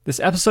This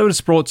episode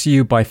is brought to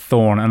you by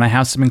Thorn, and I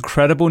have some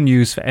incredible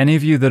news for any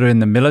of you that are in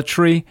the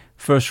military,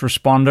 first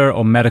responder,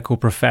 or medical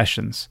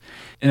professions.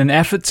 In an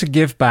effort to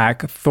give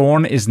back,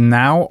 Thorn is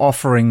now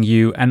offering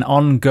you an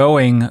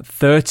ongoing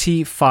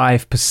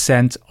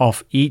 35%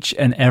 off each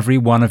and every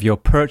one of your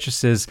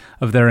purchases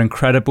of their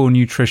incredible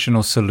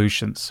nutritional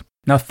solutions.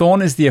 Now,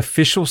 Thorn is the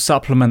official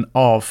supplement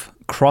of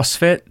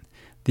CrossFit,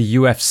 the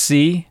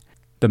UFC,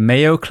 the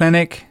Mayo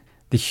Clinic,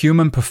 the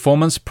Human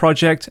Performance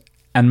Project,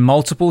 and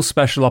multiple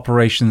special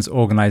operations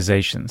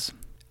organizations.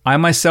 I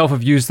myself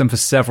have used them for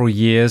several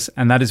years,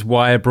 and that is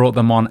why I brought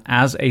them on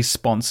as a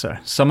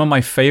sponsor. Some of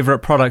my favorite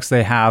products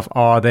they have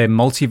are their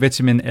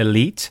Multivitamin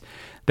Elite,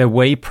 their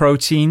Whey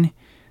Protein,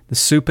 the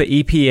Super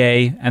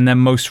EPA, and then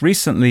most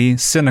recently,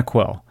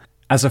 Cinequil.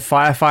 As a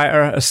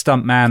firefighter, a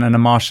stuntman, and a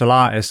martial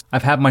artist,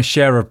 I've had my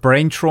share of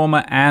brain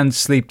trauma and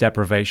sleep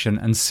deprivation,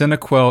 and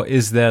Cinequil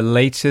is their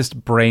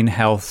latest brain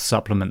health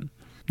supplement.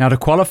 Now, to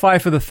qualify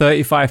for the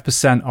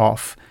 35%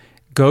 off,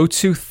 go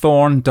to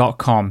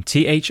thorn.com,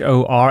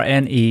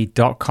 thorne.com,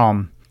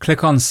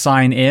 click on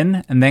sign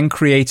in, and then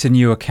create a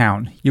new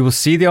account. You will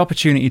see the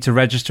opportunity to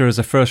register as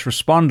a first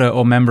responder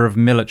or member of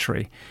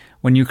military.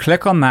 When you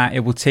click on that, it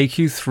will take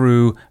you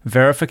through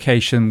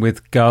verification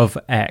with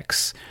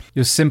GovX.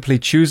 You'll simply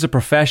choose a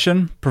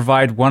profession,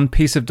 provide one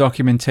piece of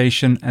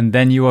documentation, and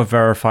then you are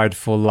verified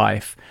for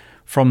life.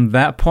 From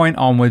that point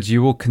onwards,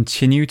 you will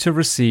continue to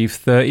receive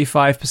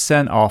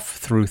 35% off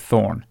through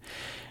Thorn.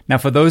 Now,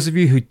 for those of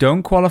you who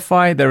don't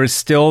qualify, there is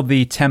still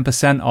the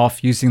 10%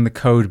 off using the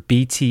code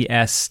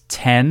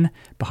BTS10,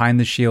 Behind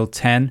the Shield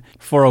 10,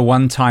 for a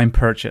one-time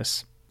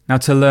purchase. Now,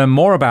 to learn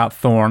more about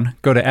Thorn,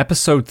 go to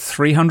episode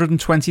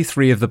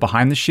 323 of the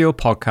Behind the Shield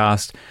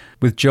podcast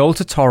with Joel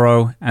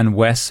Totoro and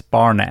Wes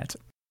Barnett.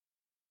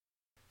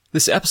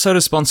 This episode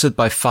is sponsored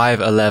by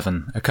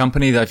 511, a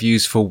company that I've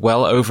used for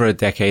well over a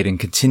decade and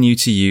continue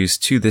to use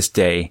to this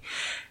day.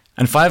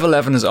 And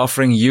 511 is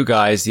offering you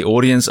guys, the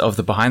audience of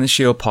the Behind the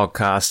Shield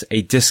podcast,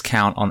 a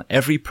discount on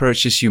every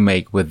purchase you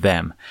make with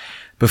them.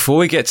 Before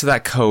we get to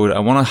that code, I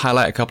want to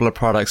highlight a couple of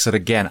products that,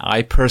 again,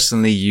 I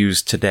personally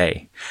use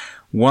today.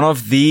 One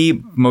of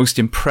the most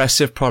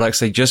impressive products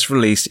they just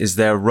released is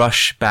their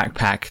Rush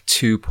Backpack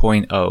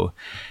 2.0.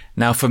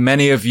 Now, for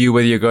many of you,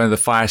 whether you're going to the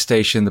fire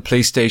station, the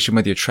police station,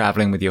 whether you're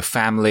traveling with your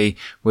family,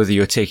 whether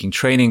you're taking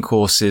training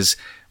courses,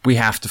 we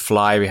have to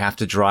fly, we have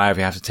to drive,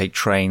 we have to take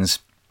trains.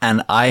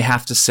 And I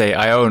have to say,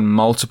 I own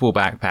multiple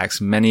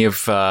backpacks, many of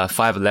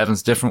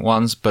 511's different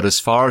ones, but as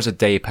far as a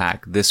day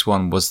pack, this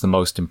one was the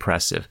most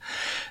impressive.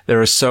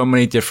 There are so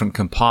many different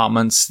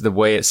compartments. The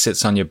way it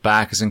sits on your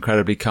back is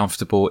incredibly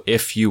comfortable.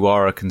 If you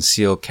are a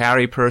concealed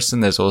carry person,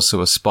 there's also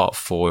a spot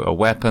for a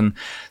weapon.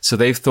 So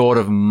they've thought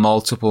of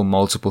multiple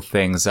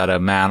things that a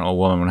man or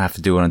woman would have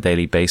to do on a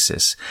daily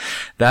basis.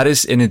 That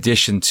is in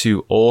addition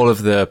to all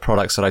of the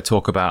products that I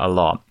talk about a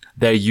lot.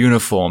 Their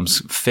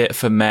uniforms, fit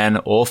for men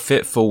or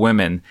fit for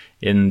women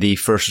in the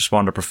first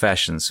responder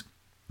professions.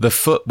 The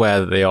footwear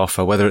that they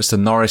offer, whether it's the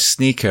Norris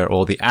sneaker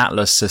or the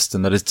Atlas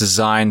system that is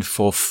designed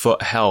for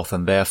foot health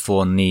and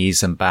therefore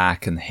knees and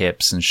back and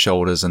hips and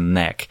shoulders and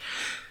neck.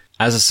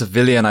 As a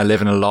civilian, I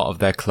live in a lot of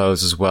their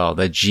clothes as well.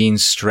 Their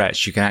jeans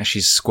stretch. You can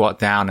actually squat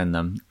down in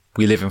them.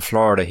 We live in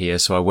Florida here,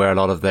 so I wear a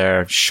lot of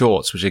their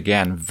shorts, which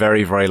again,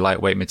 very, very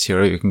lightweight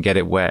material. You can get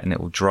it wet and it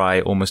will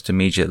dry almost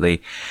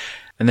immediately.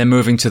 And then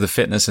moving to the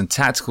fitness and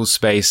tactical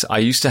space, I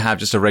used to have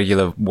just a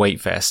regular weight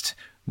vest.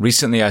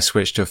 Recently, I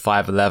switched to a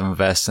 511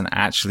 vest and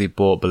actually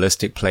bought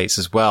ballistic plates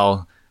as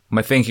well.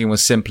 My thinking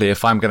was simply,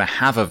 if I'm going to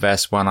have a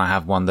vest, why not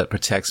have one that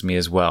protects me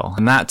as well?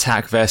 And that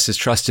TAC vest is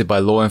trusted by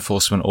law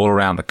enforcement all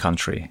around the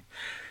country.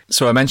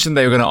 So I mentioned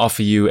they were going to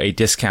offer you a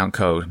discount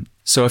code.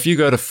 So if you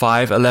go to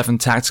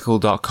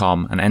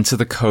 511tactical.com and enter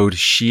the code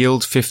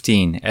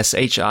SHIELD15,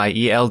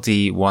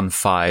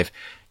 SHIELD15,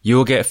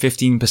 you'll get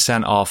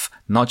 15% off,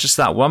 not just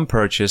that one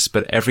purchase,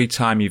 but every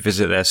time you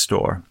visit their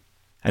store.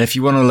 And if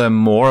you want to learn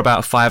more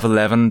about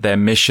 511, their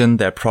mission,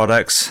 their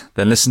products,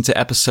 then listen to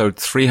episode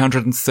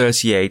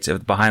 338 of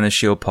the Behind the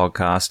Shield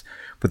podcast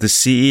with the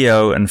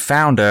CEO and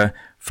founder,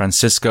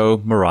 Francisco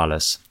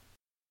Morales.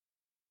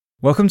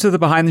 Welcome to the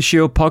Behind the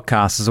Shield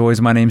podcast. As always,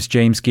 my name's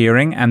James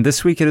Gearing, and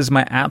this week it is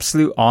my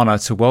absolute honor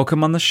to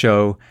welcome on the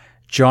show,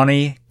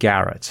 Jonny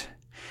Garrett.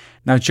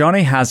 Now,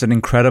 Jonny has an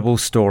incredible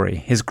story.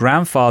 His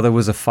grandfather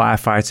was a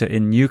firefighter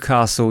in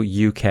Newcastle,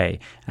 UK,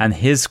 and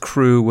his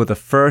crew were the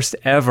first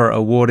ever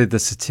awarded the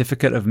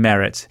Certificate of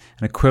Merit,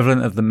 an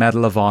equivalent of the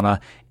Medal of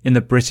Honor, in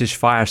the British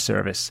Fire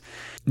Service.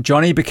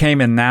 Jonny became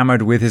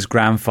enamored with his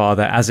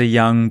grandfather as a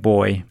young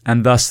boy,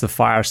 and thus the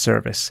fire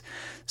service.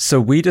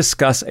 So we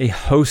discuss a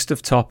host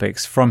of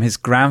topics, from his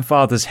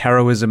grandfather's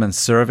heroism and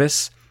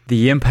service,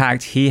 the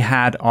impact he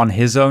had on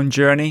his own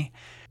journey,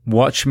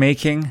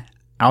 watchmaking,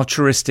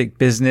 altruistic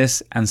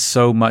business, and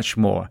so much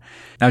more.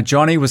 Now,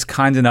 Jonny was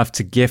kind enough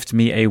to gift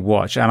me a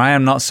watch, and I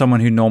am not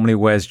someone who normally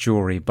wears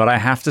jewelry, but I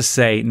have to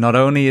say, not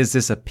only is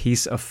this a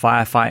piece of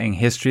firefighting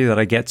history that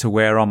I get to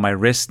wear on my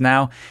wrist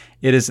now,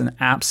 it is an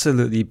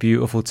absolutely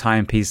beautiful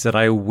timepiece that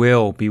I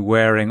will be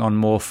wearing on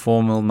more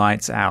formal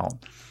nights out.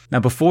 Now,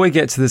 before we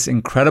get to this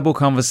incredible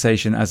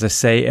conversation, as I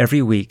say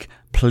every week,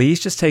 please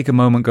just take a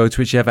moment, go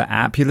to whichever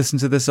app you listen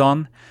to this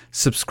on,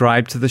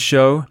 subscribe to the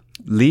show,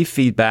 leave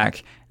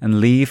feedback, and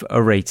leave a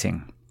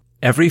rating.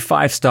 Every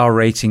 5-star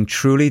rating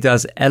truly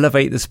does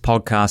elevate this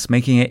podcast,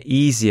 making it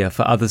easier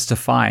for others to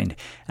find.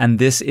 And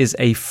this is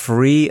a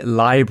free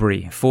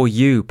library for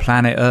you,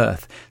 planet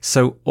Earth.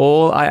 So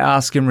all I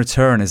ask in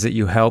return is that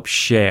you help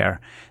share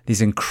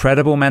these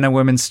incredible men and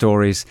women's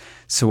stories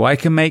so I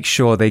can make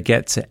sure they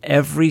get to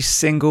every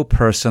single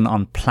person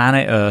on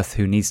planet Earth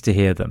who needs to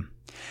hear them.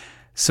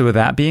 So with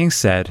that being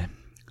said,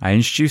 I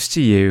introduce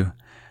to you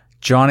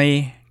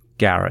Jonny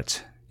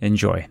Garrett.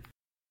 Enjoy.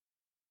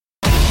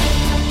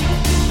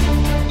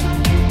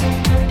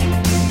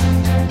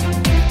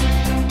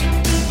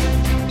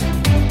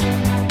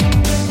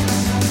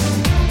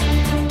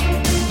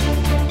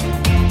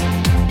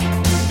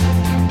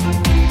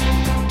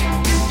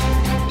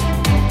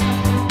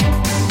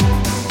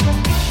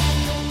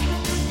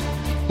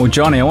 Well,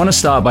 Jonny, I want to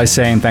start by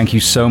saying thank you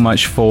so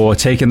much for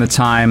taking the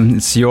time.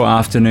 It's your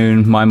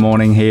afternoon, my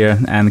morning here,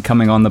 and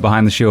coming on the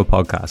Behind the Shield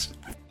podcast.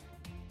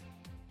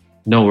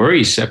 No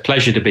worries. A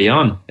pleasure to be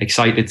on.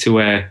 Excited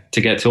to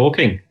get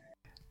talking.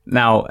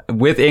 Now,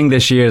 with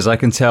English ears, I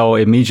can tell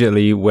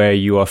immediately where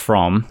you are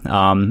from.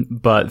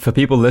 But for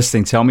people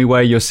listening, tell me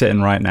where you're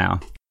sitting right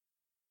now.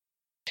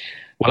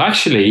 Well,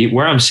 actually,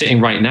 where I'm sitting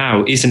right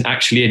now isn't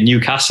actually in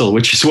Newcastle,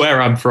 which is where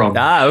I'm from.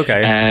 Ah,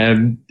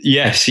 okay.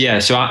 Yes, yeah.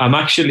 So I'm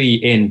actually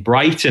in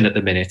Brighton at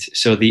the minute,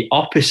 so the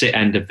opposite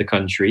end of the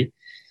country.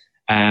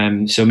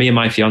 So me and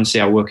my fiance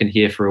are working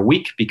here for a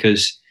week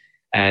because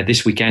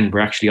this weekend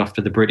we're actually off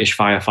to the British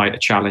Firefighter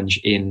Challenge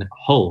in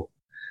Hull,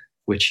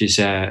 which is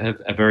a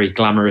very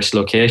glamorous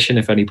location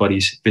if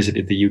anybody's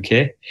visited the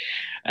UK.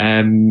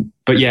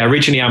 But yeah,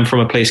 originally I'm from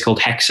a place called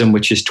Hexham,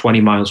 which is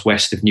 20 miles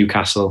west of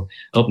Newcastle,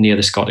 up near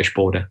the Scottish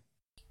border.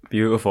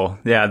 Beautiful.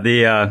 Yeah,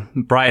 the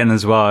Brighton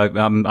as well.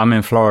 I'm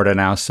in Florida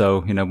now,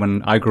 so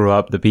when I grew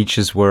up, the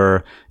beaches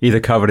were either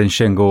covered in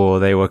shingle or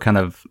they were kind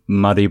of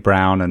muddy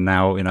brown, and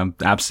now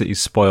absolutely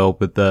spoiled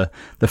with the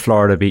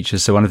Florida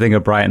beaches. So when I think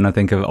of Brighton, I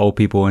think of old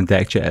people in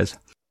deck chairs.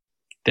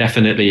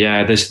 Definitely,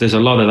 yeah. There's a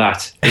lot of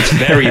that. It's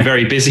very,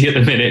 very busy at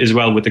the minute as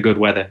well with the good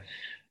weather.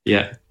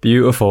 Yeah.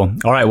 Beautiful.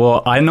 All right.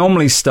 Well, I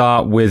normally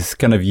start with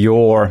kind of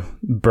your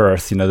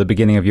birth, the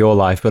beginning of your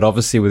life. But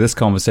obviously with this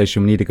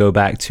conversation, we need to go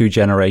back 2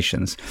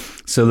 generations.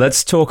 So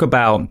let's talk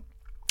about,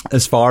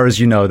 as far as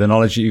the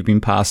knowledge that you've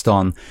been passed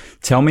on.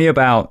 Tell me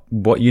about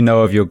what you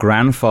know of your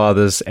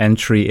grandfather's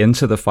entry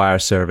into the fire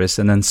service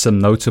and then some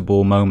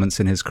notable moments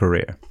in his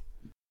career.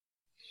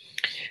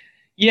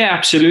 Yeah,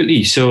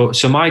 absolutely. So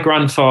my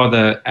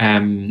grandfather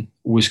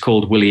was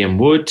called William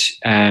Wood.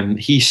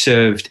 He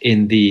served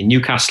in the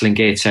Newcastle and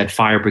Gateshead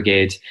Fire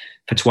Brigade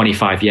for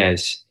 25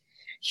 years.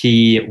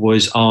 He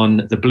was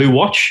on the Blue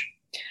Watch,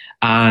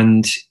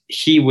 and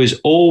he was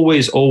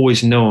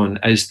always known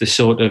as the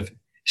sort of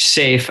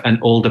safe and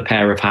older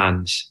pair of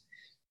hands.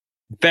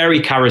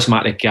 Very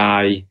charismatic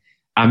guy.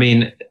 I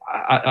mean,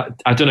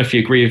 I don't know if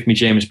you agree with me,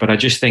 James, but I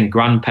just think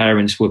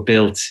grandparents were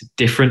built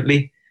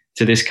differently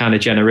to this kind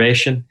of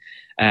generation.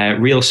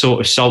 Real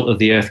sort of salt of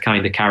the earth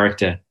kind of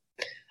character.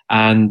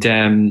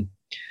 And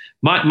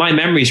my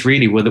memories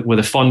really were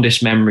the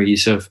fondest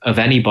memories of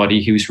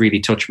anybody who's really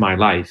touched my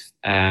life.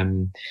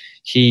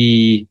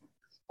 He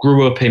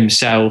grew up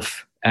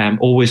himself,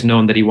 always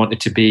known that he wanted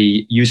to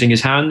be using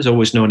his hands,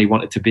 always known he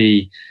wanted to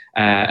be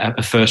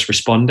a first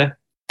responder.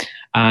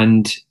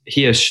 And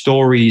he has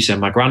stories, and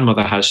my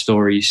grandmother has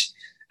stories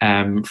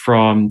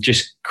from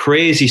just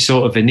crazy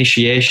sort of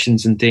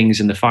initiations and things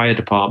in the fire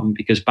department,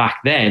 because back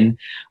then,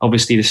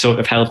 obviously, the sort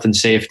of health and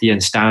safety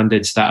and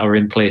standards that are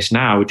in place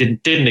now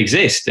didn't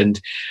exist.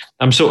 And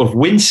I'm sort of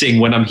wincing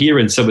when I'm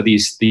hearing some of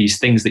these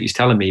things that he's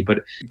telling me. But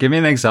give me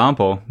an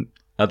example.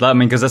 I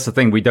mean, because that's the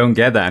thing, we don't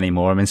get that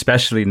anymore. I mean,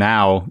 especially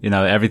now,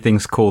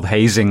 everything's called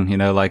hazing,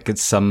 like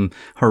it's some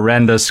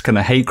horrendous kind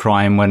of hate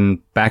crime, when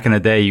back in the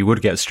day you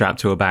would get strapped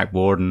to a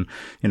backboard and,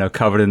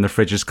 covered in the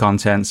fridge's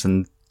contents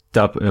and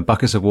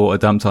buckets of water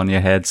dumped on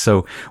your head.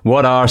 So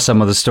what are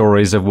some of the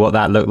stories of what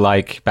that looked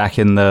like back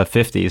in the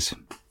 50s?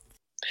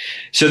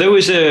 So there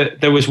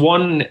was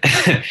one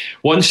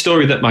one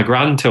story that my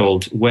gran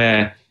told,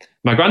 where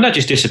my granddad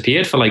just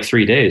disappeared for like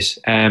 3 days,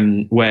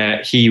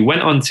 where he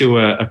went onto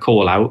a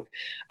call out,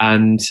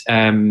 and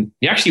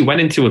he actually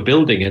went into a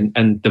building,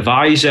 and the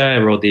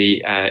visor or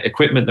the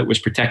equipment that was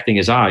protecting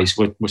his eyes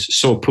was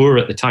so poor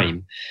at the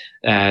time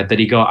that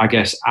he got, I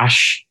guess,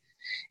 ash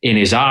in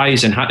his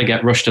eyes and had to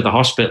get rushed to the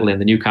hospital in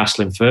the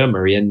Newcastle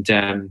infirmary. And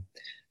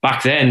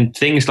back then,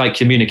 things like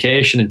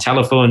communication and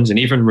telephones and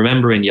even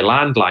remembering your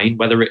landline,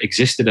 whether it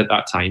existed at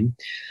that time,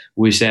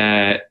 was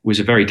a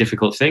very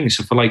difficult thing.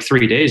 So for like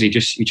 3 days, he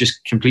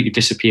just completely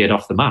disappeared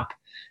off the map.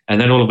 And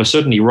then all of a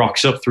sudden he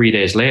rocks up 3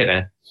 days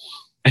later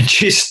and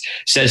just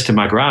says to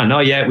my gran, "Oh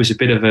yeah, it was a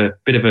bit of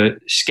a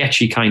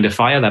sketchy kind of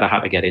fire that I had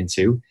to get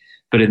into.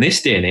 But in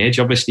this day and age,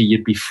 obviously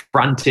you'd be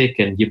frantic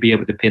and you'd be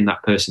able to pin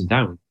that person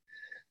down."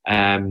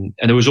 And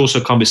there was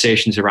also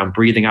conversations around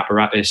breathing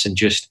apparatus and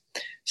just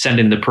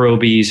sending the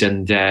probies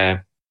and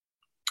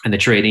the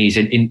trainees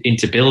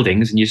into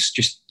buildings, and you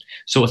just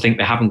sort of think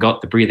they haven't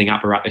got the breathing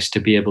apparatus to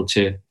be able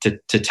to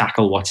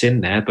tackle what's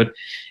in there. But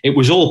it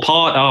was all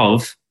part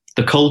of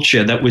the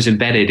culture that was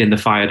embedded in the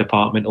fire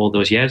department all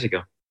those years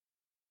ago.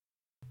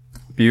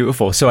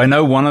 Beautiful. So I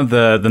know one of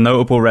the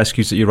notable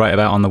rescues that you write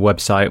about on the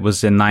website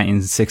was in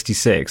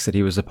 1966 that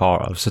he was a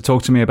part of. So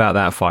talk to me about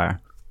that fire.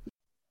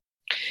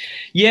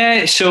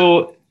 Yeah,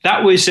 so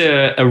that was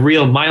a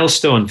real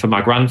milestone for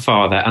my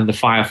grandfather and the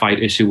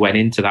firefighters who went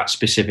into that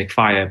specific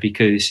fire,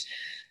 because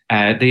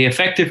they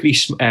effectively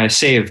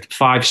saved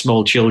 5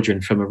 small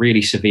children from a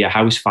really severe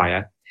house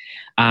fire.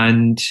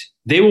 And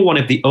they were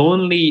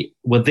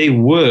they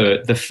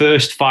were the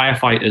first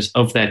firefighters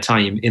of their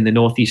time in the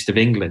northeast of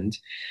England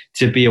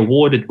to be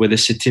awarded with a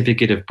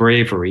certificate of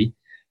bravery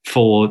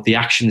for the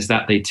actions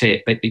that they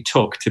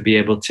took to be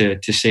able to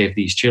save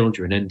these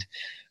children. And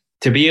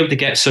to be able to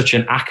get such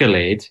an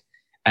accolade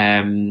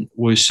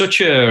was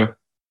such a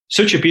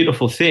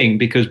beautiful thing,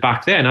 because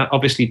back then,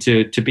 obviously,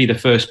 to be the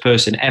first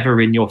person ever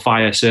in your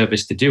fire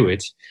service to do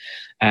it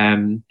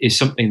is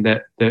something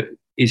that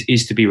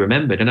is to be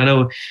remembered. And I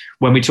know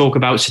when we talk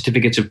about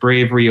certificates of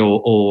bravery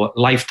or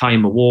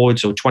lifetime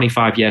awards or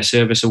 25-year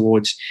service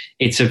awards,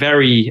 it's a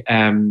very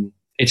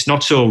it's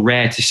not so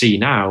rare to see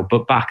now.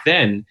 But back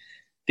then,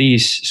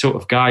 these sort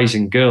of guys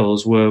and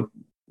girls were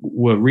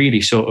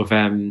really sort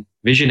of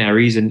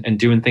visionaries and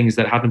doing things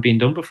that hadn't been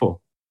done before.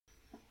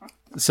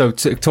 So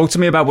talk to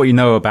me about what you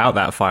know about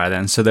that fire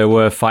then. So there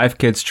were 5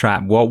 kids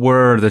trapped. What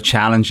were the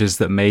challenges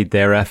that made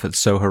their efforts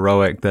so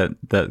heroic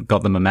that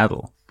got them a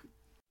medal?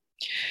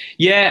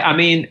 Yeah, I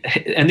mean,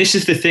 and this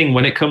is the thing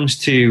when it comes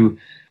to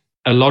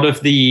a lot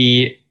of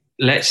the,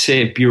 let's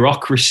say,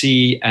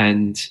 bureaucracy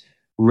and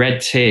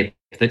red tape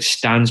that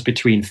stands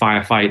between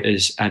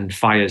firefighters and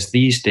fires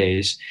these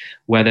days,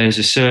 where there's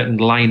a certain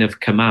line of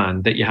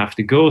command that you have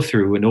to go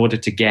through in order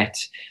to get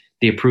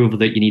the approval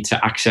that you need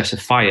to access a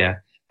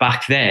fire.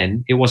 Back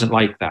then, it wasn't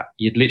like that.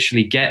 You'd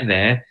literally get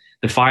there.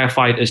 The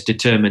firefighters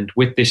determined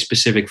with this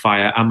specific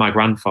fire, and my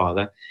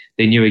grandfather,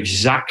 they knew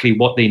exactly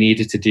what they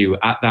needed to do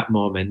at that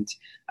moment,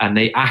 and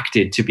they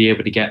acted to be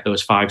able to get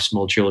those 5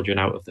 small children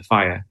out of the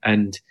fire.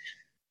 And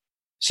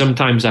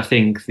sometimes I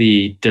think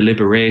the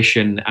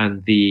deliberation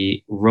and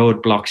the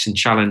roadblocks and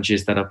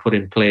challenges that are put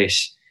in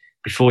place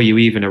before you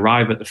even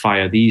arrive at the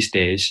fire these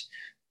days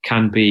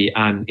can be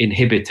an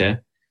inhibitor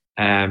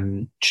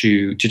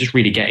to just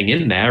really getting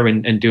in there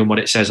and doing what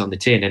it says on the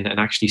tin and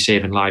actually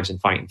saving lives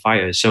and fighting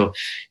fires. So,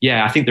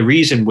 yeah, I think the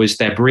reason was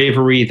their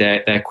bravery,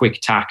 their quick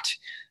tact,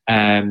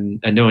 and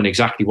knowing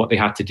exactly what they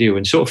had to do,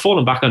 and sort of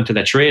falling back onto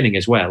their training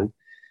as well,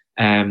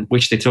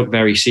 which they took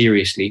very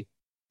seriously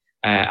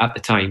at the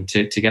time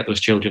to get those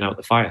children out of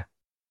the fire.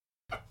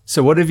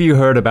 So what have you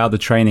heard about the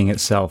training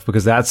itself?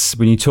 Because that's,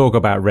 when you talk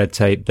about red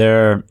tape,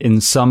 there in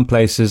some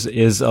places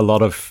is a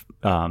lot of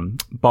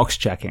box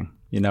checking,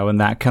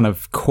 and that kind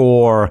of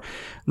core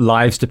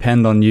lives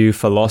depend on you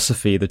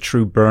philosophy, the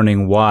true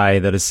burning why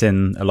that is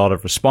in a lot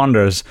of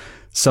responders,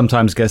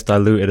 sometimes gets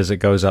diluted as it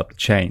goes up the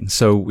chain.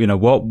 So,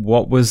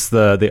 what was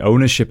the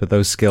ownership of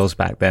those skills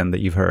back then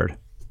that you've heard?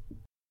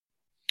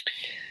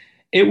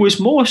 It was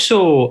more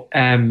so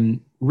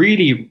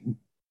really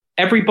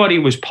everybody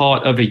was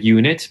part of a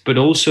unit, but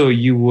also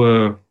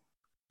you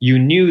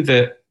knew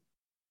that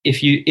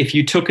if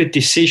you took a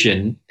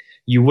decision,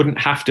 you wouldn't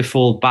have to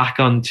fall back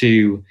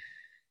onto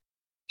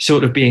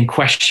sort of being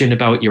questioned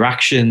about your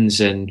actions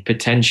and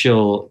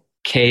potential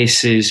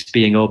cases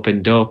being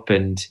opened up.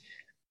 And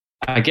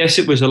I guess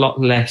it was a lot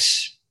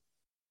less,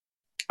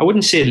 I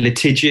wouldn't say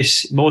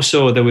litigious, more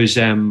so there was,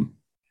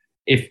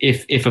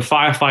 if a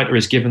firefighter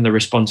is given the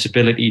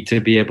responsibility to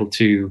be able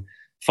to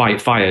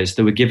fight fires,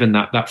 they were given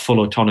that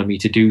full autonomy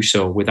to do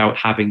so without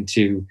having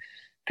to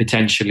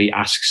potentially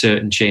ask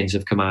certain chains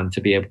of command to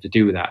be able to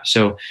do that.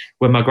 So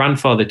when my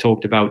grandfather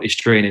talked about his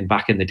training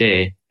back in the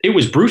day, it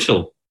was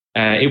brutal.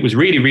 It was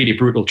really, really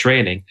brutal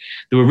training.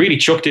 They were really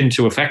chucked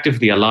into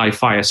effectively a live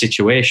fire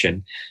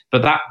situation,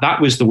 but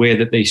that was the way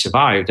that they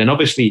survived. And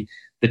obviously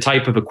the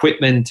type of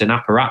equipment and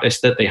apparatus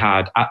that they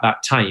had at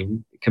that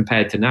time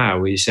compared to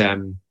now is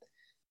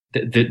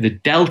the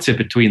delta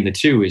between the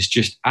two is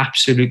just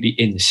absolutely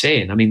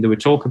insane. I mean, they would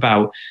talk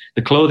about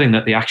the clothing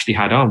that they actually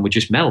had on would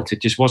just melt.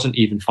 It just wasn't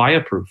even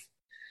fireproof,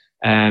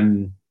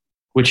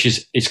 which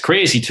is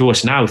crazy to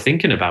us now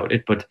thinking about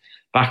it. But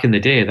back in the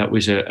day, that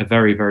was a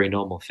very, very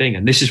normal thing.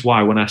 And this is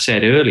why when I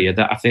said earlier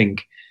that I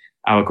think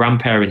our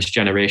grandparents'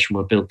 generation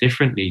were built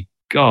differently,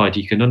 God,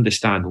 you can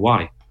understand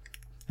why.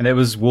 And it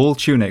was wool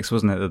tunics,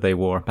 wasn't it, that they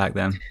wore back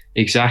then?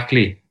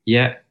 Exactly.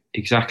 Yeah,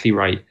 exactly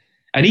right.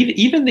 And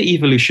even the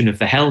evolution of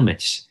the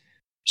helmets.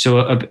 So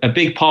a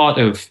big part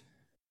of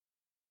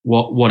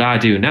what I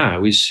do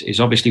now is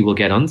obviously we'll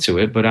get onto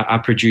it, but I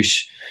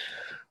produce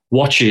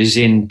watches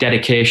in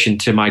dedication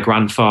to my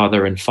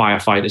grandfather and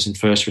firefighters and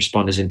first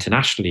responders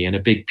internationally. And a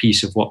big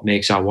piece of what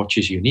makes our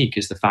watches unique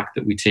is the fact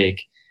that we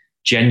take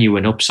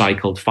genuine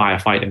upcycled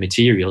firefighter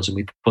materials and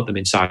we put them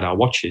inside our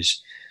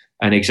watches.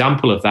 An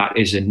example of that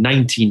is a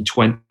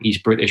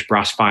 1920s British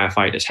brass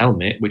firefighter's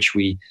helmet, which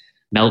we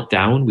melt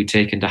down, we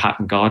take into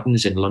Hatton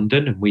Gardens in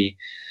London, and we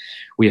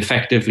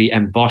effectively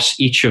emboss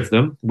each of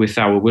them with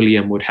our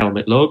William Wood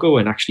helmet logo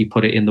and actually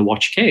put it in the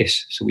watch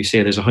case. So we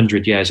say there's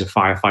 100 years of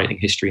firefighting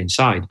history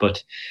inside.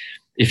 But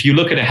if you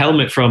look at a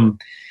helmet from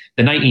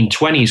the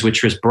 1920s,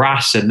 which was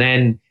brass, and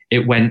then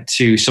it went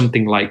to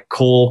something like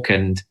cork,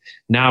 and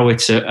now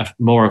it's a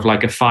more of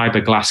like a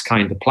fiberglass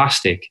kind of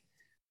plastic.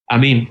 I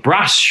mean,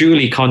 brass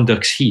surely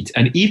conducts heat,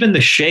 and even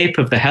the shape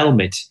of the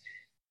helmet,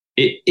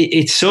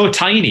 it's so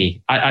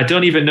tiny. I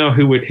don't even know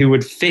who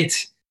would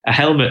fit a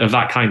helmet of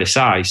that kind of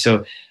size.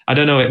 So I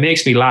don't know. It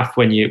makes me laugh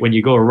when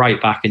you go right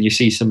back and you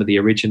see some of the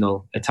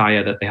original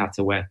attire that they had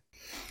to wear.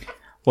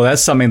 Well,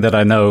 that's something that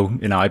I know.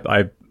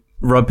 I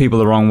rub people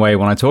the wrong way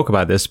when I talk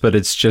about this, but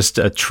it's just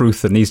a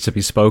truth that needs to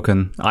be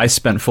spoken. I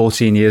spent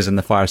 14 years in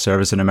the fire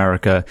service in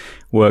America,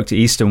 worked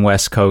East and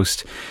West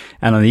Coast,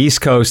 and on the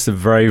East Coast, they're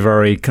very,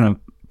 very kind of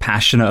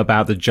passionate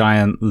about the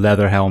giant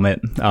leather helmet.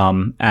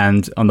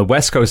 And on the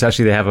West Coast,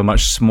 actually, they have a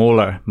much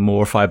smaller,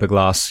 more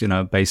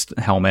fiberglass, based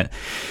helmet.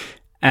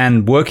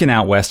 And working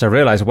out West, I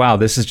realized, wow,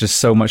 this is just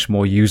so much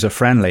more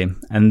user-friendly.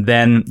 And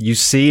then you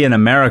see in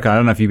America, I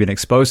don't know if you've been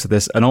exposed to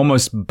this, an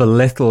almost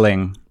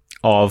belittling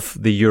of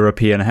the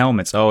European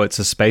helmets. Oh, it's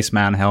a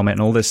spaceman helmet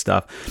and all this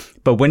stuff.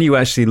 But when you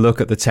actually look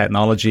at the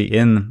technology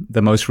in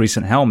the most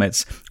recent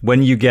helmets,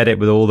 when you get it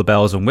with all the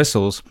bells and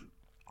whistles,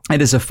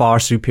 it is a far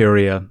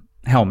superior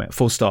helmet,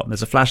 full stop.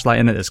 There's a flashlight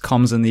in it. There's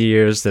comms in the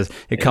ears.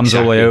 It comes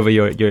all the way over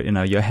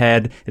your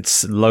head.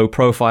 It's low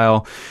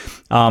profile.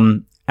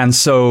 And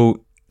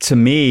so to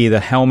me,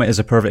 the helmet is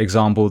a perfect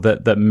example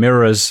that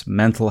mirrors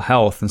mental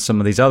health and some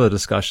of these other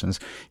discussions.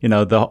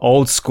 The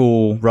old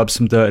school rub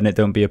some dirt in it,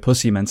 don't be a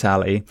pussy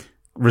mentality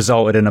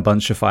resulted in a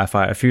bunch of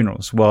firefighter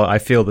funerals. Well, I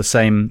feel the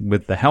same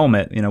with the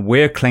helmet.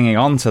 We're clinging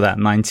on to that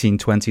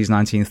 1920s,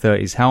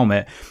 1930s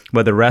helmet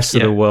where the rest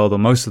of the world, or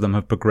most of them,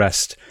 have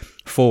progressed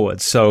forward.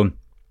 So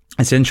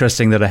it's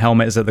interesting that a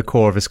helmet is at the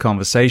core of this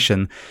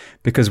conversation,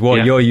 because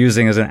what you're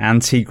using as an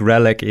antique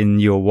relic in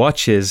your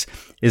watches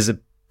is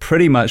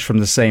pretty much from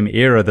the same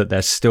era that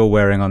they're still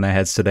wearing on their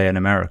heads today in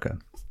America.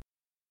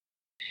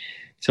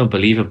 It's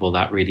unbelievable,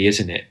 that really,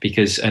 isn't it?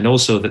 Because, and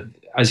also that,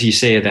 as you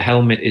say, the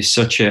helmet is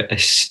such a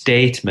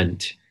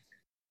statement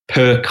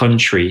per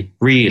country,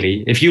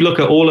 really. If you look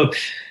at all of,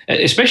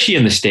 especially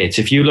in the States,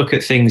 if you look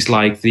at things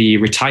like the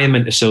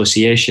retirement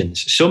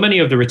associations, so many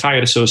of the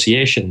retired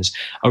associations,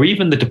 or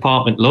even the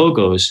department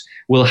logos,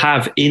 will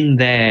have in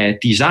their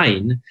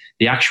design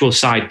the actual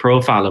side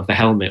profile of the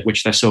helmet,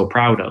 which they're so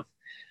proud of.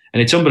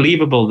 And it's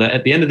unbelievable that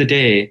at the end of the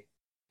day,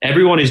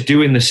 everyone is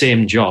doing the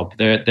same job.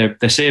 They're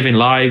saving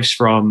lives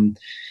from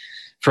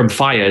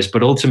fires,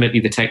 but ultimately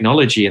the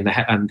technology and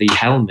the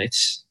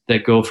helmets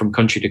that go from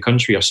country to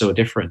country are so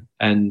different.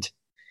 And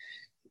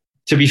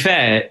to be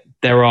fair,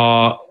 there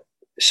are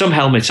some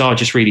helmets are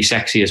just really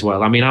sexy as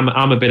well. I mean,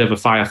 I'm a bit of a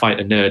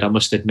firefighter nerd, I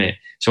must admit.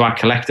 So I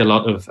collect a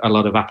lot of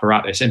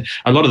apparatus, and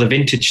a lot of the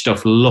vintage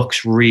stuff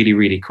looks really,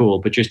 really cool,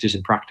 but just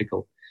isn't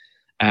practical.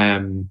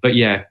 But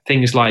yeah,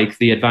 things like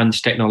the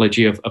advanced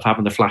technology of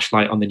having the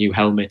flashlight on the new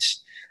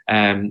helmets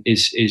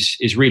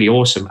is really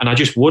awesome. And I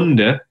just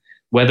wonder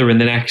whether in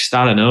the next,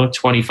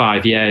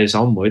 25 years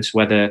onwards,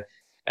 whether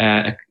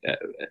a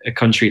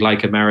country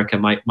like America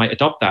might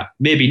adopt that.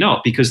 Maybe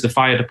not, because the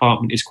fire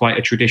department is quite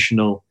a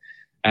traditional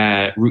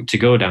route to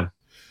go down.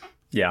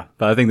 Yeah,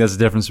 but I think there's a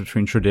difference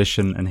between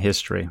tradition and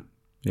history.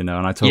 And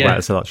I talk about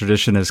this a lot.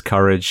 Tradition is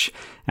courage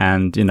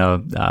and,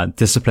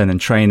 discipline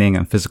and training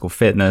and physical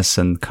fitness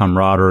and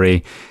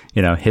camaraderie.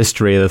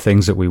 History are the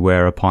things that we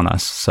wear upon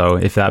us. So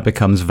if that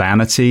becomes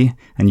vanity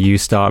and you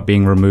start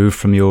being removed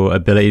from your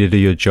ability to do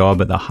your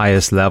job at the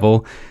highest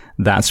level,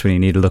 that's when you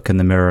need to look in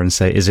the mirror and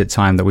say, is it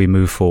time that we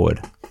move forward?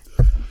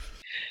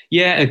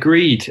 Yeah,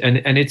 agreed.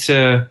 And it's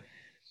a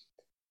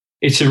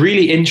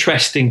really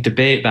interesting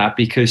debate, that,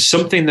 because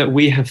something that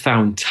we have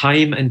found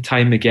time and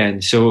time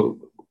again. So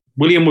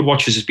William Wood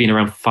Watches has been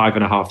around for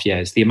 5.5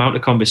 years. The amount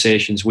of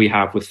conversations we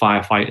have with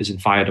firefighters and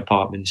fire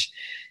departments,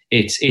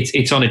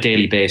 it's on a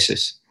daily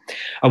basis.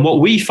 And what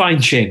we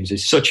find, James,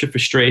 is such a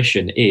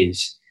frustration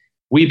is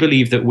we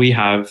believe that we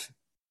have,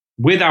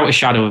 without a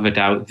shadow of a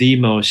doubt, the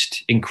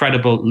most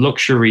incredible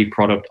luxury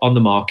product on the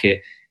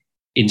market,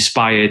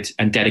 inspired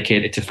and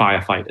dedicated to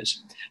firefighters.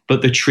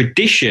 But the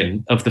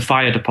tradition of the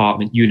fire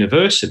department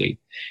universally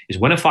is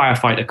when a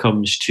firefighter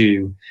comes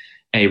to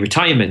a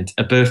retirement,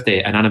 a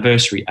birthday, an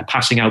anniversary, a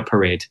passing out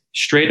parade,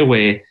 straight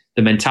away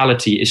the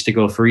mentality is to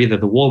go for either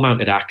the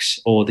wall-mounted axe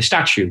or the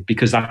statue,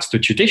 because that's the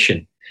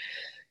tradition.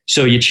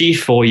 So your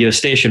chief or your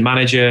station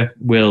manager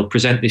will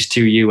present this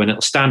to you, and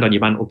it'll stand on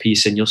your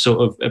mantelpiece, and you'll sort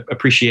of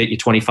appreciate your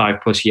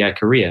 25+ year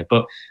career.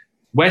 But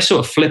we're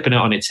sort of flipping it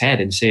on its head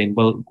and saying,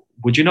 well,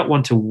 would you not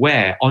want to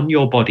wear on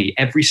your body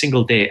every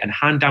single day and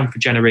hand down for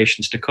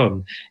generations to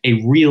come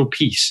a real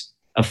piece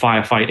of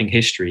firefighting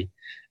history,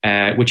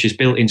 which is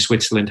built in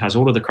Switzerland, has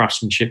all of the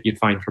craftsmanship you'd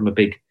find from a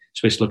big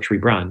Swiss luxury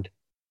brand?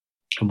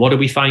 And what do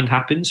we find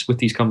happens with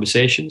these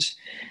conversations?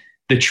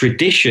 The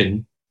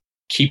tradition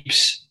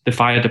keeps the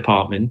fire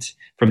department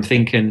from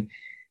thinking,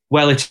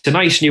 well, it's a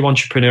nice new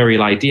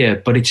entrepreneurial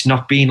idea, but it's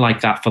not been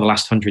like that for the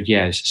last 100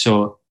 years.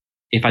 So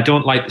if I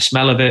don't like the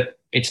smell of it,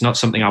 it's not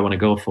something I want to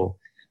go for.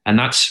 And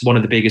that's one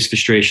of the biggest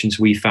frustrations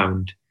we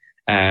found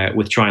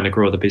with trying to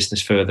grow the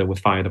business further with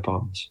fire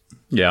departments.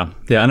 Yeah.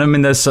 And I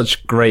mean, there's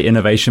such great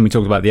innovation. We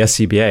talked about the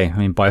SCBA. I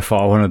mean, by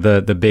far one of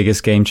the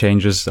biggest game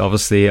changers,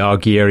 obviously our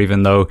gear,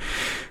 even though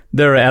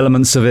there are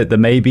elements of it that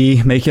may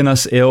be making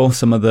us ill,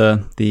 some of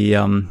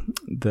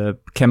the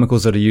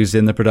chemicals that are used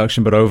in the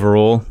production, but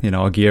overall,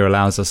 our gear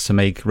allows us to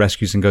make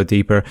rescues and go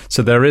deeper.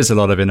 So there is a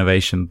lot of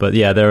innovation, but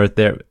yeah,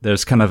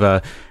 there's kind of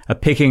a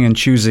picking and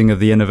choosing of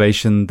the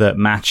innovation that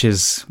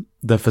matches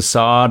the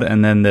facade,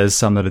 and then there's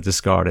some that are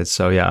discarded.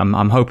 So yeah,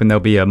 I'm hoping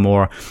there'll be a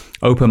more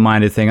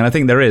open-minded thing, and I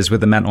think there is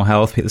with the mental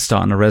health. It's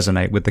starting to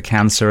resonate with the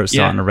cancer. It's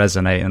starting to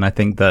resonate, and I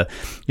think that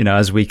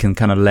as we can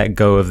kind of let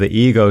go of the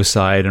ego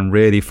side and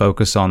really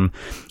focus on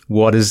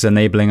what is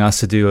enabling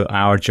us to do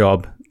our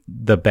job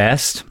the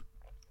best,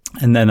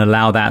 and then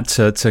allow that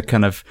to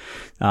kind of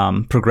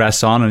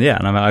progress on. And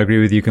and I agree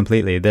with you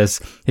completely.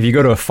 If you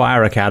go to a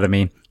fire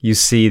academy, you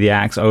see the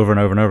axe over and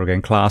over and over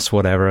again, class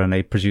whatever, and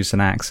they produce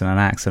an axe and an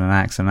axe and an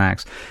axe and an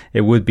axe.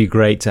 It would be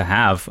great to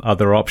have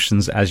other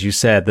options, as you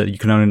said, that you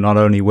can not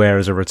only wear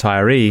as a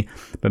retiree,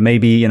 but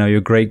maybe,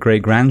 your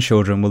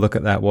great-great-grandchildren will look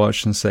at that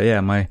watch and say, yeah,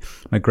 my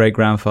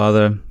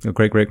great-grandfather, your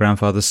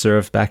great-great-grandfather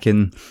served back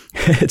in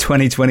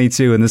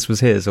 2022 and this was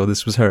his or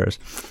this was hers.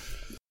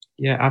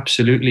 Yeah,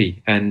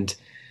 absolutely. And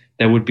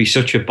there would be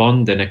such a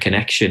bond and a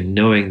connection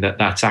knowing that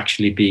that's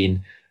actually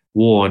been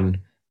worn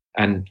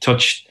and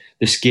touched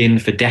the skin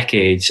for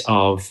decades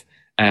of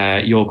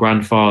your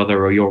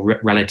grandfather or your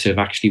relative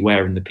actually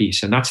wearing the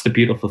piece. And that's the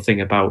beautiful thing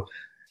about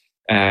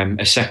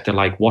a sector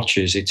like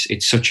watches.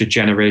 It's such a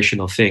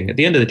generational thing. At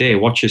the end of the day,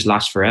 watches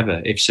last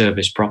forever if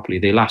serviced properly.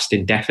 They last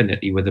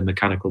indefinitely with a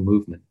mechanical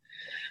movement.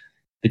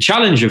 The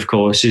challenge, of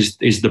course, is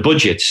the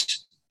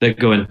budgets that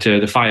go into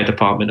the fire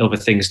department over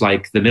things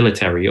like the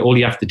military. All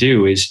you have to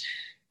do is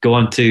go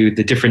onto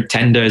the different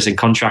tenders and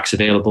contracts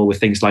available with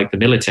things like the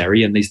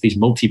military and these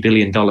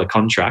multi-billion-dollar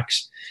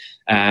contracts.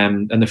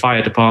 And the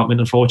fire department,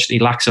 unfortunately,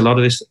 lacks a lot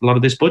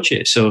of this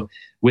budget. So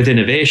with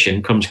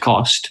innovation comes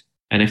cost.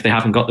 And if they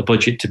haven't got the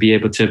budget to be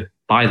able to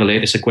buy the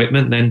latest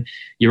equipment, then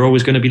you're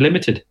always going to be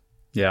limited.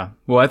 Yeah.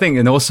 Well, I think,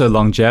 and also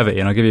longevity,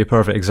 and I'll give you a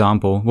perfect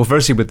example. Well,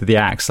 firstly, with the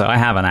axe, I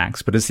have an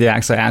axe, but it's the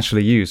axe I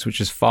actually use,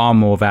 which is far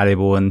more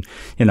valuable and,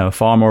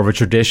 far more of a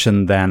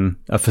tradition than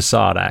a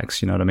facade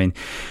axe, you know what I mean?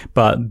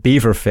 But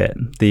Beaver Fit,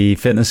 the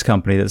fitness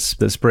company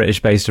that's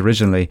British based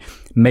originally,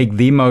 make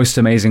the most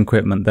amazing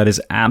equipment that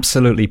is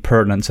absolutely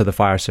pertinent to the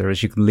fire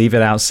service. You can leave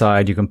it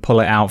outside, you can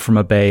pull it out from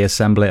a bay,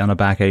 assemble it on a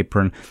back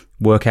apron,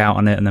 work out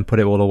on it, and then put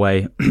it all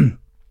away.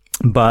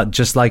 But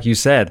just like you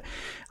said,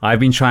 I've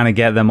been trying to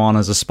get them on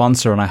as a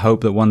sponsor, and I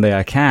hope that one day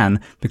I can,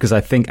 because I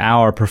think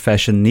our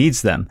profession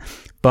needs them.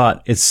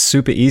 But it's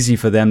super easy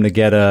for them to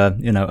get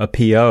a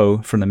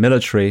PO from the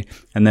military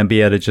and then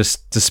be able to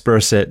just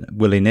disperse it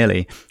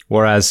willy-nilly.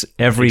 Whereas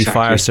every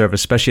fire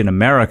service, especially in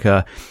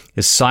America,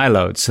 is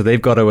siloed. So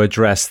they've got to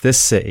address this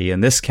city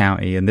and this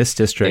county and this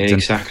district.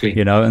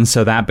 Yeah, and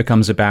so that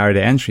becomes a barrier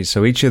to entry.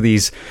 So each of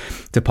these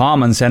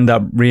departments end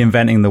up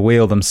reinventing the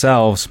wheel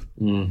themselves,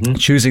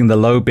 choosing the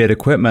low bid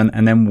equipment,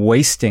 and then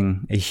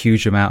wasting a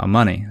huge amount of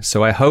money.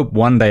 So I hope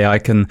one day I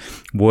can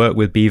work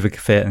with Beaver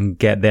Fit and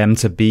get them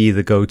to be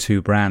the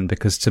go-to brand,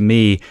 because to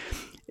me,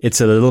 it's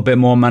a little bit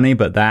more money,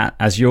 but that,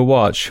 as your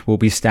watch, will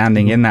be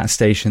standing in that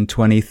station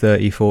 20,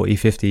 30, 40,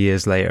 50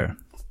 years later.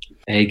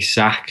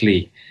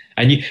 Exactly.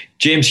 And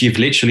James, you've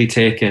literally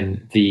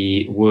taken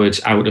the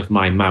words out of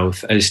my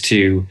mouth as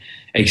to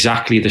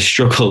exactly the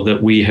struggle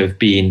that we have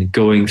been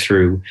going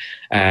through,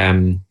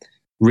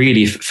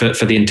 really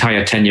for the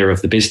entire tenure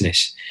of the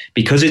business.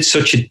 Because it's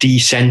such a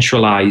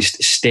decentralized,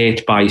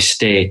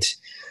 state-by-state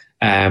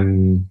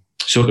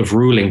sort of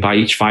ruling by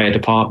each fire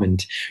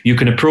department, you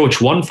can approach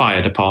one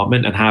fire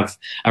department and have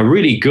a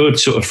really good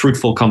sort of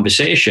fruitful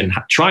conversation,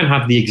 try and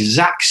have the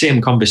exact same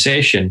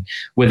conversation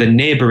with a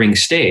neighboring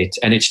state,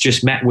 and it's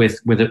just met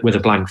with a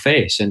blank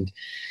face. And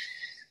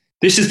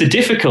this is the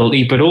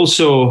difficulty, but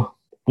also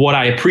what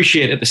I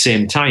appreciate at the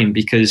same time,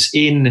 because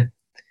in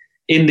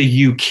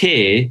the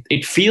UK,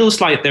 it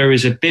feels like there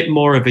is a bit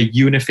more of a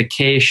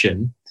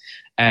unification,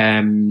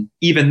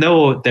 even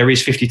though there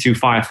is 52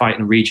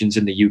 firefighting regions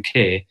in the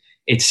UK.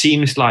 It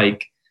seems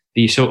like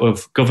the sort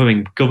of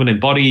governing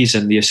bodies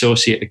and the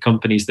associated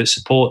companies that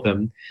support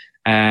them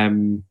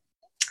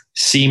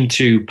seem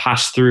to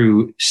pass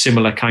through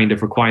similar kind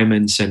of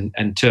requirements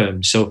and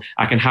terms. So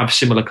I can have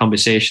similar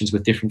conversations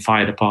with different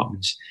fire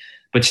departments.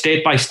 But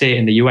state by state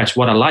in the US,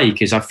 what I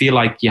like is I feel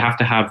like you have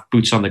to have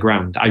boots on the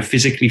ground. I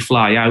physically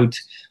fly out.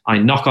 I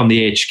knock on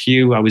the HQ.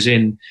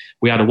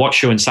 We had a watch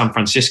show in San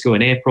Francisco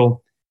in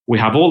April. We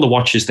have all the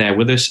watches there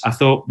with us. I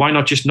thought, why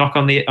not just knock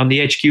on the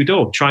HQ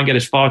door, try and get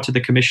as far to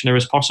the commissioner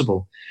as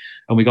possible.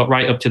 And we got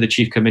right up to the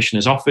chief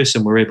commissioner's office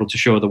and we're able to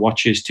show the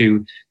watches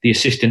to the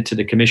assistant to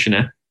the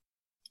commissioner.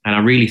 And I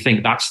really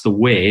think that's the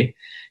way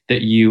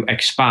that you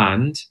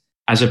expand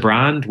as a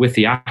brand, with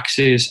the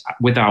axes,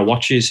 with our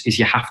watches, is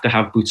you have to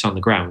have boots on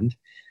the ground,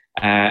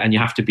 and you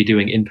have to be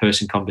doing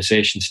in-person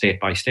conversations state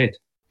by state.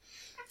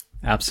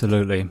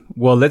 Absolutely.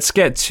 Well, let's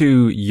get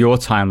to your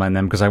timeline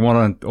then, because I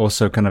want to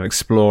also kind of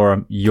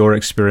explore your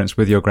experience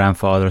with your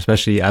grandfather,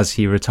 especially as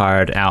he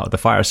retired out of the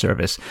fire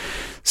service.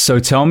 So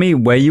tell me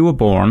where you were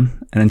born,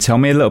 and then tell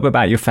me a little bit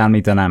about your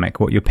family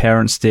dynamic, what your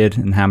parents did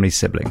and how many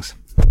siblings.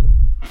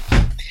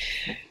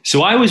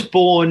 So I was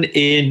born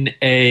in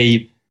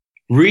a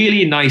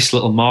really nice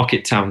little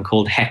market town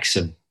called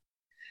Hexham.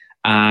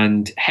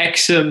 And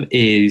Hexham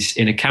is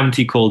in a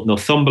county called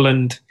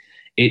Northumberland.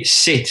 It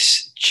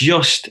sits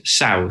just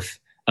south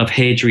of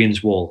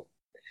Hadrian's Wall.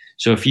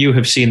 So if you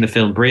have seen the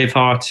film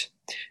Braveheart,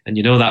 and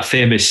you know that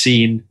famous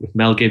scene with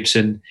Mel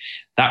Gibson,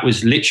 that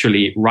was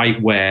literally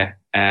right where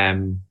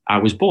I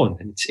was born.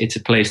 And it's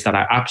a place that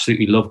I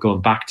absolutely love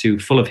going back to,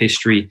 full of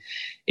history.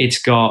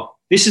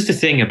 This is the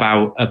thing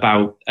about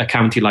a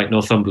county like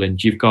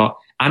Northumberland. You've got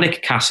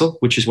Alnwick Castle,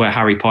 which is where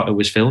Harry Potter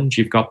was filmed.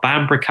 You've got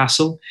Bamburgh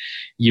Castle.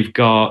 You've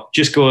got,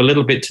 just go a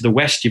little bit to the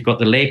west, you've got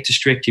the Lake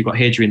District, you've got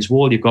Hadrian's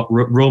Wall, you've got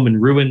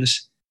Roman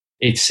ruins.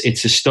 It's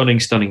a stunning,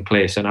 stunning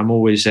place. And I'm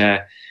always,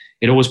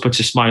 it always puts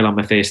a smile on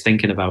my face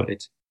thinking about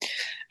it.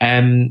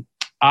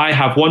 I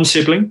have one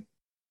sibling.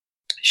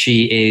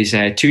 She is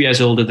 2 years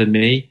older than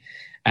me.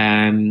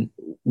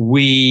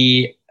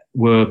 We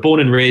were born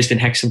and raised in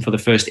Hexham for the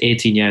first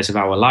 18 years of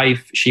our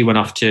life. She went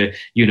off to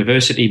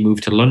university,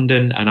 moved to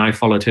London, and I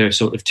followed her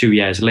sort of 2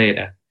 years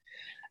later.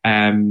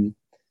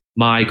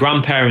 My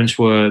grandparents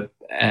were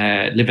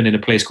living in a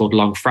place called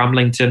Long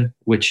Framlington,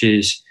 which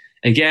is,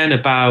 again,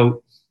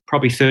 about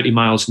probably 30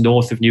 miles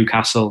north of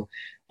Newcastle.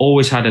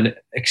 Always had an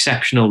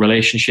exceptional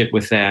relationship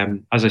with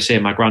them. As I say,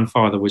 my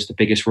grandfather was the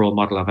biggest role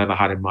model I've ever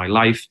had in my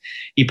life.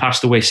 He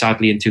passed away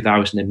sadly in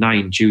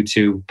 2009 due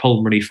to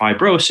pulmonary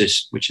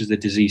fibrosis, which is the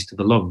disease to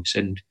the lungs.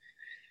 And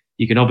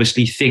you can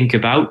obviously think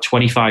about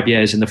 25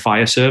 years in the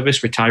fire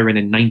service, retiring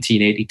in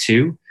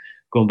 1982,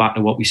 going back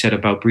to what we said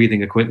about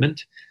breathing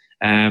equipment.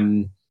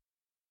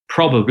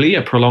 Probably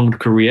a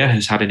prolonged career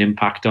has had an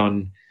impact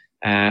on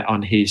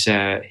his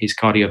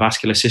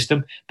cardiovascular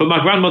system. But my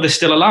grandmother's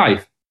still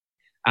alive.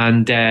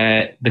 And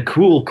the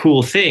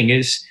cool thing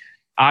is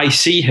I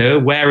see her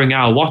wearing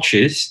our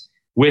watches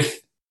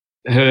with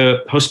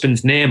her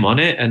husband's name on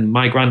it and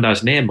my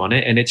granddad's name on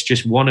it. And it's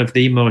just one of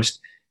the most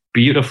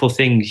beautiful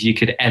things you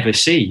could ever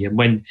see. And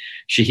when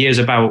she hears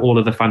about all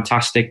of the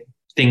fantastic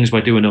things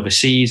we're doing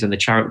overseas and the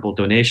charitable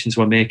donations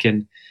we're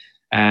making,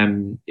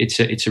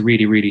 it's a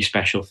really, really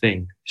special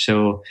thing.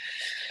 So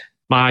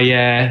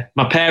my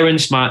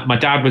parents, my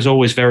dad was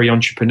always very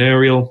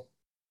entrepreneurial.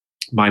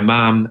 My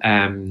mom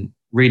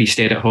really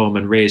stayed at home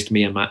and raised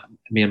me and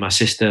my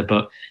sister,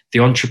 but the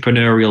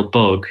entrepreneurial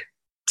bug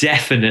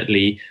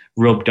definitely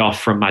rubbed off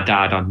from my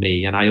dad on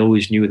me. And I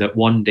always knew that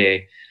one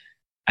day,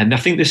 and I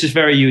think this is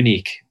very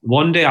unique,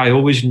 one day I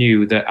always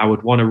knew that I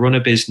would want to run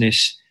a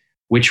business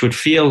which would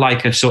feel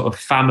like a sort of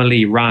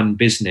family run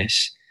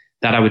business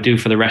that I would do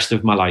for the rest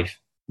of my life.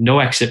 No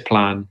exit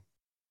plan,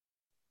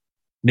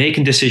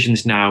 making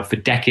decisions now for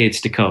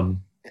decades to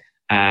come.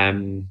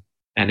 And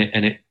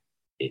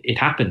it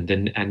happened.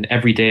 And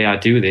every day I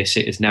do this,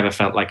 it has never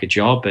felt like a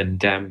job.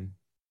 And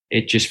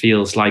it just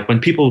feels like when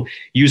people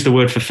use the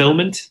word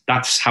fulfillment,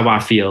 that's how I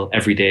feel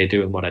every day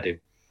doing what I do.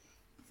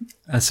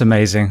 That's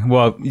amazing.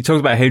 Well, you talked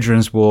about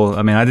Hadrian's Wall.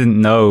 I mean, I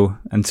didn't know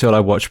until I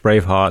watched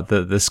Braveheart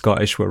that the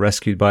Scottish were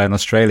rescued by an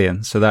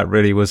Australian. So that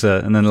really was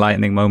an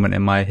enlightening moment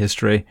in my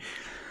history.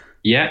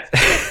 Yeah.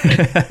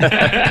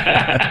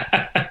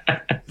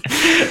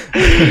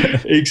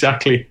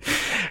 Exactly.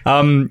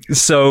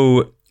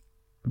 So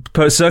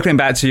circling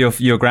back to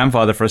your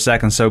grandfather for a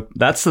second. So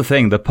that's the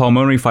thing, the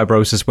pulmonary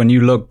fibrosis, when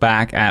you look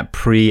back at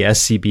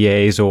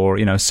pre-SCBAs or,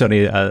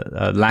 certainly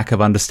a lack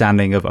of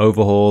understanding of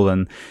overhaul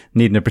and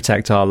needing to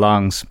protect our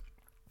lungs,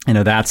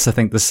 that's, I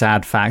think, the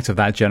sad fact of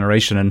that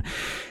generation. And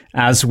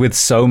as with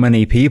so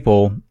many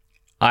people,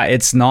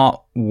 it's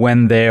not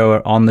when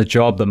they're on the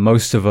job that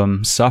most of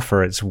them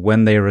suffer. It's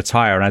when they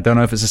retire. And I don't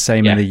know if it's the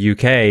same in the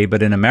UK,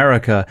 but in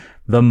America,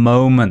 the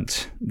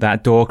moment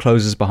that door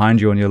closes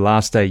behind you on your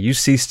last day, you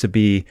cease to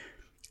be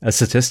a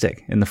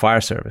statistic in the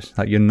fire service.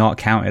 Like, you're not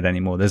counted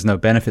anymore. There's no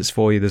benefits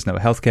for you. There's no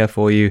healthcare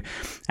for you.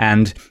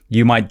 And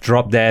you might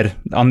drop dead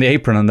on the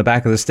apron on the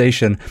back of the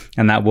station,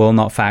 and that will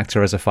not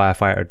factor as a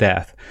firefighter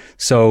death.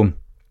 So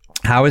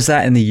how is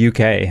that in the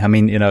UK? I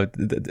mean,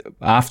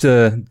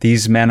 after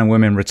these men and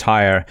women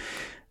retire,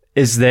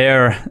 is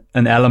there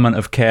an element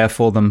of care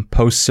for them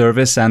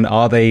post-service, and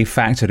are they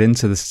factored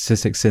into the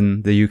statistics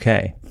in the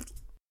UK?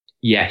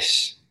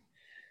 Yes.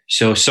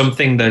 So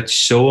something that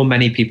so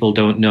many people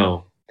don't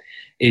know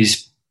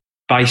is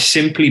by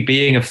simply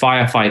being a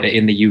firefighter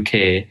in the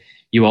UK,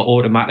 you are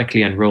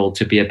automatically enrolled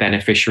to be a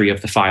beneficiary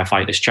of the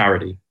Firefighters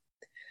Charity.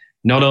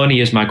 Not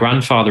only is my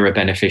grandfather a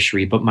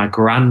beneficiary, but my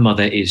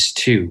grandmother is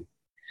too.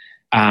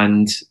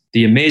 And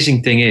the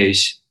amazing thing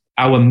is,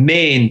 our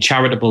main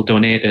charitable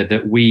donator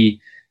that we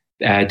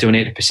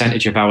donate a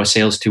percentage of our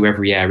sales to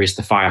every year is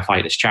the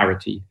Firefighters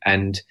Charity.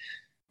 And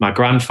My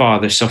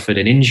grandfather suffered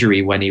an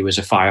injury when he was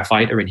a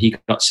firefighter, and he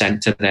got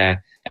sent to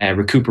their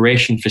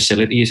recuperation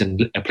facilities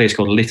in a place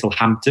called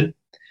Littlehampton.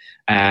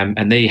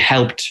 And they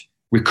helped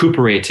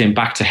recuperate him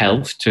back to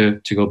health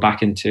to go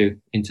back into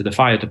the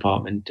fire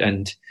department.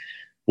 And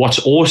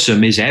what's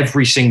awesome is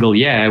every single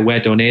year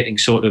we're donating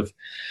sort of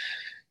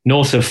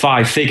north of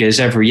 5 figures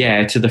every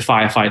year to the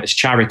Firefighters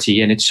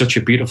Charity. And it's such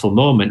a beautiful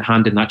moment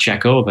handing that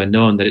check over,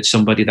 knowing that it's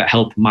somebody that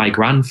helped my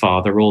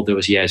grandfather all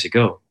those years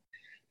ago.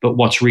 But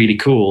what's really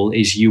cool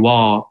is you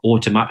are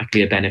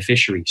automatically a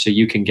beneficiary. So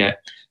you can get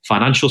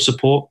financial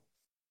support,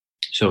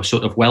 so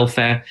sort of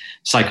welfare,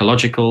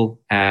 psychological,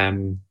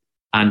 and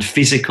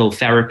physical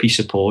therapy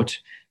support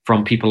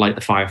from people like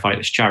the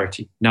Firefighters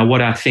Charity. Now,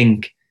 what I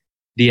think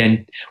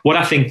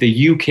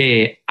the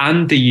UK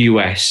and the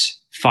US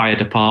fire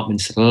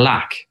departments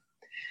lack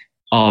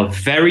are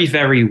very,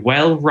 very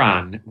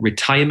well-run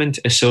retirement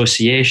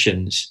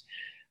associations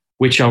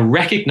which are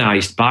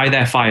recognized by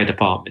their fire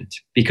department.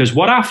 Because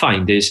what I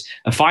find is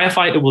a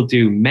firefighter will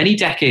do many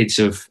decades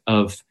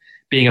of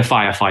being a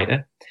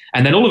firefighter,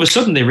 and then all of a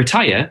sudden they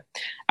retire,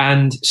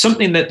 and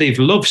something that they've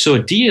loved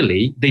so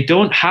dearly, they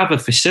don't have a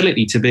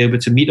facility to be able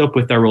to meet up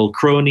with their old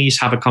cronies,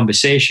 have a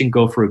conversation,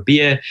 go for a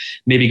beer,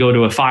 maybe go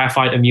to a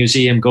firefighter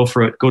museum, go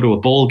to a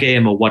ball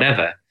game or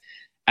whatever.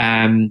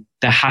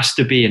 There has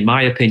to be, in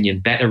my opinion,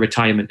 better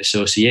retirement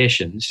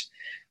associations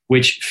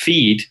which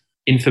feed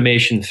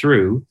information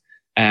through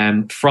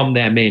from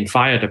their main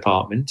fire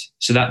department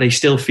so that they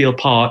still feel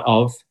part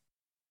of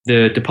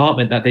the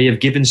department that they have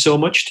given so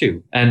much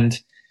to. And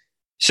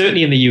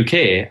certainly in the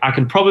UK, I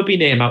can probably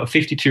name out of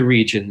 52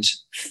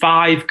 regions,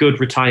 5 good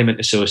retirement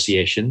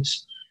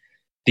associations.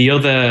 The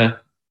other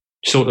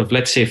sort of,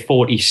 let's say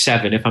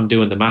 47, if I'm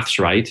doing the maths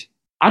right,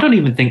 I don't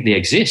even think they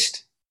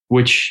exist,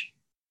 which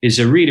is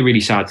a really,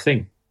 really sad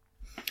thing.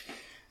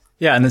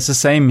 Yeah, and it's the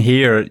same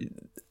here.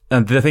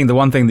 And the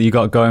one thing that you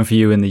got going for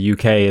you in the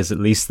UK is at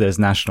least there's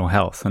national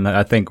health. And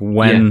I think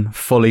when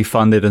fully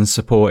funded and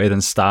supported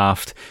and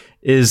staffed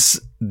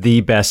is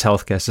the best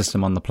healthcare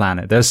system on the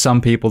planet. There's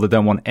some people that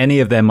don't want any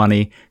of their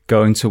money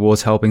going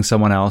towards helping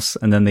someone else,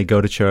 and then they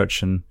go to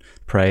church and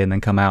pray and then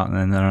come out and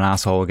then they're an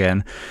asshole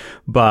again.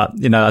 But,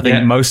 I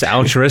think most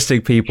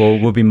altruistic people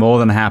will be more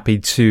than happy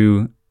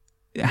to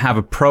have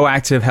a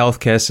proactive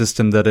healthcare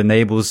system that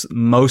enables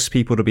most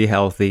people to be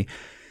healthy,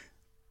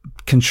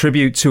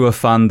 contribute to a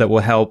fund that will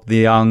help the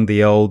young,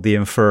 the old, the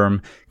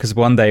infirm, because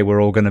one day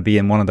we're all going to be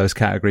in one of those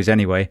categories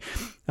anyway.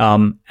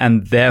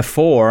 And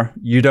therefore,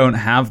 you don't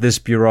have this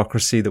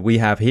bureaucracy that we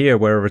have here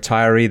where a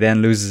retiree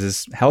then loses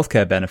his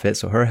healthcare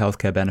benefits or her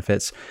healthcare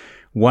benefits.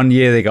 One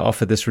year they get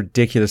offered this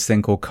ridiculous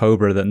thing called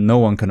COBRA that no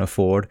one can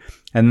afford.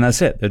 And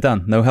that's it. They're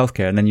done. No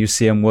healthcare. And then you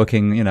see them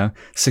working,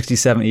 60,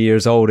 70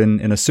 years old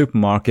in a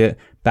supermarket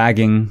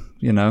bagging,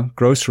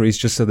 groceries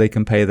just so they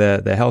can pay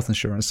their health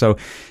insurance. So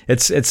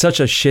it's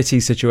such a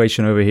shitty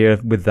situation over here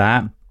with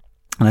that.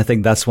 And I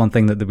think that's one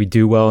thing that we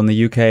do well in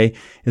the UK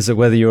is that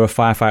whether you're a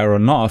firefighter or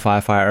not a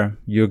firefighter,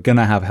 you're going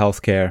to have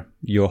healthcare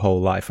your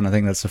whole life. And I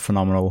think that's a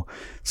phenomenal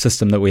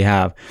system that we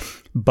have.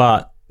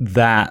 But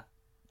that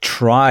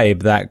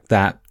tribe,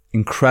 that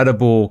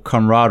incredible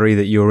camaraderie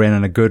that you're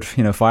in a good,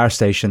 fire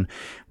station,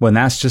 when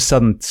that's just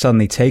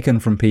suddenly taken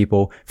from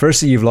people,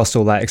 firstly, you've lost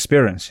all that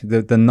experience.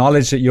 The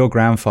knowledge that your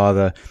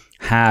grandfather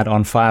had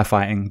on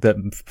firefighting that,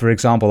 for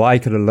example, I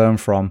could have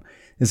learned from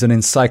is an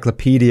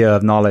encyclopedia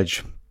of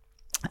knowledge.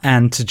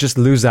 And to just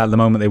lose that the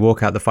moment they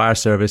walk out the fire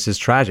service is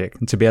tragic.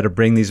 And to be able to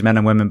bring these men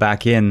and women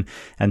back in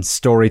and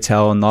story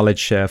tell and knowledge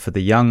share for the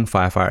young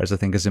firefighters, I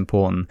think is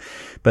important.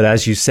 But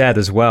as you said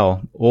as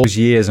well, all those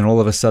years and all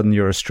of a sudden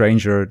you're a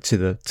stranger to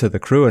the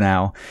crew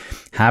now,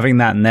 having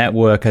that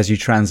network as you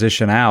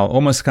transition out,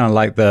 almost kind of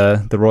like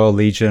the Royal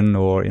Legion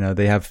or,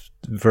 they have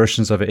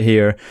versions of it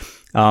here.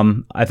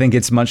 I think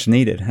it's much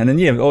needed. And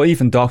then, or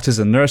even doctors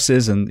and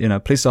nurses and,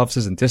 police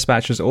officers and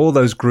dispatchers, all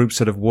those groups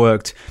that have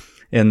worked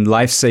in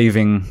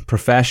life-saving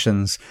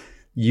professions,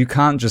 you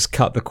can't just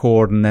cut the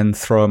cord and then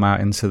throw them out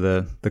into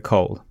the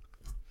cold.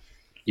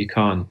 You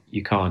can't.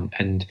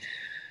 And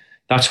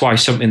that's why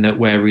something that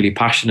we're really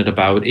passionate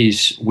about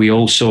is we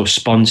also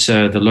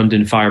sponsor the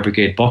London Fire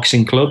Brigade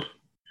Boxing Club.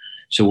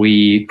 So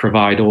we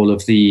provide all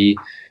of the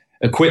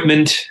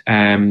equipment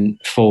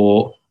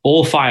for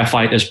all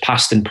firefighters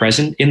past and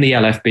present in the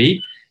LFB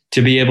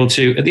to be able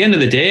to, at the end of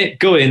the day,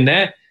 go in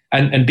there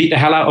and beat the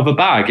hell out of a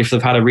bag if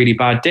they've had a really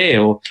bad day,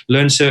 or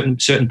learn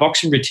certain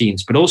boxing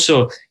routines, but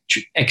also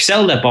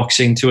excel their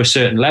boxing to a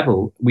certain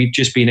level. We've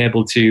just been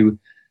able to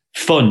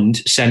fund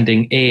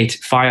sending 8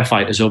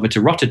 firefighters over to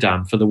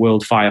Rotterdam for the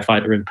World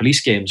Firefighter and Police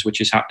Games, which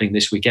is happening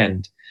this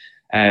weekend.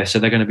 So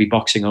they're going to be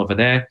boxing over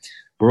there.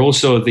 We're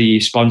also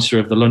the sponsor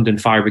of the London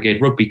Fire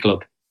Brigade Rugby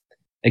Club.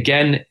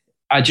 Again,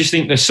 I just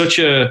think there's such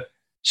a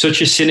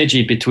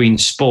synergy between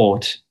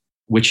sport,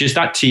 which is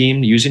that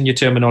team, using your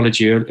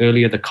terminology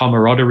earlier, the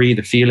camaraderie,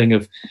 the feeling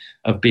of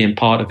being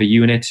part of a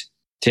unit,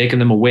 taking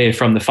them away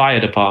from the fire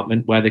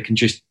department where they can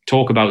just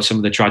talk about some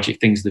of the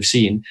tragic things they've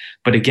seen.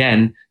 But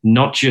again,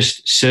 not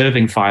just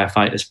serving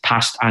firefighters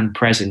past and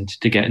present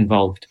to get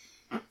involved.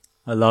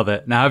 I love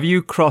it. Now, have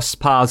you crossed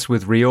paths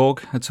with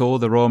Reorg at all,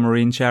 the Royal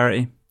Marine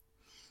Charity?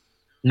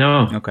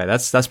 No. Okay,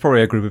 that's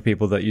probably a group of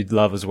people that you'd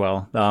love as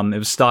well. It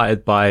was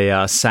started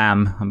by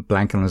Sam. I'm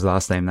blanking on his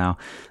last name now.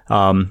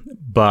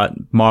 But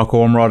Mark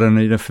Ormrod,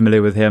 and you're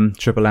familiar with him,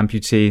 triple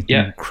amputee,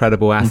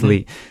 incredible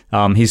athlete.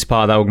 He's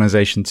part of that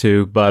organization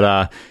too.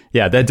 But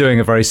they're doing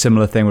a very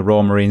similar thing with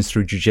Royal Marines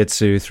through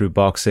jiu-jitsu, through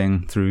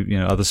boxing, through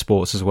other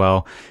sports as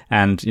well.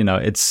 And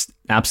it's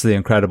absolutely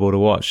incredible to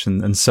watch.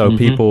 And so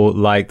people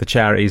like the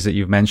charities that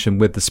you've mentioned,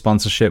 with the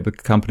sponsorship,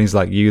 with companies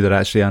like you that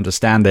actually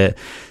understand it,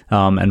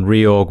 and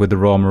Reorg with the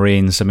Royal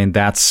Marines. I mean,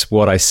 that's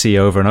what I see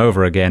over and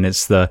over again.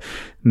 It's the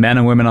men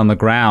and women on the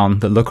ground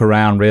that look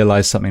around,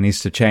 realize something needs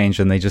to change,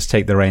 and they just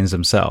take the reins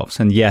themselves.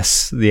 And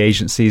yes, the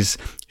agencies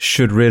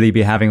should really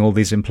be having all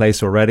these in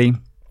place already.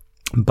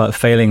 But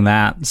failing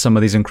that, some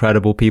of these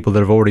incredible people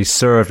that have already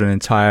served an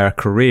entire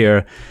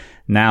career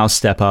now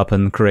step up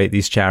and create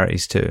these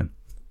charities too.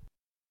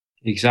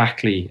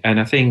 Exactly. And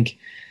I think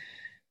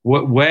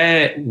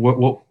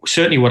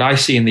certainly what I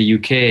see in the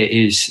UK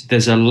is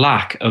there's a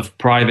lack of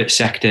private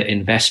sector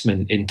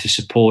investment into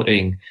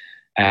supporting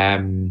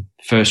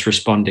first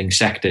responding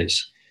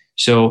sectors.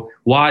 So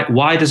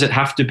why does it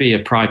have to be a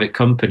private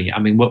company? I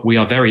mean, we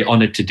are very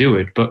honored to do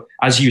it, but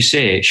as you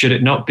say, should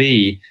it not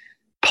be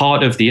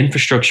part of the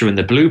infrastructure and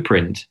the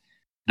blueprint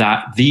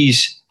that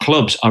these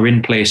clubs are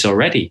in place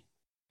already?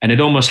 And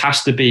it almost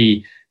has to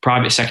be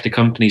private sector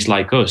companies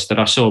like us that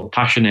are so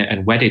passionate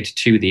and wedded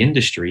to the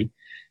industry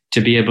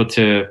to be able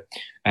to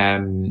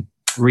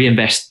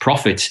reinvest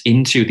profits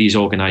into these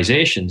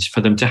organizations for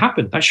them to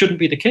happen. That shouldn't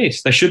be the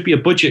case. There should be a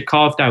budget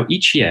carved out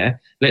each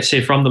year, let's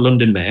say from the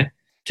London Mayor,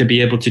 to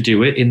be able to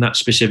do it in that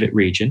specific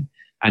region.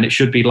 And it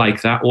should be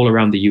like that all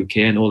around the UK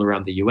and all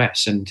around the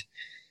US. And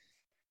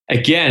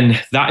again,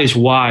 that is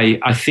why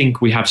I think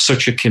we have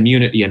such a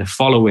community and a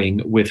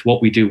following with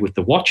what we do with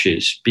the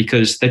watches,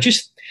 because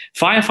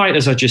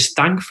firefighters are just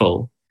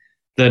thankful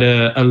that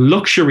a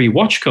luxury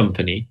watch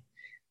company,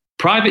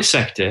 private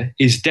sector,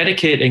 is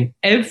dedicating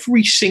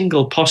every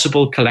single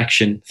possible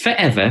collection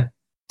forever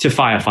to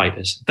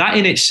firefighters. That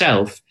in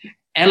itself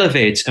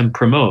elevates and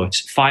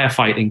promotes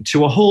firefighting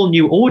to a whole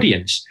new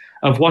audience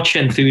of watch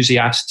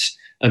enthusiasts,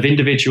 of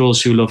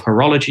individuals who love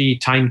horology,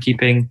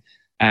 timekeeping,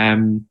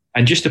 and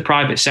just a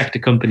private sector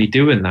company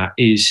doing that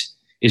is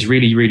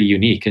really, really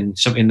unique, and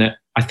something that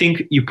I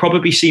think you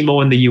probably see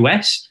more in the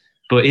US,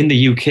 but in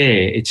the UK,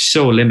 it's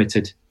so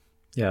limited.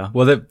 Yeah,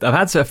 well, I've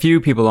had a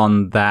few people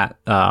on that.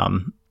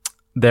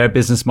 Their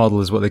business model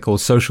is what they call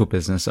social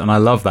business, and I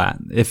love that.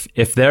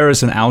 If there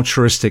is an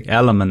altruistic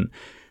element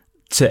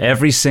to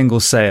every single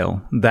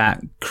sale,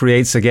 that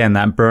creates, again,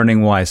 that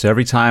burning why. So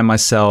every time I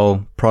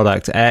sell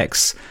product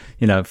X,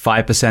 5%,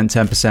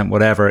 10%,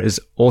 whatever,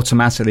 is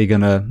automatically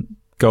going to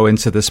go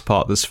into this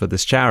pot that's for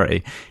this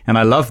charity. And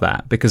I love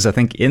that, because I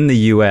think in the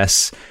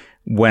US,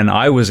 when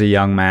I was a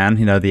young man,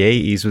 the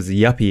 80s was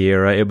the yuppie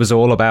era. It was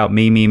all about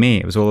me.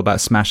 It was all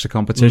about smash the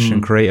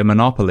competition, create a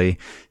monopoly,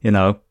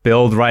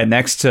 build right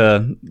next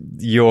to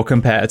your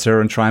competitor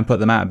and try and put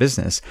them out of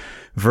business,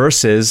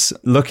 versus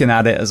looking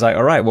at it as like,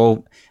 all right,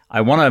 well,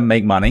 I want to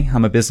make money.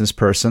 I'm a business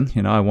person.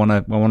 I want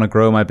to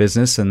grow my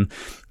business and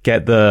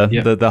get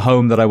the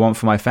home that I want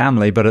for my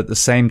family. But at the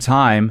same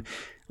time,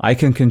 I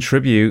can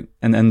contribute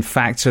and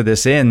factor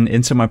this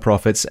into my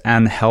profits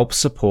and help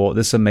support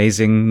this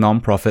amazing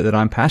nonprofit that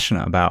I'm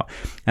passionate about.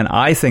 And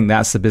I think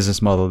that's the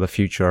business model of the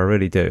future. I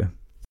really do.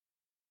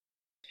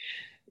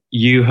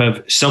 You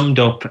have summed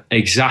up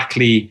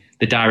exactly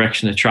the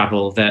direction of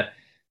travel that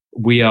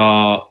we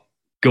are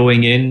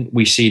going in.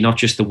 We see not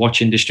just the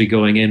watch industry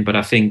going in, but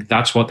I think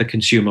that's what the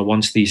consumer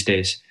wants these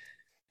days.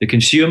 The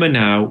consumer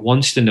now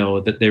wants to know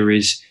that there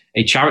is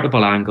a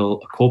charitable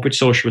angle, a corporate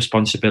social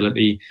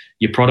responsibility.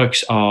 Your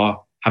products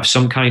have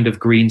some kind of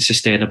green,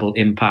 sustainable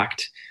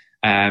impact,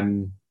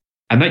 and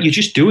that you're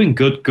just doing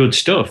good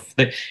stuff.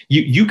 That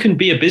you can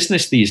be a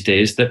business these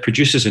days that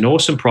produces an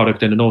awesome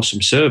product and an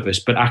awesome service,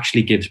 but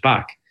actually gives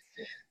back.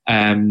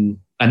 And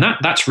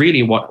that's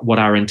really what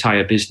our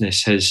entire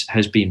business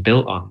has been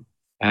built on.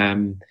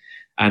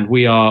 And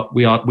we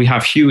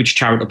have huge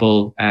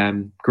charitable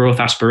growth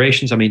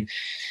aspirations. I mean,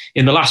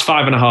 in the last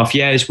 5.5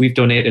 years, we've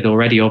donated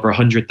already over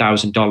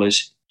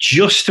 $100,000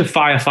 just to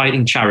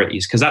firefighting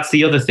charities, because that's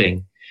the other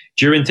thing.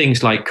 During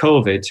things like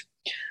COVID,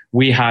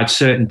 we had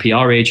certain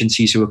PR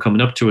agencies who were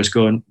coming up to us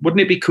going, wouldn't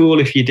it be cool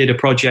if you did a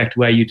project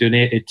where you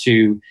donated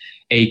to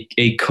a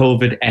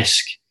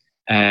COVID-esque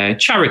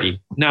charity?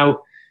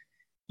 Now,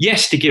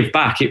 yes, to give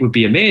back, it would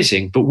be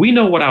amazing, but we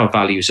know what our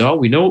values are.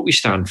 We know what we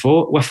stand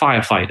for. We're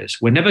firefighters.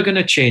 We're never going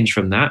to change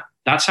from that.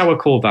 That's our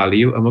core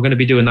value, and we're going to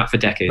be doing that for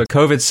decades. But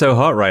COVID's so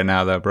hot right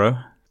now, though, bro.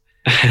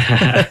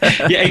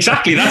 Yeah,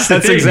 exactly. That's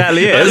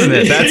exactly it, isn't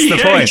it? That's the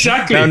point.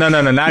 Exactly. No.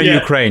 Now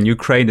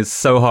Ukraine is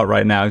so hot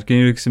right now. Can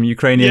you do some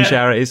Ukrainian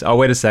charities? Oh,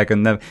 wait a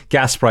second. No,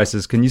 gas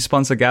prices. Can you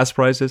sponsor gas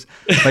prices?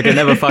 Like, it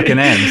never fucking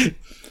ends.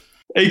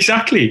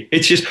 Exactly.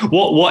 It's just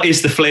what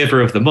is the flavor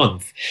of the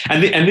month?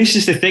 And this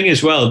is the thing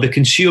as well. The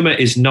consumer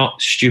is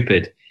not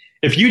stupid.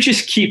 if you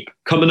just keep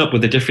coming up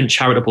with a different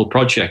charitable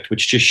project,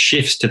 which just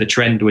shifts to the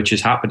trend which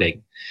is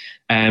happening,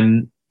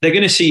 they're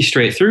going to see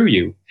straight through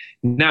you.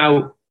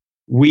 Now,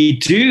 we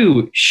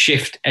do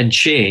shift and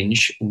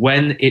change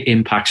when it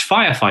impacts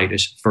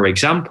firefighters. For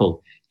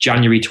example,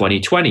 January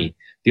 2020,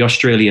 the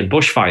Australian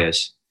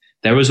bushfires.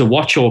 There was a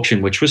watch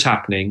auction which was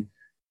happening.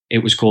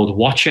 It was called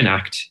Watch and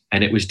Act,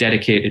 and it was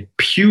dedicated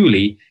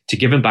purely to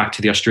giving back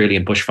to the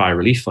Australian Bushfire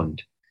Relief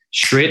Fund.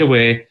 Straight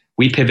away,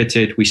 we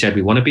pivoted. We said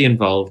we want to be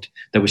involved.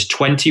 There was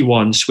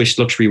 21 Swiss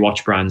luxury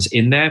watch brands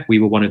in there. We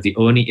were one of the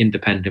only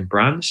independent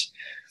brands.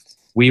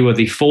 We were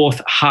the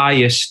fourth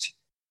highest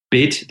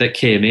bid that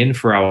came in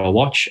for our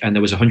watch, and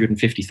there was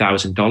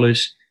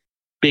 $150,000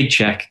 big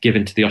check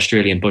given to the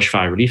Australian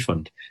Bushfire Relief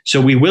Fund. So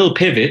we will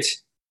pivot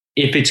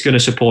if it's going to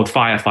support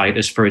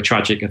firefighters for a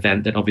tragic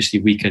event that obviously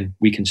we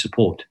can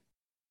support.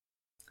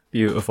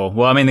 Beautiful.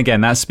 Well, I mean,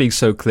 again, that speaks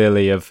so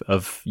clearly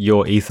of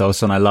your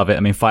ethos, and I love it. I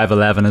mean,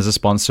 511 is a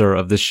sponsor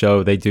of this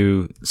show. They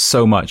do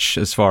so much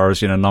as far as,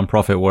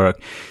 nonprofit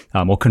work,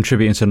 or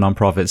contributing to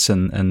nonprofits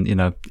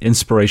and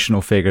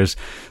inspirational figures.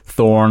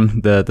 Thorn,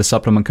 the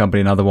supplement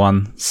company, another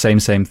one, same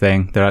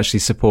thing. They're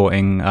actually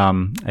supporting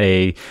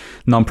a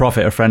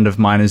nonprofit a friend of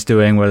mine is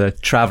doing, where they're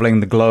traveling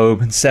the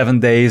globe in 7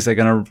 days. They're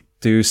going to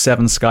do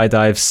 7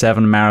 skydives,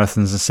 7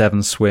 marathons, and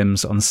 7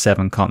 swims on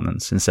 7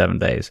 continents in 7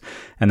 days.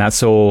 And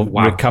that's all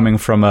coming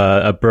from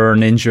a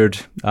burn injured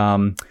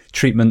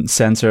treatment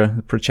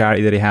center for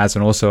charity that he has,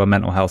 and also a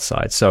mental health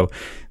side. So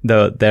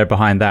they're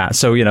behind that.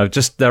 So,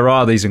 just there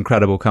are these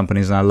incredible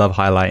companies, and I love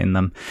highlighting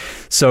them.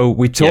 So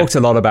we talked a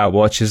lot about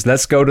watches.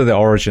 Let's go to the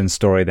origin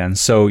story then.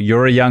 So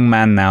you're a young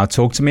man now.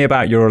 Talk to me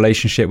about your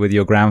relationship with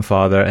your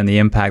grandfather and the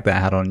impact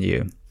that had on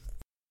you.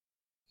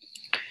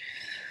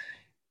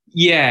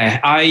 Yeah,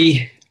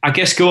 I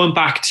guess going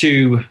back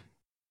to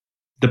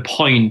the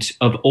point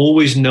of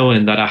always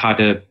knowing that I had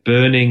a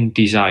burning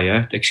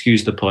desire,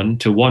 excuse the pun,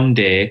 to one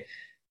day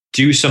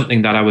do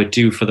something that I would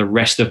do for the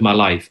rest of my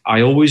life.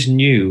 I always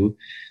knew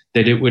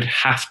that it would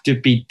have to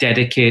be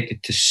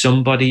dedicated to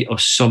somebody or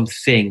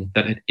something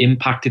that had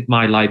impacted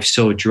my life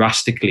so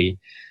drastically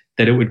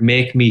that it would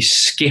make me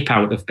skip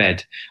out of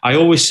bed. I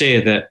always say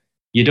that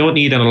you don't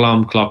need an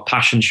alarm clock.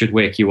 Passion should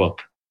wake you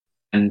up.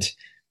 And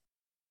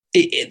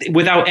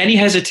without any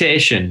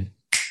hesitation,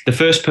 the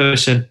first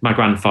person, my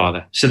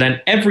grandfather. So then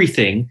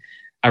everything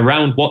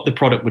around what the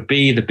product would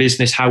be, the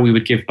business, how we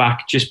would give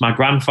back, just my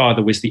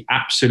grandfather was the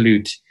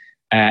absolute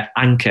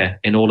anchor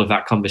in all of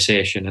that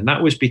conversation. And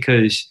that was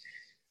because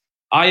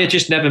I had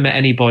just never met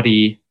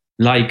anybody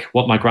like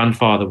what my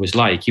grandfather was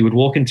like. He would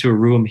walk into a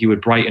room, he would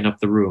brighten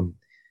up the room.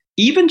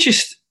 Even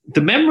just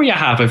the memory I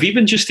have of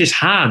even just his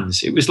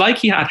hands, it was like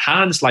he had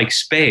hands like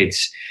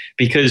spades,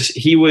 because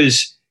he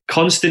was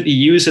constantly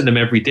using them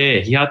every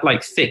day. He had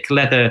like thick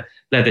leather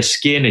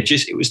skin. It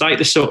was like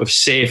the sort of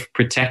safe,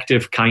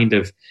 protective kind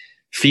of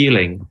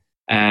feeling.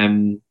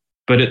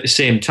 But at the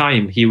same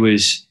time, he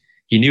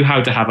knew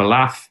how to have a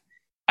laugh,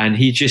 and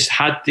he just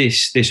had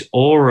this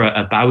aura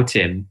about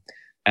him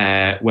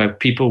where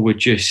people would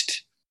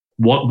just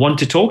want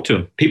to talk to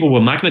him. People were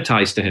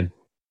magnetized to him.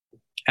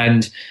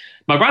 And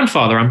my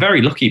grandfather, I'm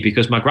very lucky,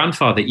 because my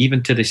grandfather,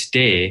 even to this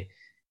day,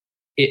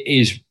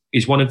 is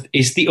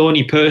the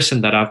only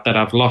person that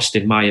I've lost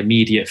in my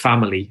immediate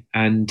family.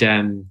 And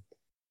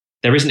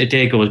there isn't a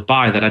day goes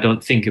by that I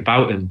don't think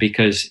about him,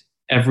 because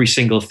every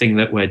single thing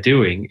that we're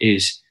doing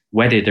is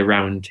wedded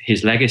around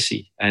his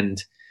legacy.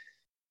 And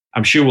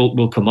I'm sure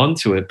we'll come on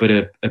to it, but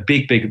a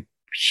big,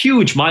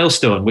 huge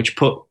milestone, which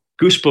put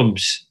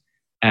goosebumps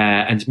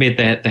and made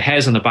the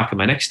hairs on the back of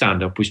my neck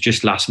stand up, was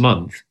just last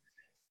month.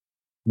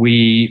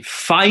 We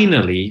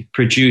finally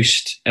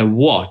produced a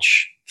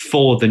watch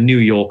for the New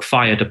York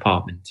Fire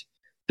Department,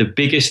 the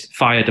biggest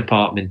fire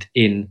department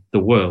in the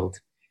world.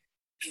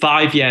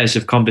 5 years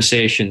of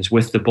conversations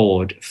with the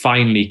board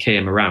finally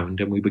came around,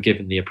 and we were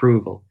given the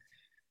approval.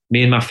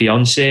 Me and my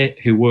fiance,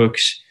 who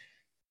works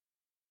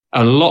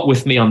a lot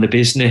with me on the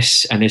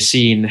business and has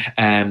seen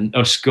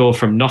us go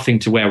from nothing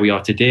to where we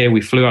are today, we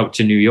flew out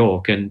to New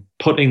York, and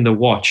putting the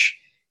watch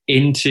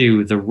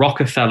into the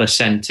Rockefeller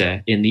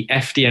Center in the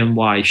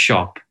FDNY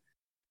shop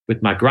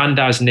with my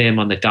granddad's name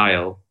on the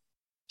dial,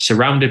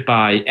 surrounded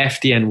by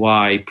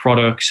FDNY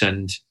products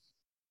and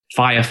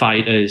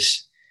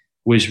firefighters,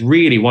 was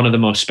really one of the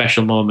most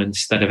special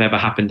moments that have ever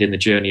happened in the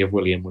journey of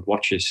William Wood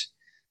Watches.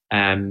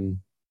 And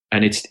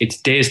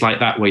it's days like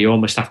that where you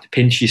almost have to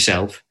pinch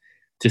yourself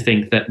to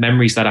think that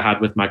memories that I had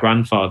with my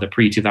grandfather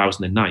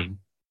pre-2009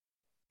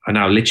 are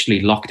now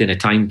literally locked in a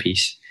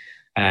timepiece.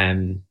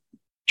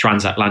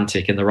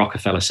 Transatlantic in the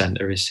Rockefeller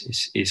Center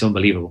is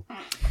unbelievable.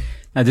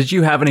 Now, did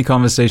you have any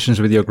conversations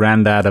with your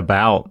granddad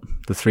about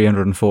the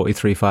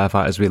 343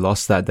 firefighters we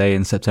lost that day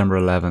in September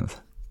 11th?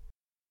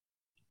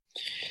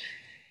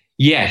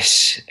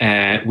 Yes,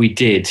 we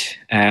did.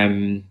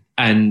 And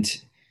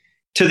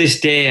to this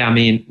day, I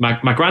mean,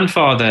 my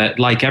grandfather,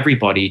 like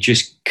everybody,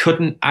 just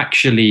couldn't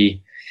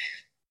actually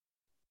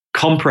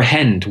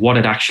comprehend what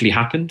had actually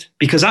happened.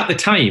 Because at the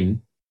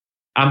time,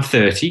 I'm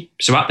 30,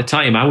 so at the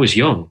time I was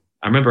young.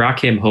 I remember I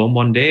came home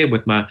one day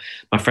with my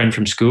friend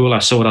from school. I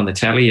saw it on the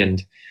telly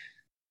and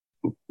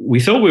we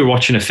thought we were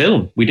watching a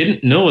film. We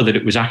didn't know that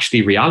it was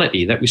actually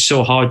reality. That was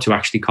so hard to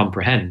actually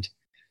comprehend.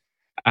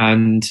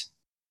 And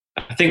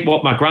I think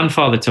what my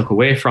grandfather took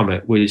away from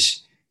it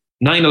was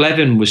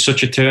 9/11 was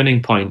such a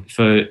turning point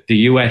for the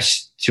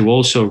US to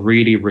also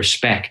really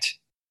respect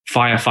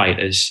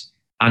firefighters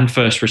and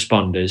first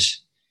responders.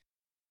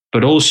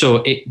 But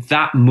also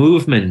that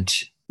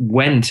movement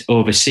went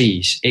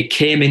overseas. It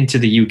came into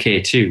the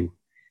UK too.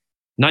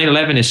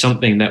 9/11 is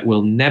something that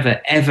will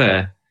never,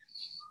 ever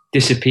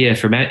disappear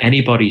from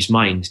anybody's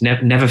mind.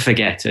 Never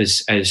forget,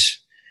 as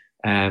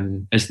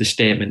the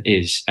statement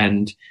is.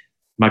 And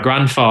my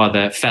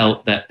grandfather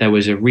felt that there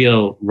was a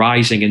real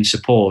rising in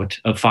support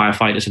of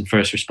firefighters and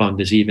first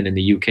responders, even in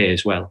the UK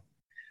as well.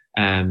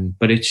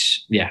 But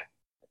it's,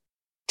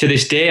 to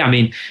this day, I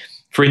mean,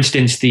 for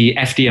instance, the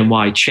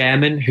FDNY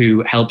chairman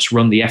who helps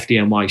run the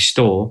FDNY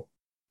store,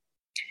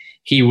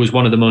 he was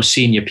one of the most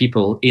senior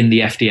people in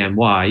the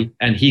FDNY,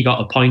 and he got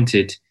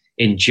appointed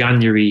in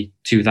January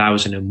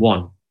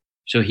 2001.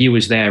 So he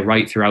was there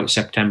right throughout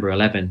September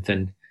 11th,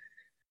 and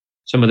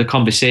some of the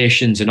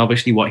conversations and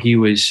obviously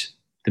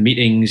the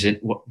meetings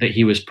that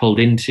he was pulled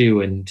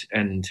into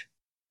and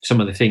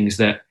some of the things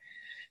that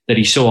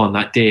he saw on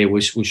that day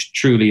was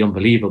truly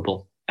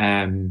unbelievable.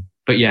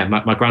 But yeah,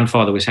 my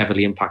grandfather was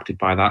heavily impacted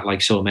by that,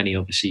 like so many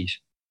overseas.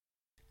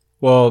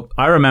 Well,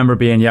 I remember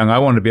being young. I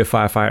wanted to be a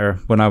firefighter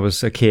when I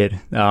was a kid.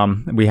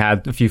 We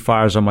had a few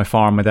fires on my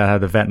farm. My dad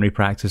had a veterinary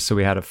practice, so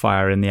we had a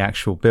fire in the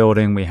actual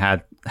building. We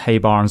had hay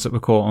barns that were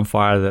caught on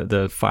fire that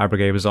the fire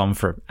brigade was on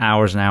for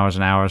hours and hours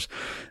and hours.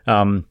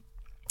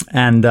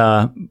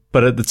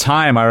 But at the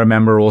time, I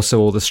remember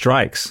also all the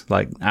strikes.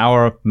 Like,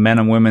 our men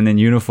and women in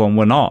uniform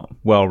were not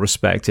well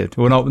respected.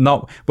 Were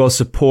not well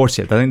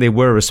supported. I think they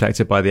were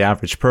respected by the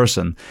average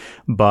person,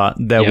 but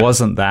there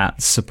wasn't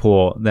that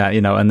support that,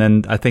 and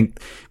then I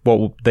think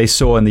what they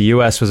saw in the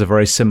US was a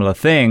very similar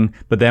thing.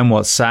 But then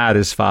what's sad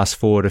is fast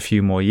forward a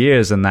few more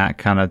years and that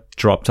kind of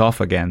dropped off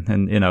again.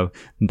 And,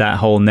 that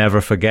whole never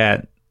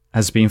forget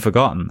has been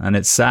forgotten. And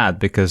it's sad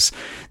because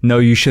no,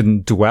 you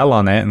shouldn't dwell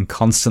on it and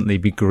constantly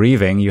be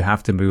grieving. You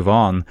have to move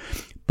on.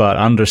 But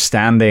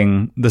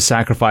understanding the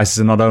sacrifices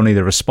of not only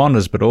the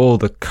responders, but all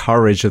the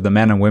courage of the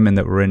men and women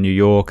that were in New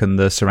York and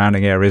the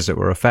surrounding areas that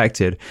were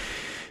affected.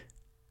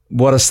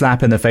 What a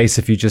slap in the face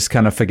if you just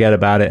kind of forget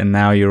about it and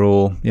now you're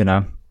all,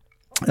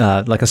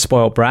 like a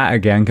spoiled brat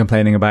again,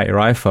 complaining about your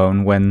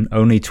iPhone when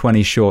only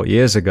 20 short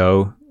years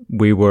ago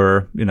we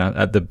were,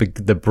 at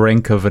the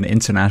brink of an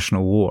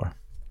international war.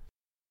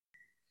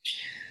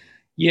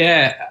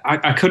 Yeah,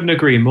 I couldn't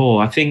agree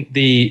more. I think at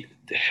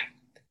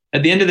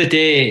the end of the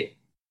day,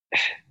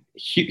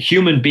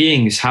 human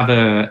beings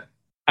all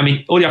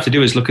you have to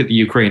do is look at the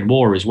Ukraine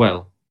war as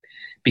well.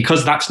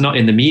 Because that's not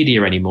in the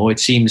media anymore, it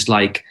seems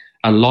like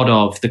a lot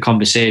of the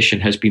conversation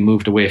has been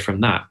moved away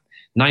from that.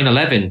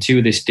 9/11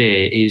 to this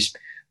day is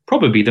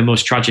probably the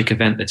most tragic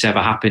event that's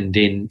ever happened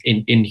in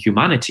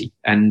humanity.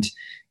 And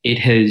it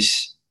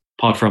has,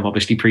 apart from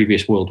obviously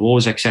previous world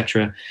wars,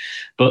 etc.,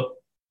 but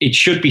it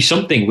should be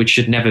something which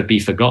should never be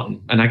forgotten.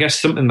 And I guess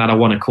something that I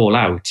want to call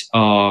out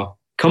are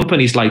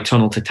companies like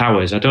Tunnel to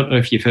Towers. I don't know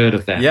if you've heard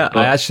of them. Yeah,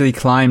 I actually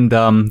climbed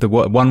the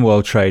One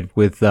World Trade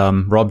with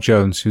Rob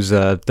Jones, who's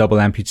a double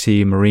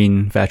amputee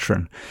Marine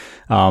veteran.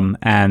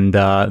 And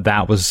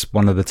that was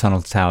one of the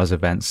Tunnel to Towers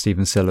events.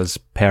 Stephen Siller's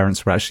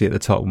parents were actually at the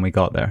top when we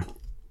got there.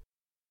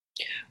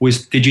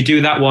 Did you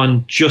do that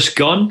one just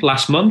gone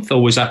last month,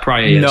 or was that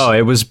prior years? No,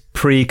 it was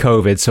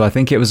pre-COVID. So I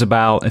think it was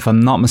about, if I'm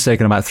not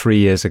mistaken, about 3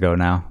 years ago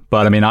now.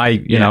 But I mean,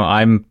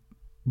 I'm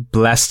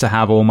blessed to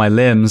have all my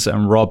limbs,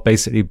 and Rob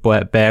basically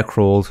bear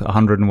crawled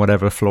 100 and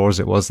whatever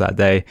floors it was that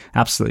day.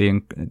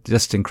 Absolutely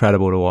just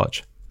incredible to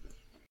watch.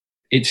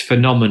 It's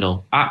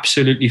phenomenal.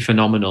 Absolutely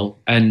phenomenal.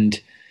 And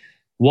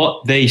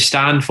what they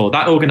stand for,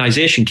 that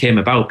organization came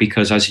about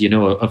because, as you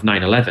know, of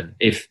 9/11.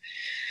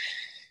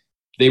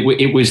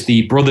 It was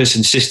the brothers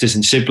and sisters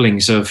and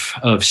siblings of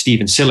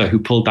Stephen Siller who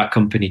pulled that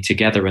company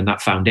together and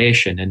that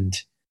foundation. And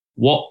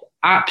what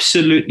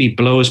absolutely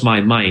blows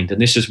my mind, and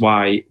this is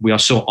why we are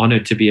so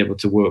honored to be able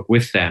to work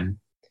with them,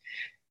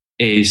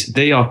 is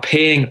they are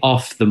paying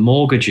off the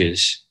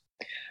mortgages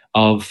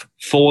of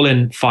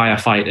fallen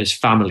firefighters'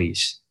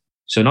 families.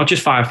 So not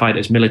just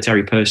firefighters,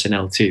 military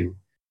personnel too.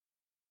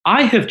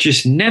 I have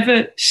just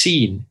never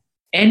seen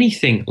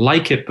anything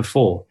like it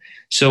before.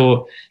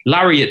 So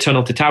Larry at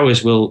Tunnel to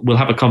Towers will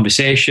have a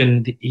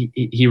conversation.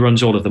 He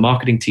runs all of the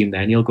marketing team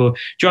there, and he'll go,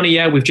 Johnny,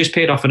 yeah, we've just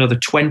paid off another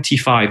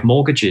 25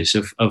 mortgages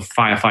of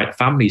firefighter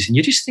families. And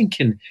you're just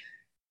thinking,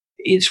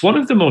 it's one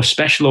of the most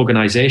special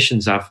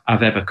organizations I've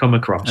ever come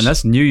across. And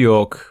that's New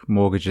York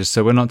mortgages.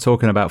 So we're not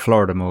talking about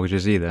Florida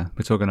mortgages either.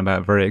 We're talking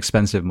about very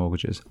expensive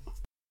mortgages.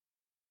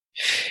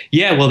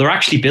 Yeah, well, they're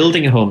actually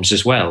building homes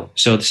as well.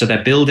 So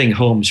they're building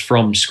homes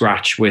from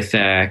scratch with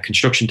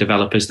construction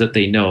developers that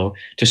they know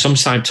to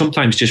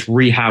sometimes just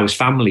rehouse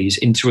families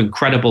into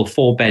incredible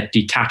 4-bed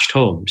detached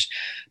homes.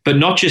 But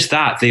not just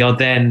that, they are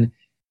then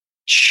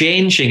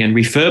changing and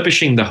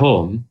refurbishing the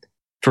home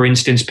for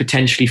instance,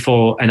 potentially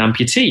for an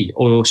amputee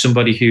or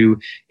somebody who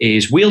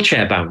is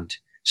wheelchair bound.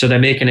 So they're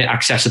making it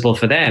accessible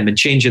for them and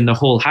changing the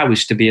whole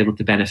house to be able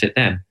to benefit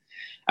them.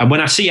 And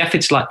when I see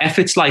efforts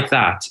like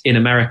that in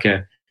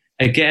America,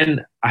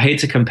 again, I hate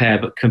to compare,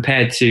 but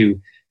compared to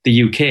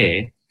the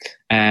UK,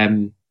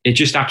 it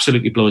just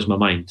absolutely blows my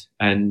mind.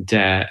 And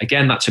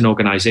again, that's an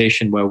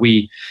organization where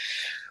we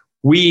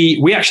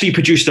actually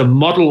produced a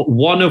Model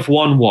 1 of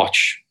 1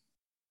 watch,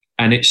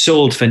 and it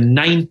sold for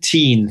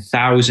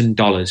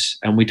 $19,000.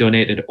 And we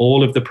donated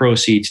all of the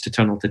proceeds to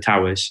Tunnel to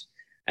Towers.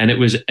 And it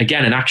was,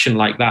 again, an action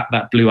like that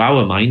that blew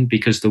our mind,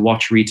 because the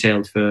watch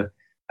retailed for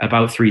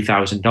about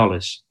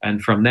 $3,000.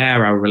 And from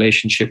there, our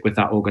relationship with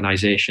that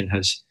organization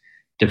has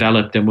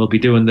developed, and we'll be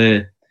doing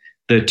the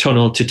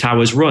Tunnel to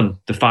Towers run,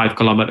 the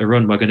 5-kilometer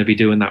run. We're going to be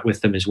doing that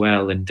with them as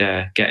well, and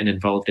getting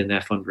involved in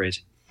their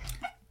fundraising.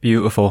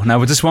 Beautiful.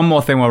 Now, just one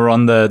more thing while we're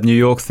on the New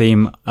York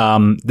theme.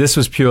 This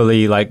was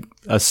purely like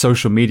a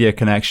social media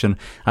connection.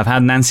 I've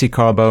had Nancy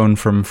Carbone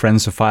from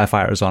Friends of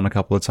Firefighters on a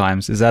couple of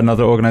times. Is that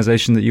another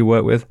organization that you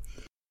work with?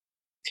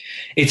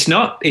 It's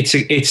not.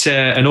 It's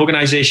an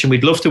organization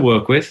we'd love to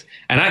work with.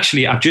 And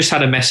actually, I've just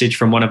had a message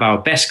from one of our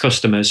best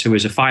customers, who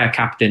is a fire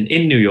captain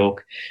in New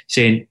York,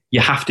 saying, you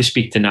have to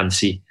speak to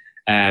Nancy.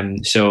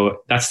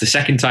 So that's the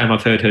second time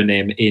I've heard her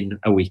name in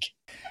a week.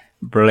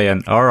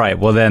 Brilliant. All right.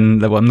 Well,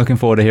 then I'm looking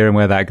forward to hearing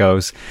where that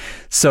goes.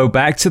 So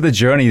back to the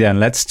journey then.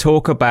 Let's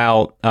talk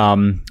about,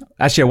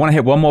 actually, I want to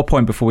hit one more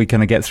point before we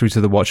kind of get through to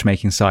the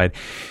watchmaking side.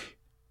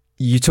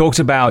 You talked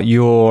about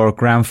your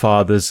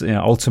grandfather's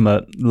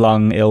ultimate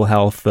lung ill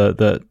health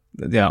that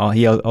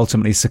he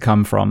ultimately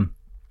succumbed from.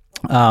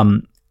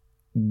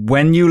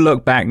 When you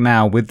look back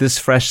now with this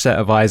fresh set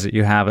of eyes that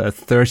you have at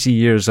 30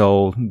 years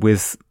old,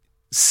 with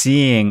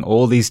seeing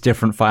all these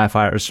different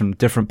firefighters from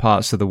different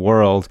parts of the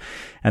world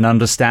and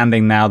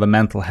understanding now the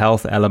mental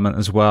health element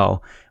as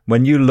well,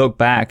 when you look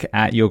back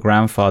at your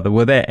grandfather,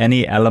 were there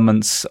any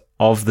elements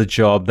of the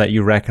job that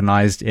you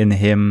recognized in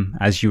him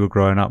as you were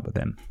growing up with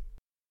him?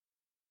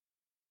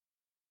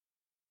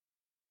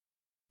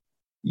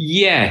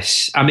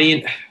 Yes. I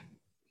mean,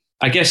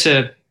 I guess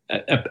a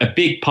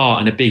big part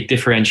and a big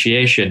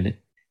differentiation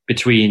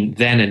between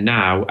then and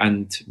now,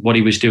 and what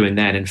he was doing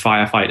then and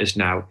firefighters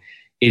now,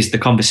 is the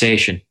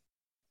conversation.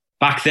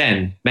 Back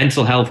then,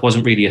 mental health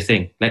wasn't really a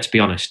thing, let's be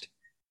honest.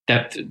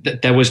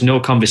 There was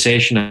no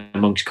conversation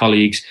amongst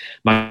colleagues.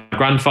 My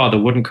grandfather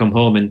wouldn't come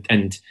home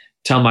and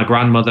tell my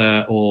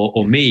grandmother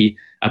or me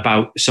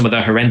about some of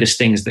the horrendous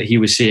things that he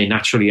was seeing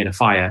naturally in a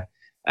fire.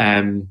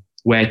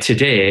 Where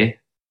today,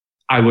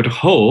 I would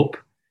hope,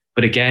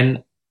 but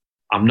again,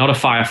 I'm not a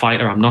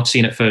firefighter, I'm not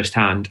seeing it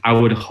firsthand, I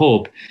would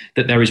hope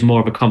that there is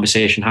more of a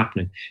conversation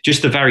happening.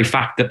 Just the very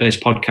fact that there's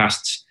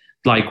podcasts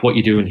like what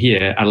you're doing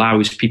here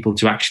allows people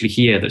to actually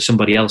hear that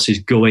somebody else is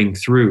going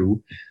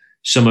through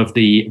some of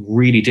the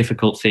really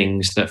difficult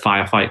things that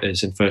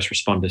firefighters and first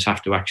responders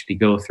have to actually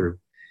go through.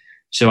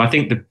 So I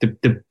think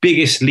the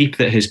biggest leap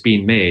that has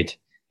been made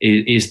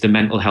is the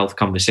mental health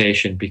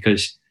conversation,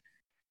 because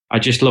I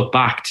just look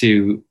back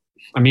to,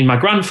 I mean, my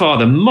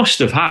grandfather must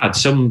have had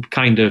some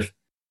kind of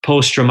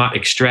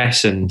post-traumatic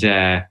stress and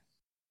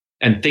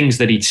things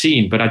that he'd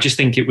seen, but I just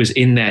think it was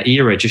in their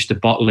era just to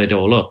bottle it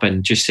all up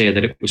and just say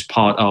that it was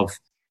part of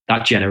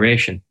that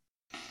generation.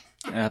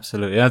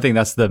 Absolutely. I think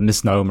that's the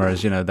misnomer,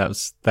 is,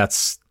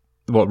 that's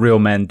what real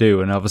men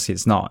do. And obviously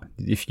it's not.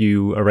 If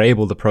you are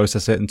able to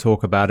process it and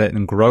talk about it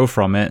and grow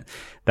from it,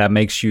 that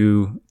makes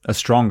you a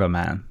stronger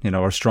man,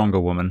 or a stronger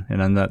woman.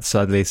 And that's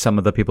sadly some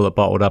of the people that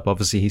bottled up,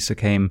 obviously he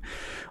succumbed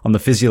on the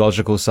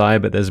physiological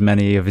side, but there's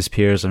many of his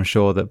peers, I'm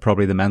sure, that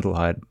probably the mental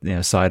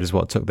side is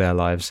what took their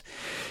lives.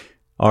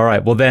 All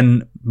right. Well,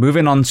 then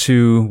moving on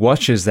to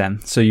watches then.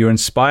 So you're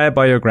inspired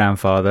by your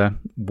grandfather.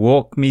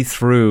 Walk me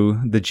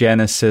through the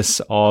genesis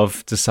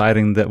of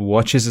deciding that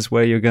watches is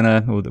where you're going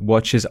to, or that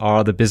watches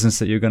are the business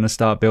that you're going to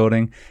start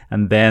building.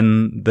 And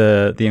then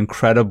the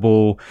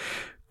incredible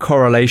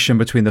correlation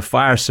between the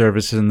fire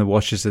services and the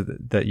watches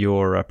that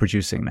you're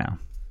producing now.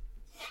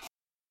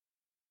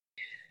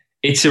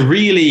 It's a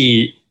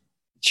really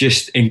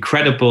just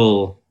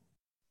incredible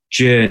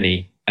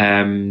journey.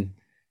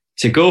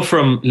 To go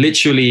from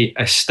literally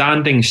a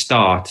standing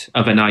start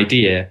of an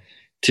idea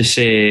to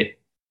say,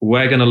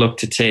 we're going to look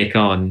to take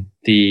on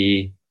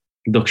the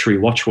luxury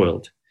watch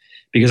world.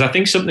 Because I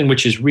think something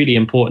which is really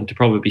important to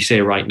probably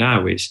say right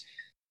now is,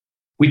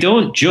 we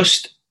don't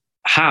just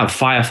have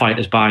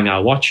firefighters buying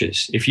our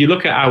watches. If you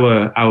look at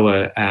our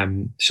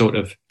sort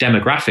of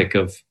demographic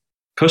of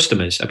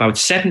customers, about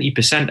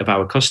 70% of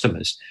our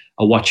customers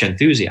are watch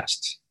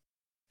enthusiasts.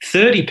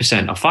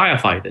 30% are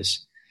firefighters.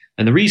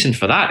 And the reason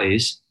for that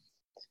is,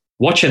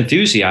 watch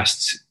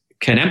enthusiasts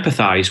can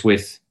empathize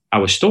with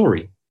our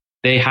story.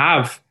 They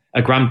have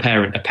a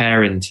grandparent, a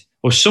parent,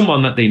 or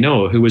someone that they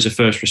know who is a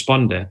first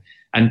responder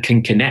and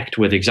can connect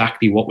with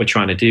exactly what we're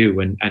trying to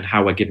do and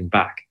how we're giving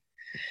back.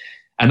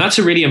 And that's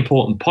a really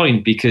important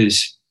point,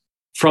 because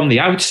from the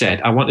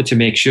outset, I wanted to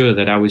make sure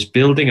that I was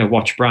building a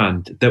watch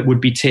brand that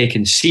would be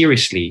taken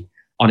seriously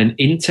on an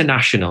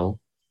international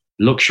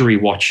luxury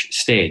watch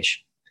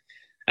stage.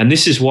 And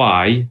this is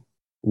why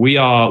we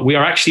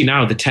are actually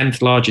now the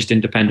 10th largest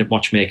independent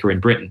watchmaker in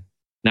Britain.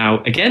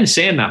 Now, again,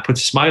 saying that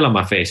puts a smile on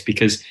my face,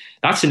 because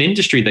that's an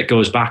industry that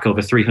goes back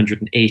over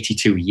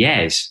 382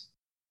 years.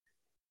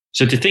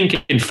 So to think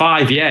in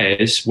 5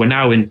 years, we're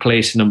now in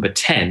place number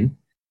 10,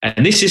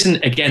 and this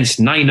isn't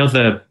against 9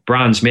 other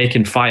brands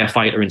making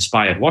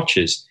firefighter-inspired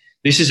watches.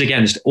 This is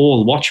against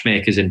all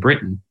watchmakers in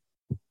Britain.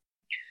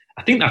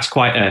 I think that's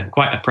quite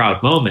a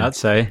proud moment, I'd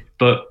say.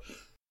 But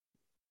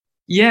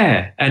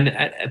yeah,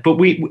 but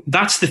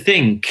that's the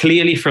thing.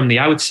 Clearly, from the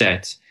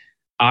outset,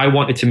 I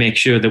wanted to make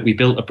sure that we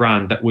built a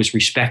brand that was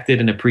respected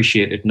and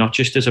appreciated, not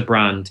just as a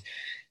brand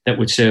that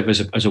would serve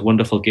as a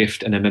wonderful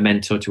gift and a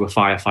memento to a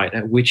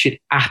firefighter, which it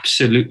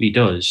absolutely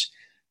does,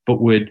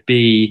 but would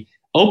be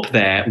up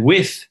there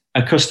with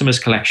a customer's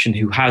collection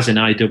who has an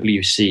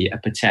IWC, a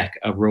Patek,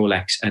 a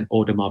Rolex, an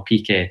Audemars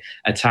Piguet,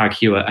 a Tag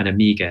Heuer, an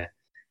Omega.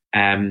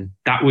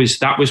 That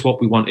was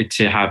what we wanted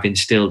to have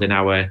instilled in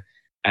our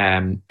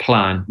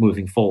plan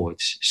moving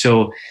forwards.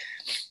 So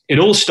it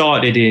all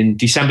started in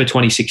December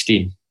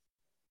 2016.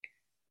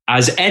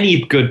 As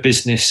any good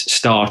business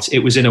starts, it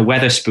was in a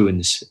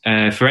Wetherspoons.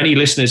 For any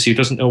listeners who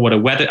doesn't know what do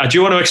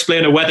you want to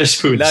explain a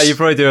Wetherspoons? No, you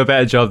probably do a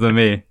better job than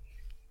me.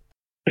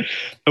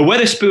 A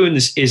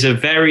Wetherspoons is a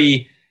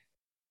very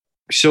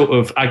sort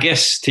of, I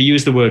guess, to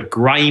use the word,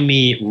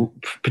 grimy,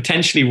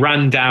 potentially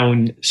ran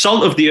down,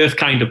 salt of the earth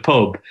kind of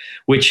pub,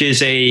 which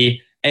is a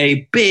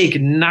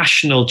big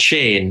national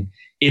chain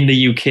in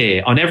the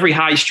UK. On every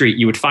high street,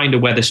 you would find a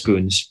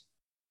Wetherspoons,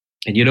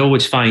 and you'd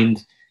always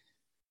find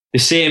the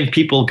same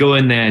people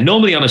going there,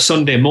 normally on a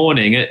Sunday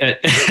morning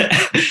at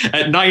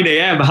 9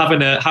 a.m.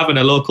 having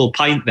a local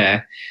pint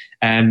there.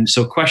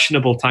 So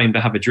questionable time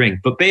to have a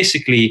drink. But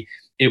basically,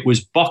 it was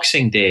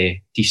Boxing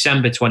Day,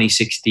 December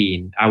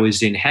 2016. I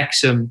was in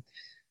Hexham.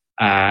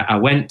 I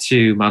went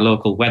to my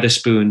local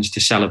Wetherspoons to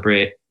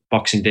celebrate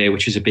Boxing Day,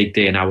 which is a big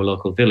day in our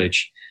local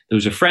village. There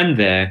was a friend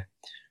there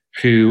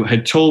who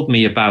had told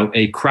me about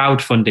a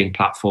crowdfunding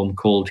platform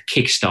called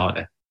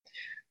Kickstarter.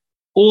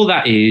 All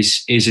that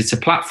is it's a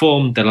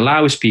platform that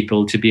allows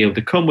people to be able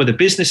to come with a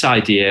business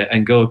idea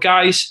and go,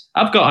 guys,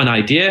 I've got an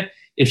idea.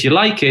 If you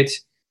like it,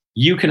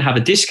 you can have a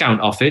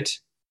discount off it,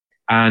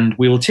 and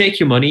we will take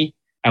your money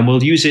and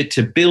we'll use it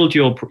to build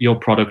your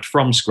product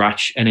from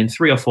scratch. And in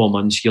 3 or 4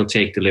 months, you'll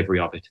take delivery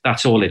of it.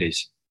 That's all it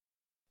is.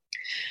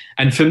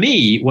 And for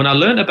me, when I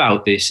learned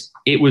about this,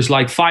 it was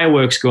like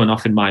fireworks going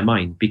off in my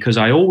mind, because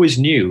I always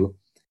knew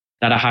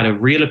that I had a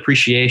real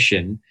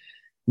appreciation,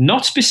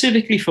 not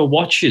specifically for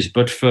watches,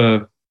 but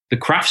for the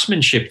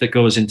craftsmanship that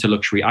goes into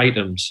luxury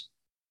items.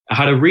 I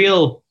had a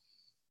real,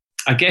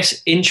 I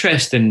guess,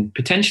 interest and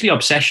potentially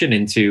obsession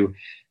into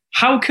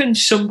how can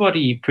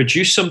somebody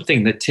produce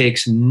something that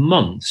takes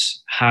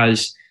months,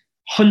 has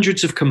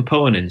hundreds of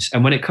components,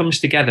 and when it comes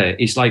together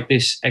is like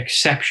this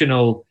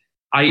exceptional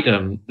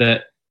item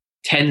that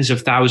tens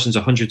of thousands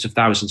or hundreds of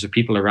thousands of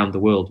people around the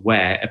world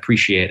wear,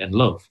 appreciate, and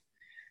love.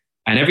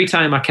 And every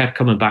time I kept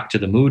coming back to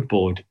the mood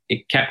board,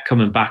 it kept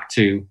coming back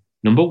to,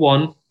 number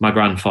one, my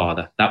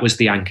grandfather. That was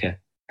the anchor.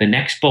 The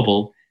next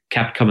bubble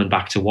kept coming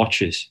back to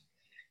watches.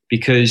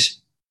 Because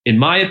in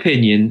my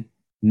opinion,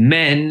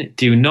 men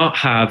do not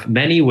have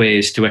many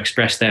ways to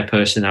express their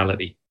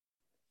personality.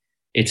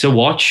 It's a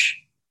watch.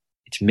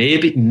 It's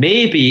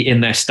maybe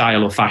in their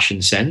style or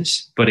fashion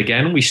sense. But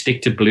again, we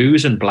stick to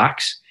blues and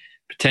blacks,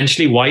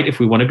 potentially white if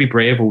we want to be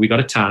brave or we got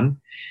a tan.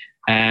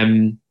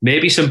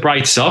 Maybe some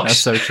bright socks. That's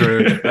so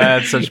true. I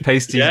had such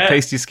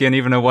pasty skin,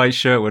 even a white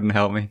shirt wouldn't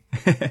help me.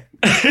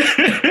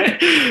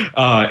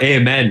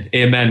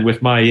 Amen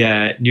with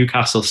my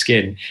Newcastle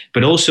skin.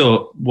 But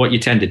also what you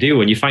tend to do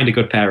when you find a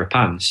good pair of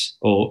pants,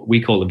 or we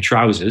call them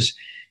trousers,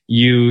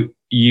 you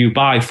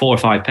buy 4 or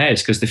 5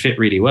 pairs because they fit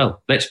really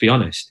well. Let's be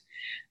honest.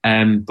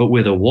 But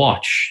with a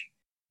watch,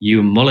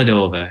 you mull it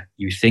over,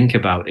 you think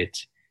about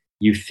it,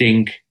 you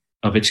think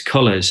of its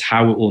colors,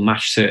 how it will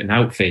match certain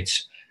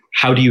outfits.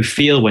 How do you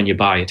feel when you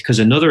buy it? Because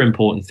another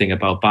important thing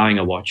about buying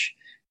a watch,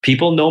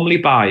 people normally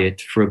buy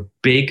it for a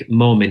big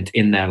moment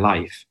in their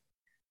life.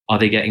 Are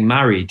they getting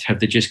married?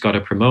 Have they just got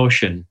a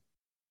promotion?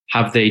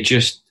 Have they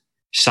just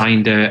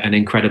signed an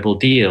incredible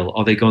deal?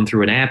 Are they going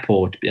through an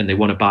airport and they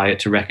want to buy it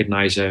to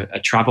recognize a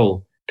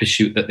travel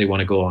pursuit that they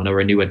want to go on,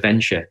 or a new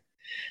adventure?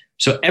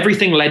 So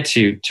everything led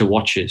to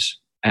watches.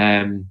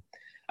 And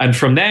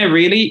from there,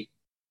 really,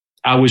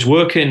 I was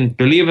working,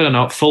 believe it or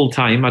not, full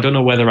time. I don't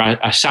know whether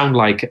I sound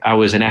like I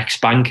was an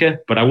ex-banker,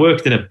 but I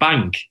worked in a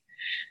bank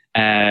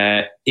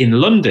in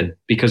London,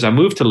 because I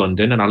moved to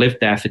London and I lived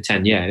there for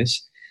 10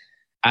 years.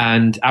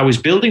 And I was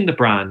building the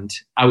brand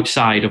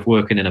outside of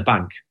working in a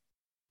bank.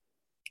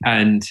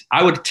 And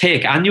I would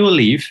take annual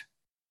leave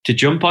to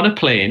jump on a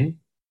plane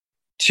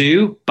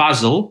to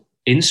Basel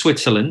in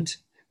Switzerland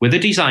with a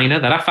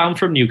designer that I found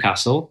from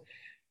Newcastle,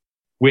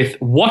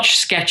 with watch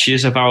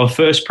sketches of our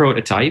first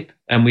prototype.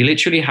 And we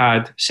literally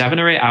had 7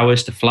 or 8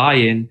 hours to fly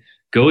in,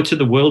 go to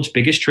the world's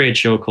biggest trade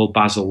show called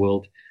Basel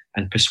World,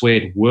 and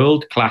persuade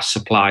world-class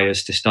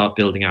suppliers to start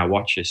building our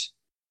watches.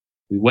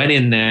 We went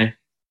in there,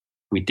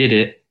 we did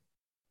it,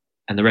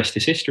 and the rest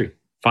is history.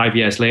 5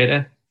 years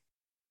later,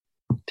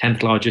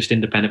 10th largest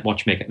independent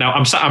watchmaker. Now,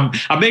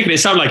 I'm making it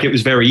sound like it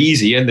was very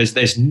easy, and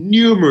there's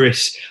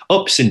numerous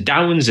ups and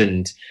downs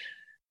and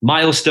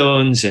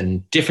milestones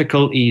and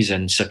difficulties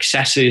and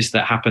successes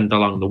that happened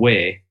along the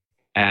way.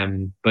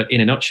 But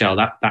in a nutshell,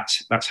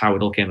 that's how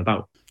it all came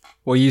about.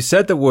 Well, you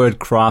said the word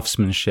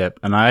craftsmanship,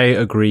 and I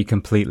agree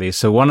completely.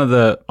 So one of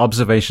the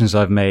observations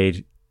I've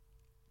made,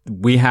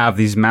 we have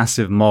these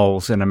massive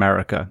malls in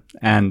America,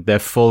 and they're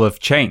full of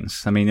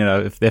chains. I mean,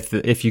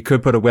 if you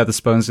could put a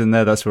Wetherspoons in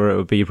there, that's where it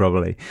would be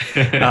probably.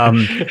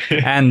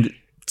 And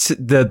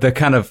the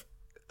kind of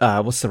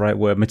what's the right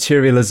word?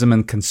 Materialism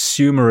and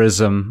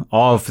consumerism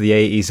of the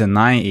 80s and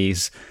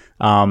 90s.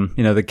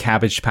 The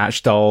Cabbage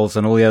Patch dolls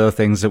and all the other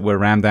things that were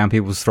rammed down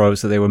people's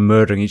throats, that they were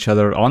murdering each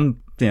other on,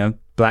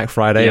 Black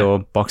Friday or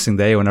Boxing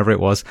Day or whenever it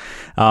was.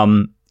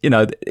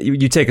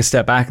 You take a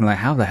step back and like,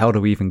 how the hell do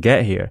we even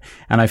get here?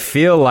 And I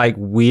feel like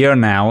we are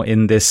now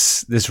in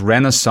this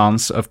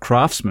renaissance of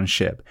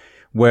craftsmanship,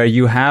 where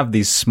you have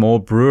these small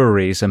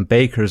breweries and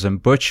bakers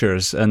and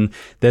butchers, and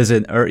there's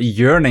a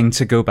yearning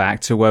to go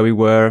back to where we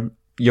were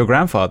your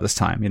grandfather's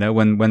time,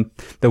 when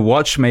the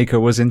watchmaker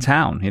was in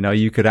town.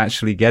 You could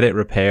actually get it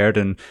repaired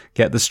and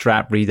get the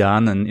strap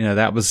redone, and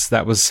that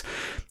was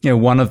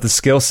one of the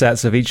skill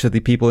sets of each of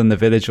the people in the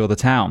village or the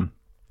town.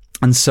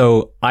 And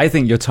so I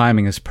think your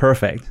timing is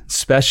perfect,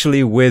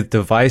 especially with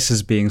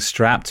devices being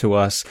strapped to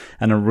us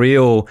and a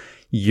real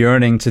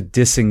yearning to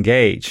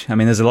disengage. I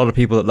mean, there's a lot of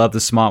people that love the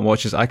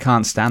smartwatches. I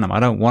can't stand them. I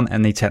don't want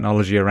any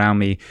technology around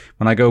me.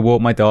 When I go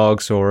walk my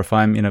dogs, or if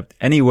I'm,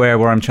 anywhere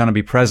where I'm trying to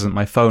be present,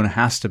 my phone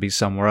has to be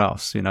somewhere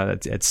else.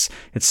 It's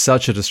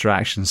such a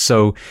distraction.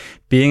 So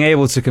being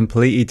able to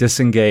completely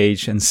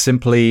disengage and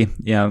simply,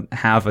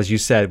 have, as you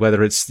said,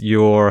 whether it's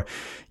your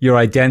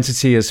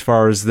identity as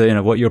far as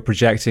what you're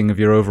projecting of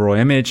your overall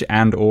image,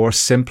 and or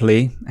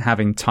simply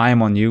having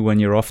time on you when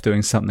you're off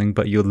doing something,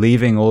 but you're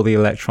leaving all the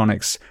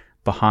electronics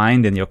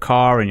behind in your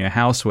car, in your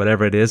house,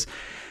 whatever it is.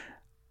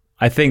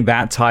 I think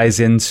that ties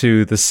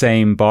into the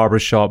same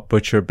barbershop,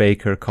 butcher,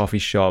 baker, coffee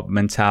shop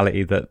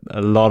mentality that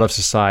a lot of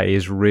society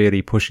is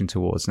really pushing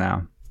towards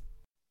now.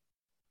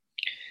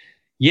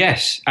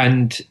 Yes,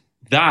 and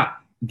that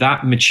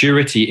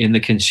maturity in the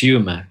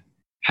consumer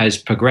has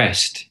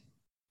progressed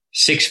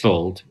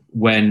sixfold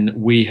when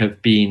we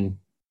have been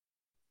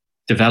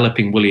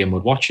developing William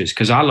Wood watches.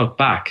 Because I look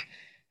back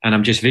and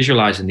I'm just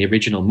visualizing the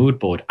original mood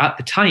board. At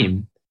the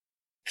time,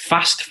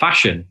 fast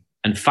fashion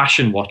and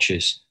fashion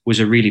watches was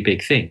a really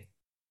big thing.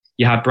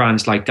 You had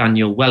brands like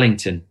Daniel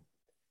Wellington,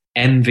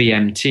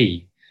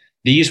 MVMT.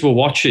 These were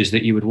watches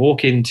that you would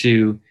walk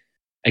into.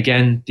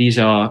 Again, these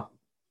are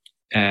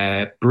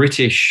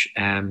British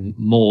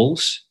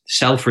malls,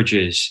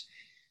 Selfridges,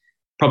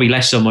 probably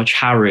less so much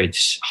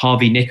Harrods,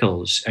 Harvey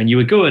Nichols, and you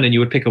would go in and you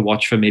would pick a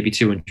watch for maybe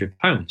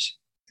 £200.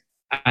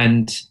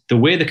 And the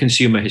way the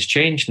consumer has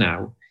changed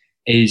now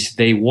is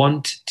they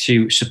want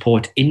to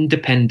support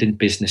independent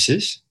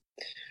businesses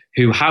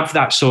who have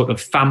that sort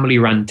of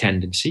family-run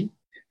tendency,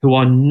 who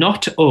are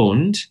not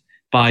owned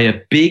by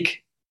a big,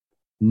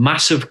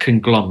 massive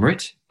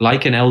conglomerate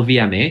like an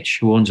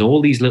LVMH, who owns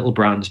all these little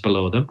brands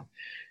below them,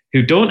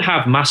 who don't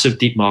have massive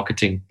deep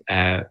marketing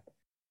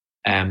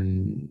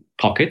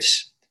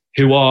pockets,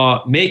 who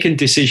are making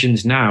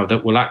decisions now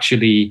that will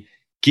actually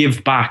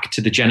give back to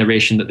the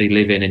generation that they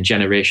live in and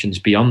generations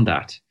beyond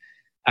that.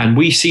 And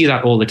we see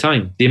that all the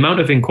time. The amount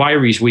of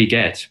inquiries we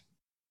get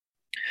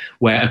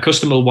where a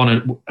customer will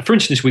want to, for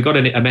instance, we got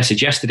a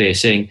message yesterday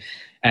saying,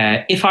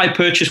 if I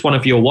purchase one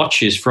of your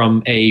watches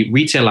from a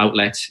retail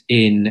outlet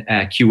in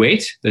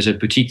Kuwait, there's a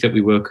boutique that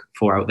we work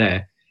for out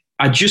there,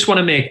 I just want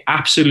to make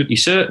absolutely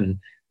certain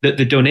that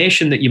the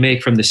donation that you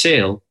make from the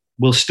sale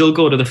will still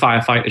go to the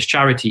Firefighters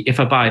Charity if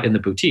I buy it in the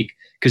boutique.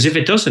 Because if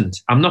it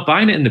doesn't, I'm not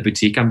buying it in the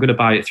boutique, I'm going to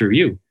buy it through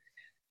you.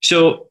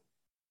 So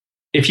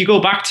if you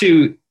go back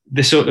to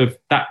the sort of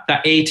that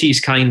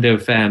 80s kind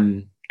of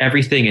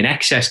everything in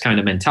excess kind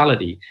of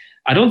mentality,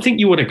 I don't think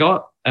you would have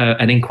got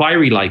an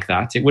inquiry like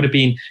that. It would have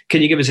been,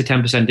 can you give us a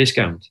 10%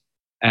 discount?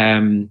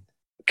 Can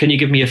you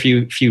give me a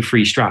few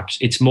free straps?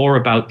 It's more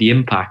about the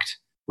impact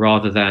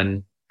rather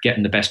than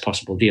getting the best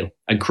possible deal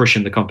and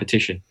crushing the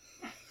competition.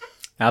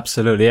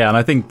 Absolutely, yeah. And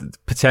I think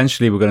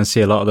potentially we're going to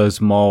see a lot of those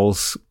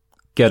malls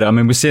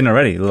we're seeing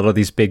already a lot of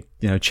these big,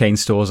 chain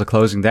stores are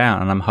closing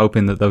down, and I'm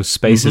hoping that those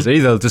spaces,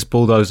 either they'll just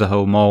bulldoze the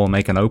whole mall and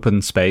make an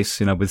open space,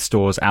 with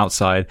stores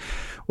outside,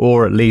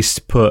 or at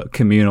least put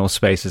communal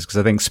spaces. Because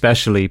I think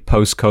especially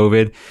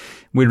post-COVID,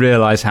 we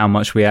realize how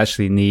much we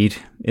actually need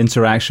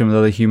interaction with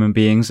other human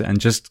beings, and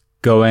just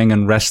going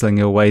and wrestling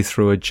your way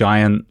through a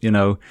giant,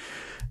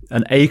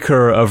 an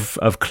acre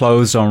of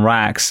clothes on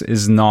racks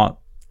is not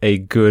a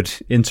good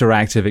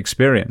interactive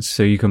experience.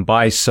 So you can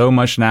buy so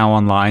much now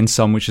online,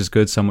 some which is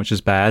good, some which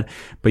is bad,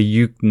 but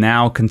you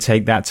now can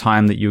take that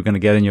time that you're going to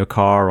get in your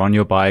car or on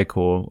your bike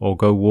or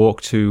go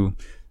walk to,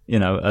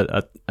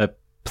 a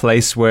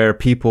place where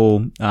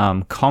people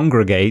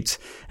congregate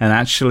and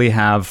actually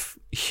have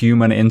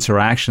human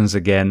interactions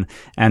again.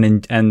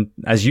 And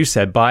as you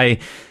said,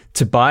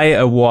 to buy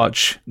a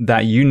watch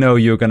that you know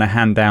you're going to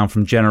hand down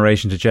from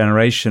generation to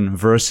generation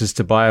versus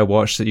to buy a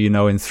watch that you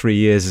know in 3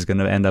 years is going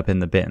to end up in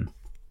the bin.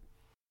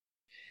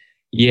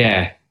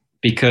 Yeah,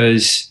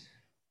 because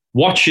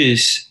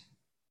watches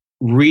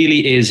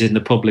really is in the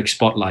public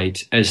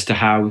spotlight as to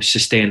how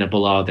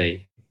sustainable are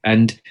they.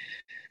 And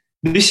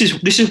this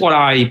is what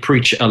I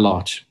preach a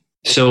lot.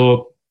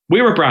 So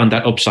we're a brand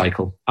that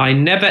upcycle. I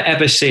never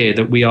ever say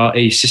that we are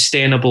a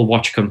sustainable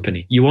watch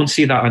company. You won't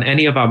see that on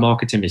any of our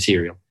marketing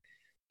material.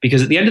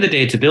 Because at the end of the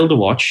day, to build a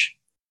watch,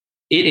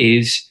 it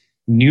is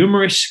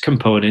numerous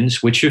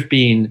components which have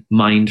been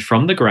mined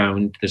from the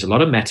ground. There's a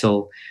lot of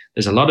metal.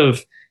 There's a lot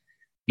of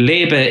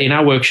labor in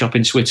our workshop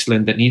in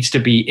Switzerland that needs to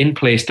be in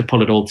place to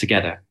pull it all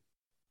together.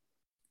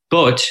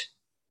 But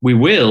we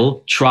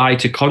will try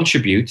to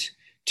contribute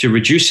to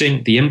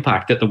reducing the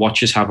impact that the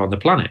watches have on the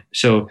planet.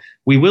 So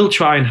we will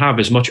try and have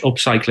as much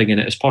upcycling in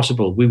it as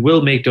possible. We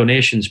will make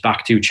donations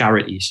back to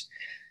charities.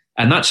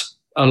 And that's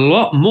a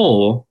lot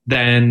more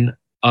than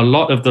a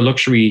lot of the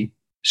luxury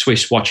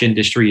Swiss watch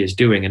industry is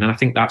doing. And I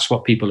think that's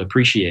what people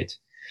appreciate.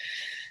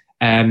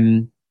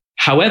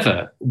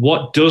 However,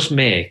 what does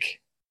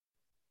make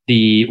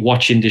the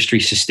watch industry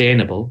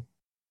sustainable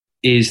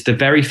is the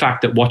very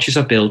fact that watches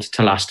are built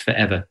to last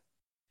forever.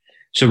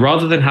 So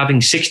rather than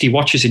having 60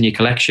 watches in your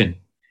collection,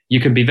 you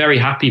can be very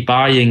happy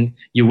buying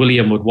your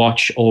William Wood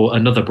watch or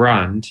another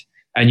brand,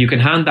 and you can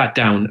hand that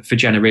down for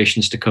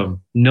generations to come,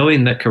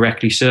 knowing that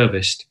correctly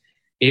serviced,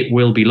 it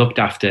will be looked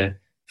after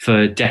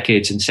for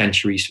decades and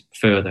centuries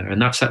further. And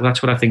that's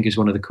what I think is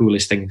one of the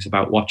coolest things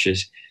about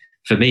watches.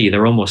 For me,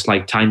 they're almost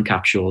like time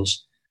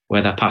capsules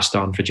where they're passed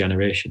on for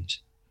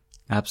generations.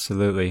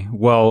 Absolutely.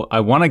 Well, I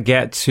want to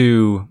get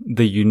to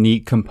the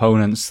unique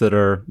components that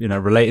are,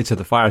 related to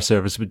the fire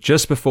service, but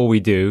just before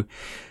we do,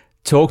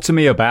 talk to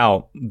me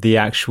about the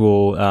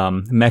actual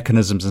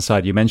mechanisms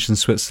inside. You mentioned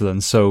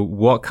Switzerland. So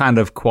what kind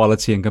of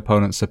quality and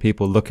components are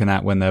people looking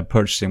at when they're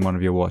purchasing one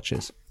of your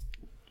watches?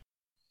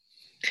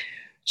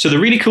 So the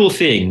really cool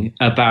thing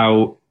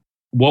about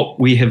what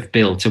we have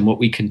built and what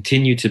we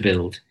continue to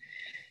build,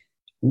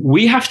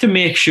 we have to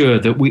make sure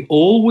that we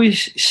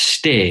always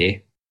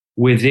stay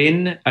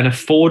within an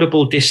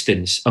affordable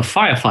distance of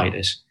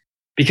firefighters.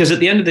 Because at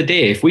the end of the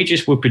day, if we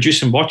just were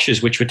producing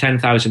watches which were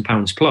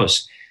 £10,000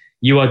 plus,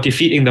 you are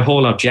defeating the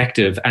whole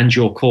objective and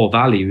your core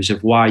values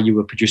of why you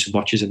were producing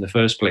watches in the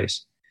first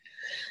place.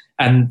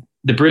 And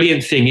the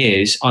brilliant thing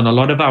is, on a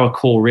lot of our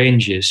core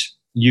ranges,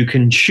 you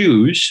can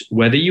choose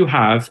whether you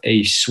have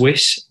a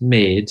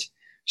Swiss-made,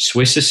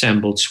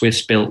 Swiss-assembled,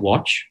 Swiss-built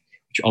watch,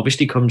 which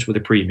obviously comes with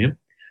a premium,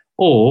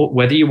 or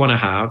whether you want to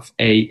have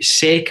a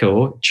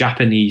Seiko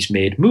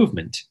Japanese-made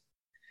movement.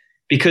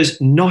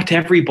 Because not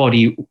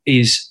everybody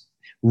is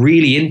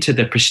really into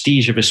the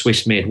prestige of a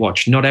Swiss-made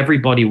watch. Not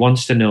everybody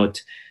wants to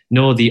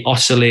know the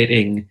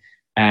oscillating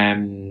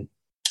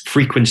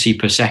frequency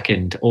per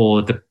second,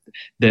 or the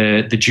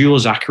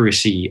joules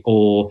accuracy,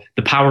 or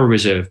the power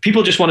reserve.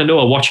 People just want to know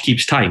a watch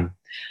keeps time.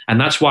 And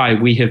that's why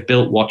we have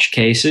built watch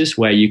cases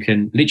where you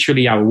can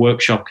literally, our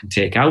workshop can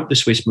take out the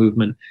Swiss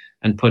movement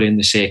and put in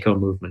the Seiko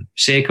movement.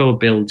 Seiko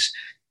builds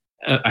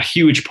a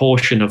huge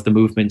portion of the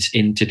movements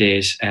in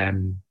today's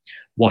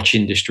watch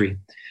industry.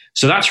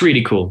 So that's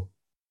really cool.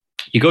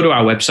 You go to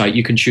our website,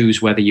 you can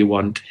choose whether you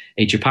want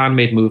a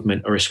Japan-made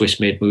movement or a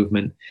Swiss-made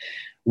movement.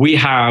 We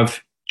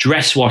have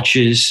dress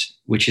watches,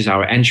 which is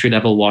our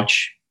entry-level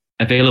watch,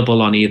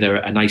 available on either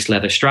a nice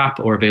leather strap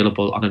or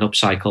available on an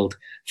upcycled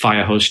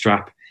fire hose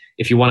strap.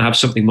 If you want to have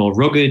something more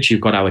rugged,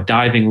 you've got our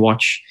diving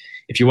watch.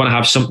 If you want to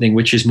have something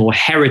which is more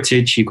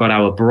heritage, you've got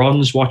our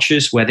bronze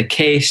watches where the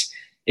case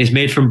is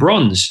made from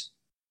bronze.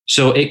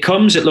 So it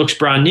looks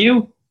brand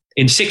new.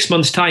 In 6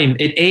 months' time,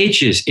 it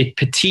ages, it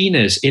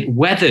patinas, it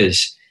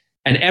weathers.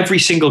 And every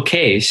single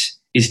case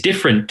is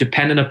different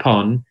depending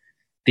upon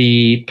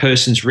the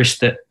person's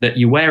wrist that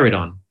you wear it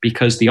on,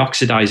 because the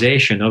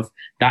oxidization of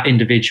that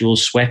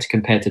individual's sweat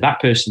compared to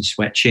that person's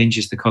sweat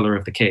changes the color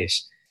of the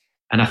case.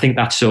 And I think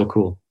that's so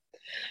cool.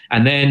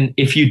 And then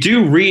if you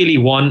do really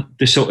want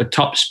the sort of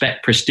top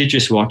spec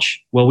prestigious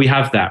watch, well, we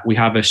have that. We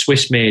have a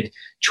Swiss-made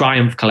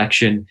Triumph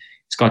collection.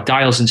 It's got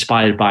dials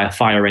inspired by a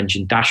fire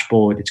engine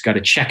dashboard. It's got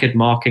a checkered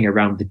marking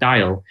around the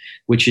dial,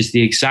 which is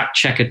the exact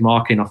checkered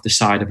marking off the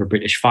side of a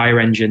British fire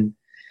engine.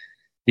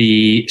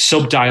 The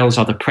sub-dials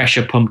are the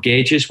pressure pump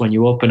gauges. When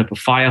you open up a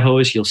fire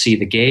hose, you'll see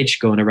the gauge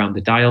going around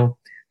the dial.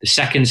 The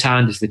seconds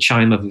hand is the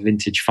chime of a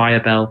vintage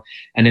fire bell.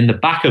 And in the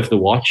back of the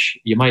watch,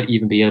 you might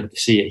even be able to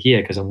see it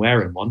here because I'm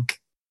wearing one.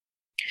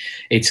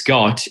 It's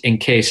got in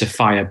case of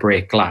fire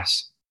break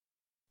glass.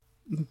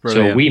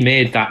 Brilliant. So we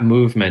made that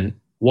movement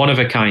one of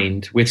a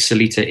kind with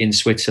Sellita in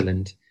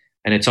Switzerland.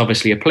 And it's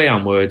obviously a play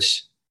on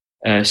words,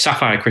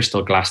 sapphire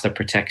crystal glass that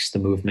protects the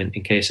movement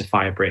in case of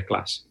fire break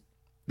glass.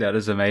 That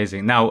is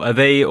amazing. Now, are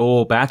they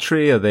all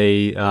battery? Are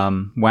they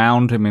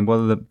wound? I mean,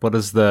 what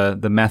is the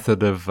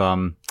method of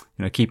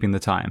keeping the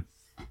time?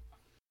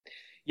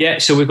 Yeah,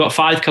 so we've got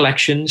 5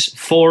 collections,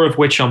 4 of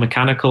which are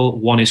mechanical,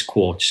 1 is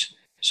quartz.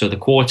 So the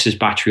quartz is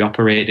battery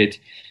operated.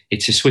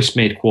 It's a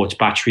Swiss-made quartz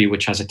battery,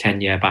 which has a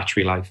 10-year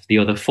battery life. The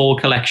other 4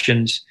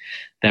 collections,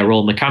 they're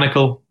all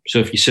mechanical. So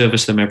if you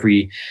service them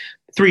every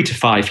 3 to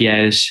 5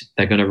 years,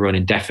 they're going to run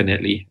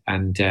indefinitely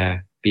and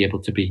be able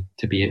to be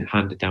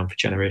handed down for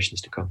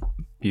generations to come.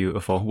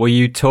 Beautiful. Well,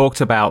 you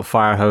talked about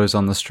fire hose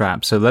on the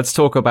strap. So let's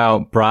talk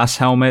about brass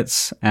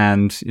helmets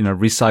and,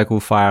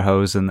 recycled fire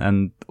hose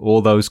and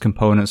all those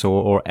components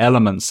or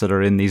elements that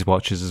are in these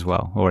watches as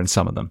well, or in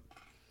some of them.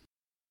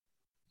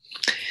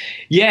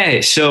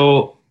 Yeah.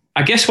 So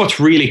I guess what's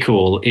really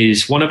cool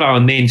is one of our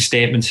main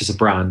statements as a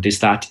brand is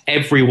that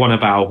every one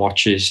of our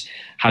watches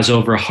has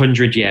over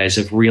 100 years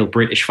of real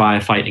British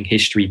firefighting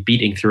history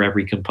beating through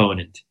every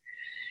component.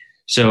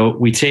 So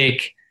we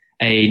take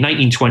a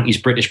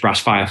 1920s British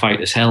brass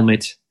firefighter's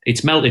helmet.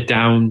 It's melted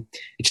down.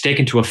 It's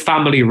taken to a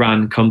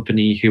family-run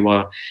company who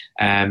are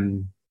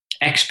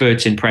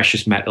experts in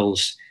precious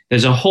metals.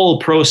 There's a whole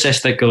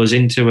process that goes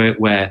into it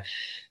where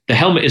the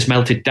helmet is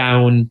melted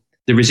down.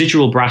 The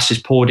residual brass is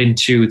poured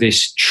into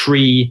this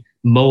tree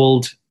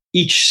mold.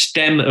 Each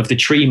stem of the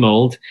tree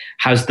mold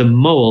has the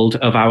mold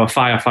of our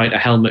firefighter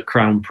helmet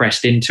crown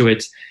pressed into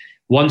it.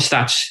 Once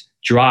that's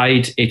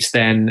dried, it's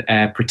then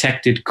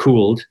protected,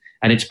 cooled,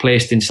 and it's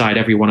placed inside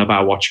every one of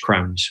our watch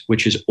crowns,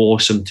 which is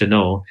awesome to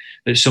know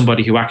that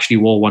somebody who actually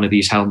wore one of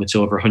these helmets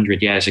over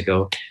 100 years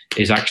ago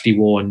is actually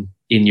worn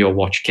in your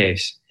watch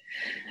case.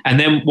 And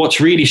then what's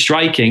really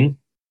striking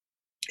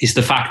is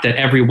the fact that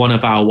every one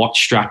of our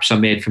watch straps are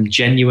made from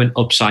genuine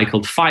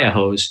upcycled fire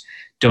hose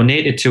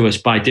donated to us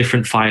by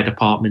different fire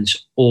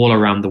departments all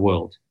around the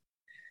world.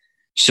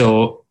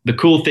 So the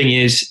cool thing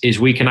is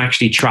we can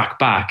actually track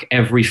back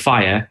every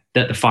fire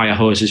that the fire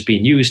hose has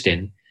been used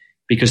in,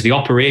 because the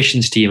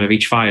operations team of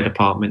each fire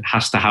department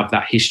has to have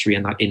that history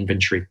and that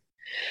inventory.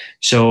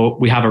 So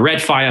we have a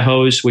red fire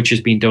hose, which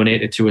has been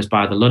donated to us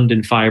by the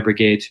London Fire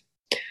Brigade.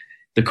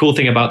 The cool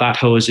thing about that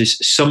hose is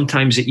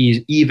sometimes it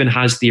even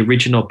has the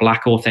original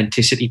black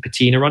authenticity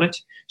patina on it.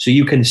 So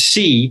you can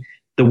see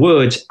the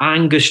words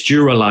Angus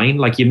Duraline,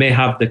 like you may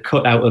have the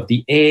cutout of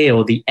the A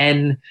or the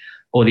N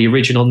or the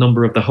original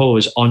number of the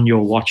hose on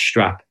your watch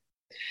strap.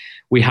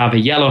 We have a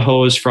yellow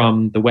hose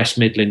from the West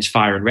Midlands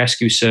Fire and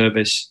Rescue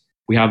Service.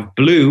 We have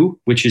blue,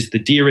 which is the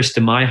dearest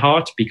to my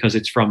heart because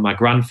it's from my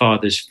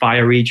grandfather's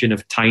fire region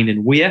of Tyne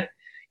and Weir.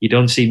 You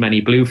don't see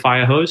many blue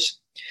fire hose.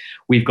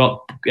 We've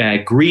got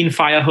green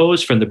fire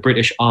hose from the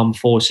British Armed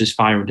Forces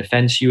Fire and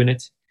Defence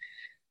Unit.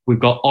 We've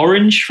got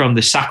orange from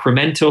the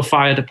Sacramento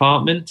Fire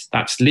Department.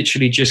 That's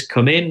literally just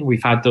come in.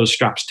 We've had those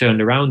straps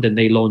turned around and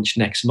they launch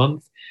next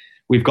month.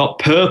 We've got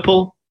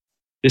purple.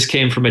 This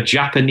came from a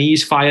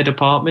Japanese fire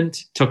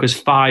department. Took us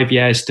 5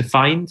 years to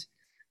find.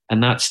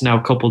 And that's now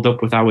coupled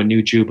up with our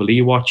new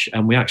Jubilee watch.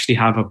 And we actually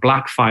have a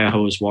black fire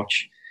hose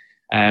watch,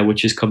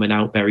 which is coming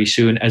out very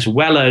soon, as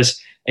well as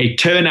a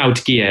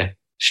turnout gear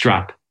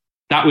strap.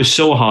 That was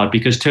so hard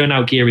because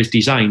turnout gear is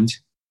designed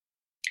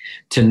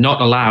to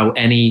not allow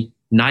any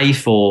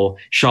knife or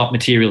sharp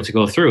material to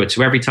go through it.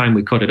 So every time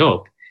we cut it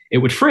up, it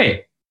would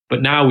fray.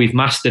 But now we've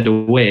mastered a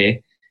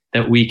way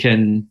that we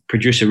can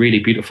produce a really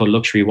beautiful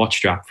luxury watch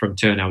strap from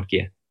turnout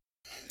gear.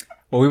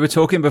 Well, we were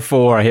talking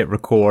before I hit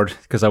record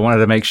because I wanted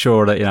to make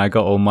sure that I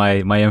got all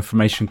my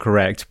information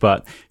correct.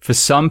 But for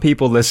some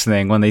people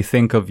listening, when they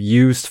think of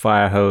used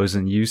fire hose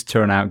and used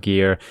turnout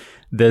gear,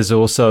 there's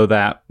also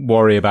that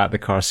worry about the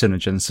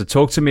carcinogens. So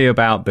talk to me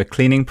about the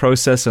cleaning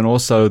process and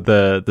also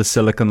the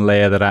silicone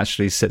layer that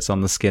actually sits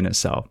on the skin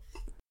itself.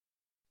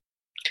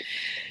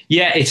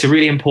 Yeah, it's a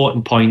really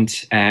important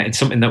point. It's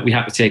something that we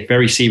have to take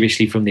very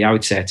seriously from the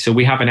outset. So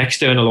we have an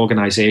external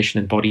organization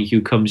and body who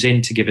comes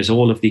in to give us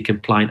all of the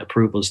compliant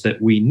approvals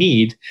that we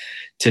need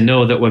to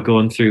know that we're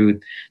going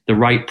through the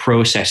right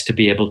process to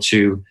be able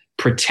to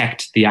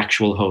protect the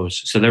actual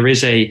hose. So there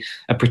is a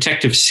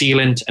protective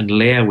sealant and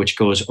layer which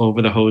goes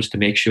over the hose to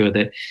make sure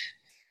that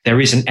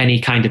there isn't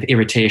any kind of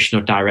irritation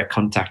or direct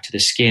contact to the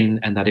skin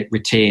and that it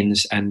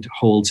retains and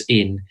holds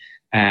in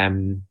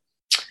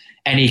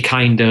any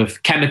kind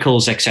of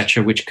chemicals,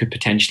 etc., which could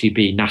potentially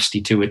be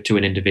nasty to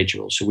an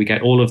individual. So we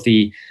get all of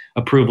the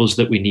approvals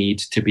that we need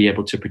to be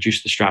able to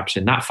produce the straps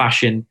in that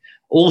fashion.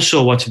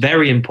 Also, what's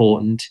very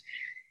important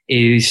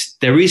is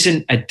there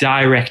isn't a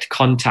direct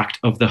contact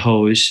of the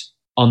hose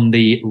on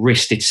the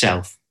wrist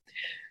itself.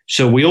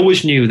 So we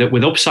always knew that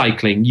with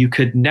upcycling, you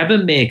could never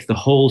make the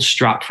whole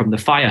strap from the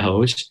fire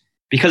hose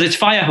because it's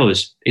fire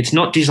hose. It's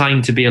not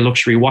designed to be a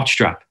luxury watch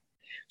strap.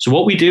 So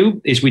what we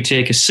do is we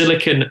take a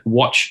silicone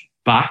watch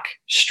back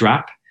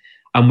strap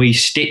and we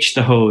stitch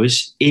the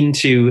hose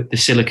into the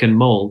silicone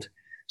mold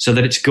so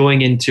that it's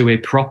going into a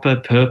proper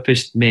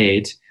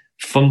purpose-made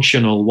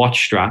functional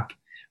watch strap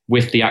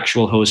with the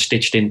actual hose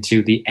stitched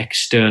into the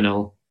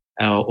external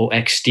or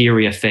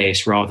exterior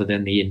face rather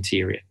than the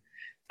interior.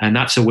 And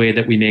that's a way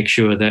that we make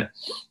sure that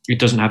it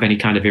doesn't have any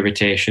kind of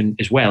irritation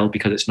as well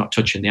because it's not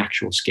touching the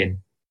actual skin.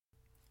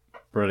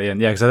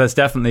 Brilliant. Yeah, because that's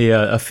definitely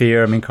a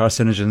fear. I mean,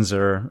 carcinogens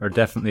are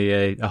definitely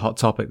a hot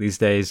topic these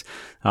days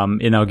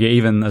in our gear,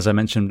 even as I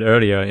mentioned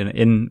earlier,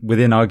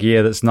 within our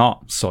gear that's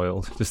not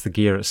soiled, just the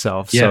gear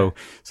itself. Yeah. So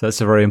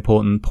that's a very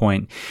important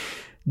point.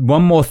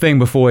 One more thing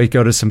before we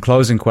go to some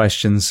closing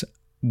questions.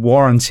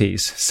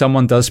 Warranties.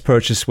 Someone does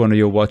purchase one of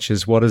your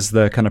watches. What is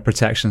the kind of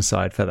protection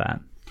side for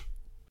that?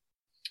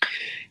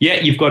 Yeah,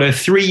 you've got a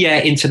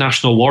 3-year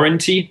international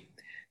warranty.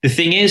 The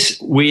thing is,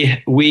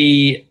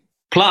 we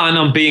plan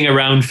on being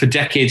around for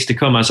decades to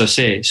come, as I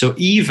say. So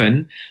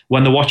even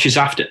when the watch is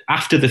after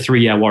the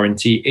 3-year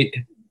warranty,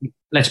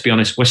 let's be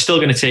honest, we're still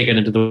going to take it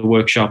into the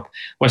workshop.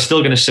 We're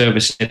still going to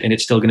service it, and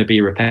it's still going to be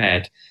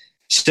repaired.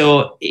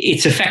 So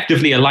it's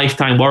effectively a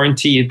lifetime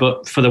warranty,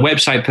 but for the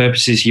website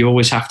purposes, you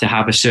always have to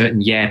have a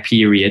certain year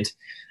period.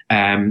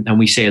 And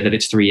we say that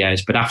it's 3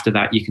 years, but after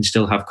that, you can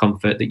still have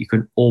comfort that you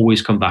can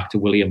always come back to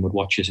William Wood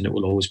watches and it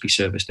will always be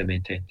serviced and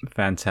maintained.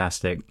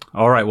 Fantastic.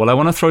 All right. Well, I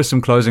want to throw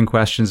some closing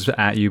questions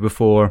at you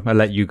before I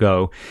let you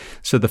go.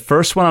 So the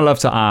first one I love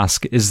to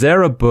ask, is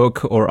there a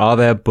book or are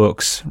there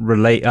books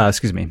say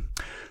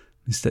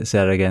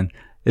that again.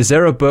 Is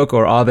there a book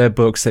or are there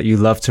books that you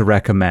love to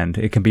recommend?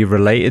 It can be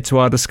related to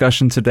our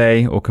discussion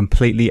today or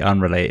completely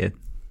unrelated.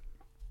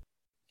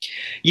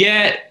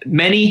 Yeah,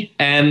 many.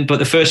 But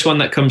the first one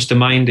that comes to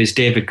mind is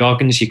David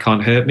Goggins' You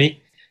Can't Hurt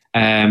Me.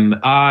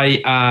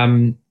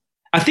 I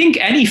think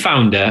any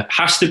founder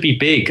has to be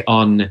big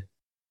on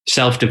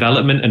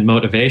self-development and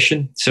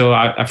motivation. So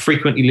I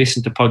frequently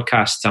listen to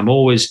podcasts. I'm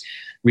always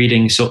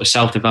reading sort of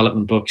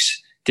self-development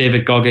books.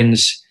 David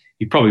Goggins,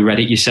 you probably read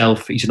it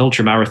yourself. He's an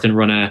ultramarathon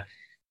runner.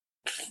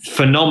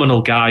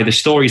 Phenomenal guy. The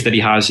stories that he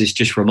has is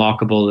just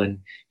remarkable. And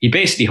he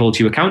basically holds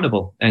you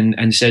accountable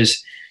and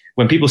says,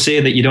 when people say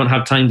that you don't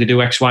have time to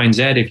do X, Y, and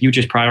Z, if you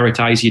just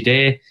prioritize your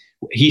day,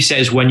 he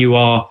says when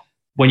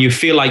you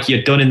feel like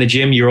you're done in the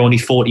gym, you're only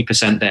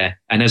 40% there.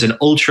 And as an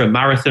ultra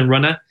marathon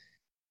runner,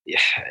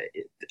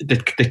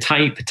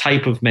 the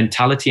type of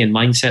mentality and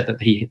mindset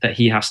that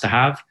he has to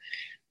have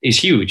is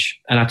huge.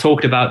 And I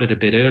talked about it a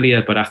bit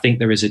earlier, but I think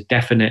there is a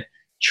definite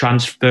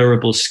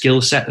transferable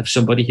skill set of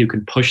somebody who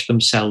can push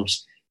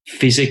themselves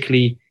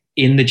physically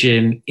in the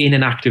gym, in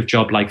an active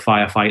job like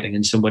firefighting,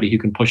 and somebody who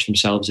can push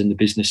themselves in the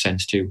business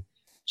sense too.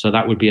 So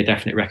that would be a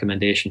definite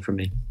recommendation from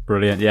me.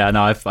 Brilliant. Yeah,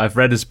 no, I've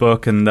read his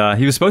book, and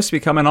he was supposed to be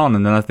coming on,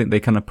 and then I think they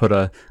kind of put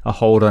a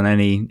hold on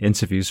any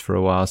interviews for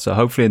a while. So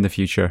hopefully in the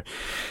future.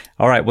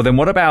 All right. Well, then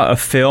what about a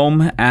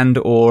film and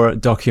or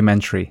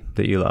documentary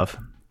that you love?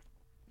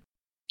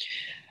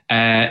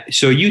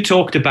 So you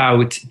talked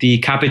about the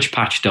Cabbage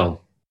Patch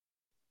doll.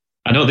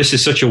 I know this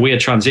is such a weird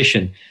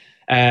transition.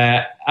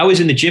 I was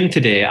in the gym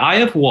today. I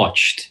have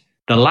watched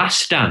The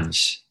Last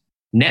Dance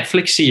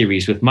Netflix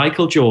series with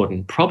Michael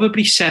Jordan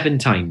probably 7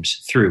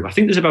 times through. I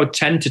think there's about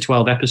 10 to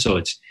 12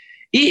 episodes.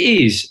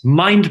 It is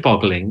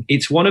mind-boggling.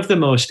 It's one of the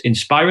most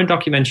inspiring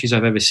documentaries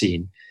I've ever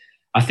seen.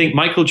 I think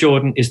Michael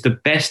Jordan is the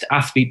best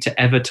athlete to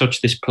ever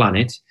touch this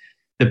planet,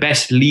 the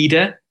best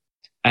leader,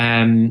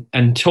 and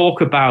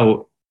talk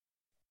about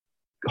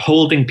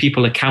holding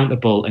people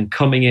accountable and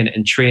coming in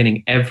and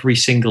training every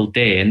single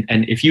day. And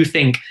if you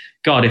think,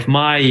 God, if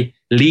my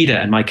leader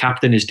and my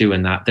captain is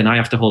doing that, then I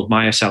have to hold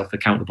myself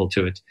accountable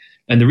to it.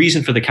 And the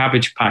reason for the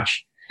Cabbage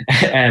Patch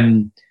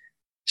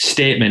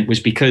statement was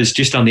because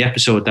just on the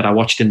episode that I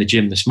watched in the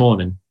gym this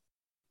morning,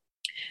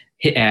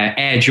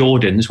 Air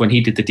Jordans, when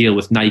he did the deal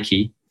with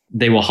Nike,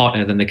 they were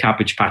hotter than the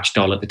Cabbage Patch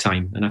doll at the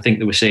time. And I think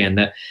they were saying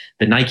that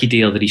the Nike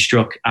deal that he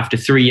struck, after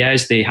 3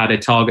 years, they had a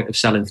target of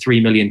selling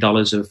 $3 million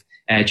of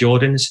Air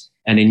Jordans.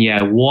 And in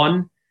year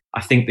 1,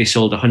 I think they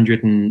sold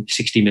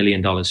 $160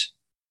 million.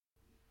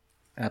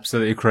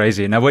 Absolutely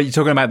crazy. Now, what you're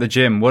talking about the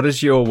gym, what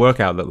does your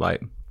workout look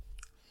like?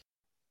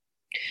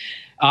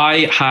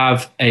 I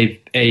have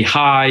a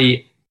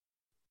high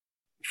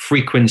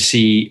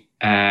frequency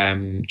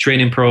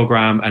training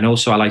program, and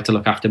also I like to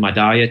look after my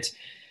diet,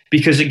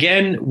 because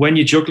again, when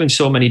you're juggling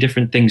so many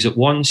different things at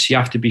once, you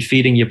have to be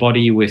feeding your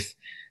body with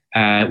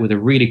a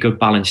really good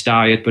balanced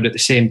diet. But at the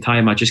same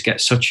time, I just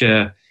get such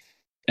an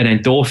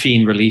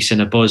endorphin release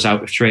and a buzz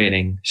out of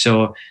training.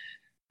 So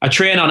I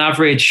train on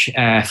average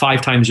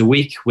 5 times a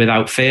week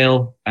without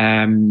fail.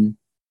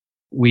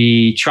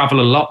 We travel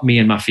a lot, me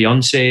and my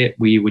fiance.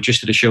 We were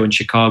just at a show in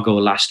Chicago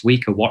last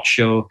week, a watch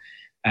show.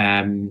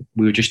 We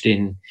were just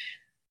in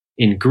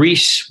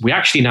Greece. We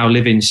actually now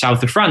live in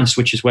south of France,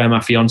 which is where my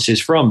fiance is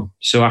from.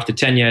 So after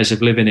 10 years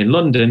of living in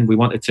London, we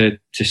wanted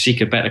to seek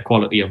a better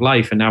quality of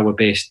life. And now we're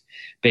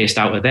based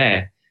out of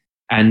there.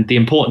 And the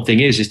important thing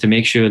is to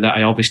make sure that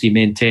I obviously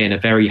maintain a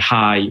very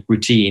high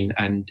routine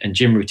and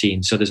gym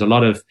routine. So there's a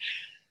lot of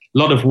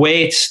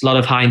weights, a lot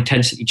of high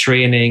intensity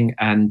training,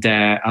 and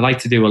I like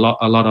to do a lot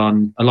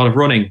of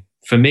running.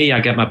 For me, I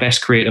get my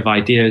best creative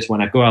ideas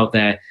when I go out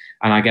there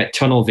and I get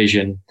tunnel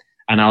vision,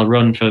 and I'll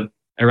run for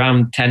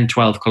around 10,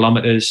 12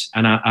 kilometers,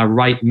 and I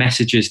write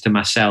messages to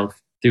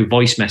myself through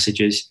voice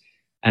messages,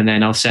 and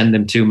then I'll send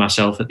them to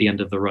myself at the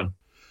end of the run.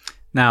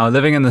 Now,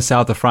 living in the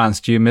south of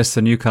France, do you miss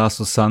the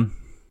Newcastle sun?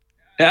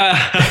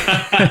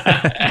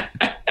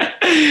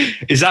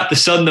 Is that the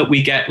sun that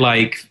we get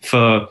like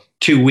for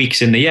 2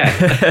 weeks in the year?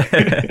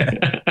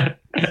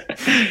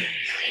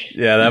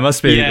 Yeah, that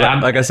must be,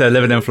 like I said,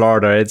 living in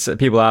Florida, it's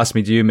people ask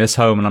me, do you miss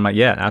home? And I'm like,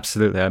 yeah,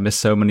 absolutely. I miss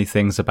so many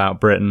things about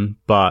Britain,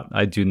 but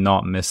I do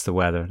not miss the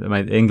weather. I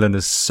mean, England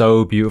is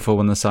so beautiful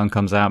when the sun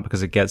comes out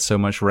because it gets so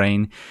much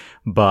rain,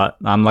 but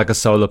I'm like a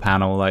solar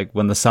panel. Like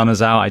when the sun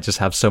is out, I just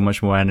have so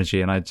much more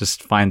energy, and I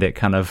just find it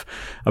kind of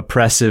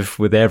oppressive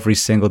with every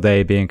single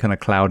day being kind of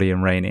cloudy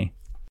and rainy.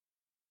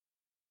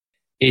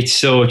 It's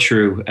so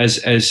true. As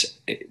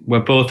we're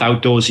both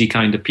outdoorsy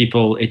kind of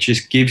people, it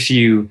just gives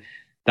you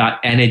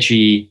that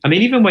energy. I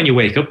mean, even when you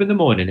wake up in the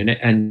morning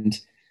and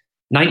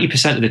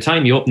 90% of the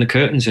time you open the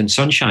curtains and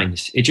sun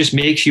shines, it just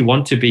makes you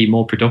want to be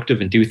more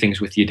productive and do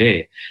things with your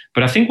day.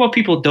 But I think what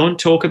people don't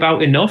talk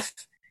about enough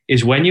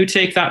is when you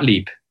take that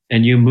leap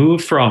and you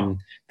move from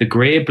the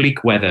grey,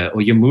 bleak weather,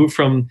 or you move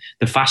from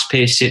the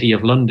fast-paced city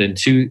of London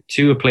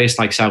to a place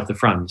like south of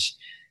France,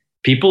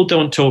 people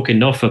don't talk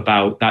enough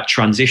about that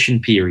transition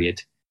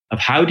period of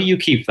how do you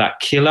keep that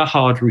killer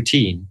hard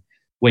routine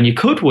when you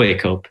could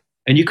wake up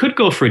and you could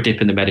go for a dip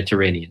in the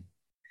Mediterranean.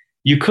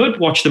 You could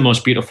watch the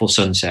most beautiful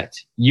sunset.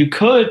 You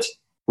could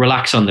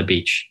relax on the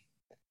beach.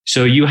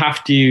 So you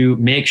have to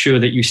make sure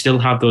that you still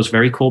have those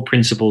very core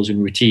principles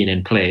and routine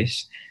in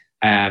place,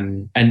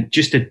 and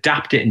just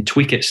adapt it and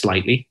tweak it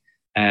slightly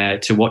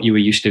to what you were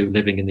used to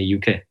living in the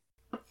UK.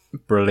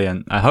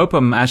 Brilliant. I hope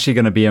I'm actually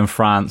going to be in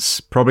France,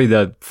 probably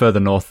the further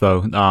north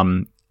though.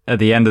 At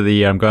the end of the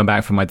year, I'm going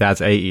back for my dad's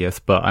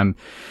 80th, but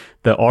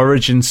the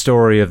origin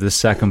story of the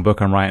second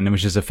book I'm writing,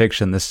 which is a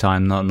fiction this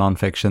time, not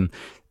non-fiction,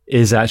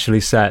 is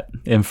actually set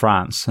in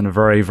France, and a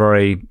very,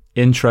 very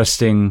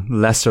interesting,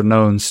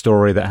 lesser-known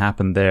story that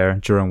happened there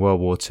during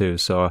World War II.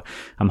 So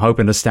I'm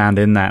hoping to stand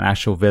in that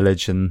actual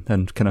village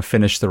and kind of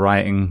finish the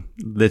writing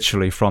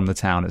literally from the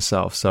town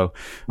itself. So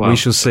we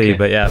shall see. Okay.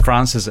 But yeah,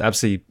 France is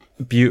absolutely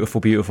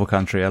beautiful, beautiful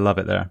country. I love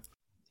it there.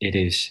 It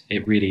is.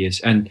 It really is.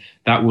 And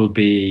that will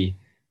be,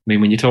 I mean,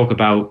 when you talk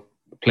about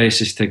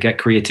places to get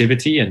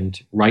creativity and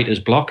writer's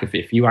block,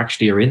 if you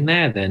actually are in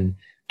there, then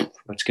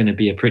that's going to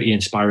be a pretty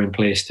inspiring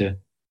place to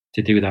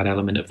do that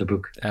element of the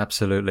book.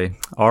 Absolutely.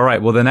 All right.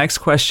 Well, the next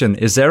question,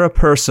 is there a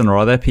person or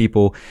other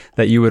people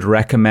that you would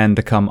recommend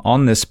to come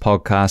on this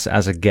podcast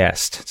as a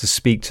guest to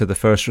speak to the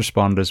first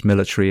responders,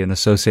 military, and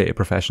associated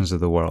professions of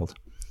the world?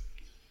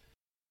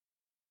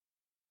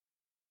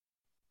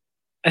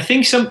 I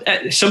think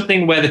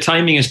something where the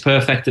timing is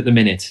perfect at the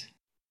minute.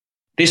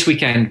 This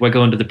weekend, we're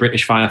going to the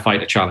British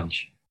Firefighter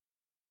Challenge.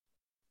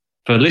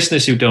 For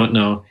listeners who don't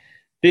know,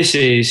 this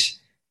is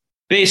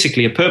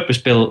basically a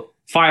purpose-built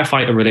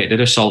firefighter-related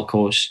assault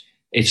course.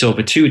 It's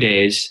over 2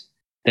 days.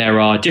 There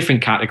are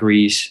different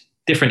categories,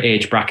 different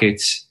age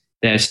brackets.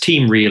 There's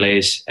team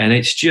relays, and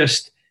it's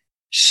just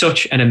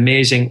such an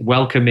amazing,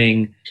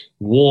 welcoming,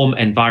 warm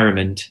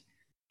environment.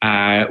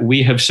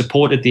 We have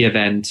supported the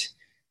event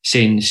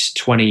since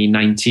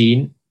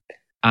 2019,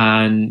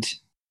 and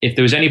if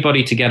there was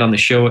anybody to get on the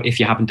show, if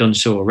you haven't done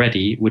so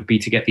already, would be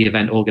to get the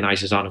event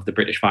organisers on of the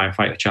British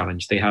Firefighter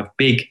Challenge. They have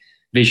big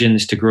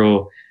visions to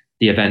grow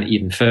the event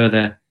even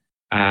further.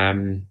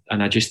 And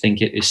I just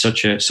think it is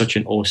such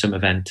an awesome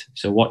event.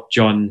 So what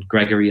John,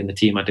 Gregory and the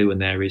team are doing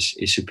there is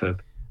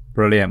superb.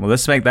 Brilliant. Well,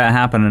 let's make that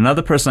happen.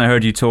 Another person I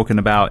heard you talking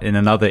about in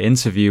another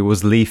interview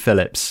was Lee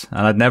Phillips.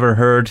 And I'd never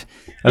heard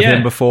of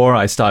him before.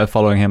 I started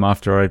following him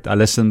after I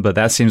listened, but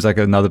that seems like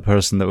another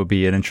person that would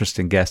be an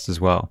interesting guest as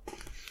well.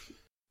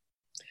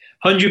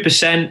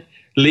 100%.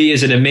 Lee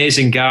is an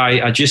amazing guy.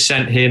 I just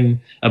sent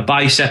him a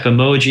bicep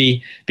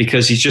emoji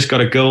because he's just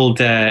got a gold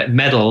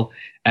medal.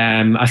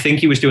 I think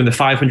he was doing the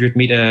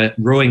 500-meter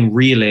rowing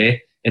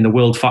relay in the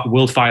World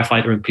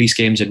Firefighter and Police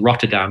Games in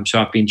Rotterdam.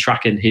 So I've been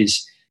tracking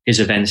his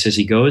events as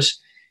he goes.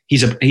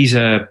 He's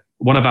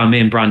one of our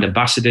main brand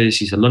ambassadors.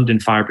 He's a London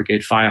Fire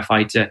Brigade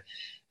firefighter.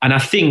 And I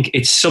think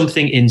it's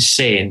something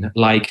insane,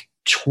 like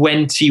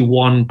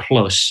 21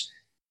 plus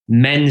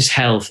Men's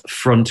Health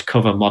front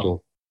cover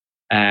model.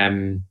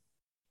 And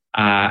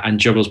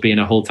juggles being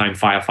a whole-time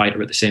firefighter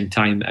at the same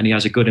time. And he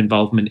has a good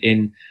involvement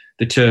in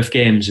the Turf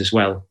Games as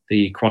well,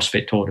 the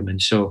CrossFit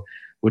tournament. So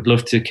would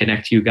love to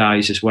connect you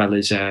guys as well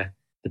as the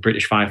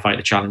British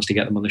Firefighter Challenge to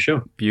get them on the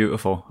show.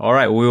 Beautiful. All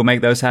right, well, we will make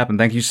those happen.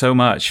 Thank you so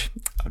much.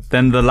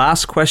 Then the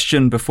last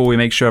question before we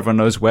make sure everyone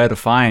knows where to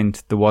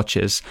find the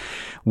watches.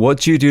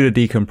 What do you do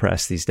to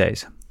decompress these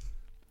days?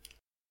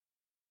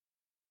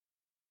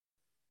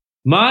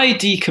 My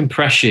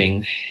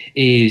decompressing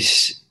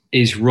is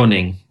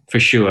running, for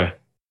sure.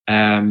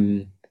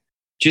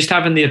 Just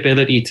having the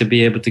ability to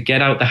be able to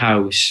get out the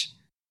house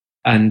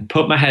and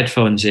put my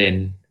headphones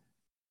in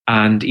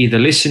and either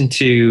listen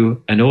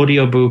to an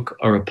audiobook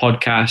or a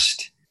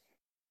podcast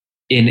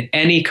in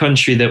any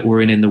country that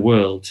we're in the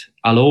world.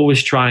 I'll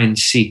always try and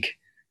seek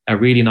a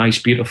really nice,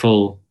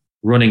 beautiful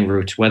running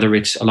route, whether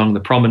it's along the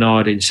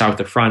promenade in south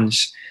of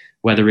France,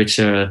 whether it's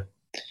a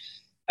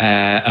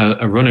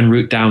running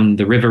route down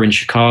the river in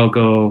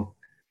Chicago,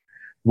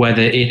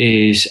 whether it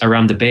is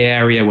around the Bay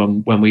Area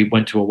when we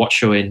went to a watch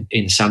show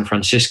in San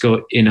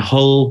Francisco. In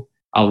Hull,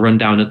 I'll run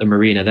down at the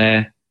marina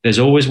there. there's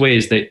always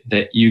ways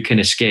that you can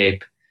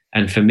escape.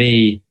 And for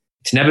me,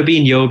 it's never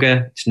been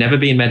yoga. It's never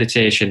been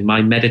meditation.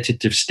 My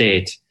meditative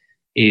state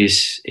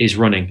is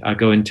running. I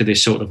go into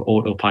this sort of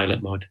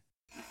autopilot mode.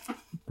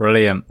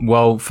 Brilliant.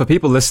 Well, for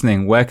people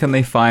listening, where can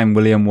they find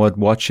William Wood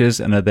Watches?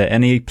 And are there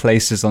any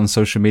places on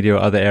social media or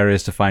other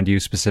areas to find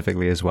you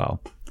specifically as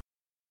well?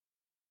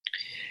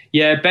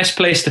 Yeah, best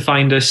place to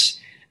find us,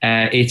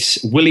 it's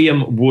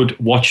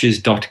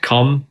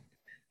williamwoodwatches.com.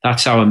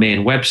 That's our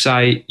main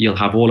website. You'll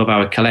have all of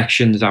our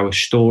collections, our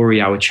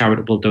story, our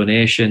charitable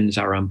donations,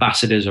 our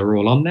ambassadors are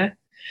all on there.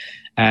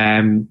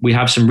 We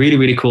have some really,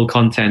 really cool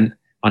content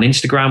on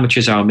Instagram, which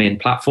is our main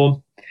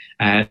platform.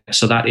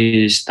 So that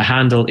is, the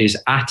handle is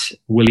at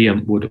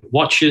William Wood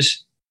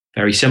Watches.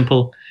 Very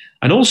simple.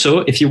 And also,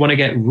 if you want to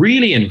get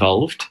really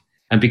involved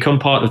and become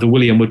part of the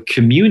William Wood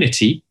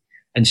community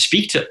and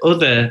speak to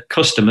other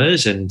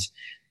customers and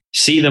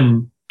see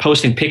them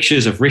posting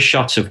pictures of wrist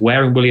shots of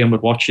wearing William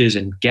Wood watches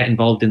and get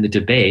involved in the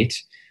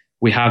debate,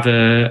 we have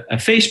a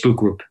Facebook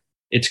group.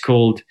 It's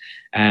called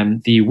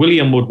the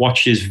William Wood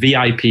Watches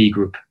VIP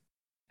group.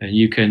 And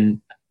you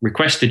can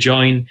request to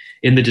join.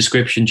 In the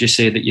description, just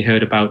say that you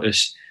heard about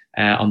us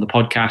on the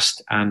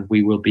podcast, and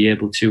we will be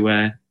able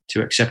to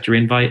accept your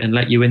invite and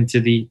let you into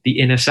the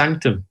inner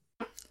sanctum.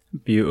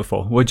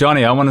 Beautiful. Well,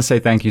 Jonny, I want to say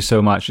thank you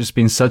so much. It's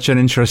been such an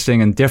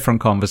interesting and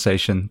different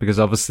conversation, because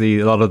obviously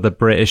a lot of the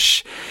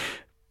British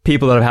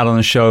people that I've had on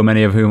the show,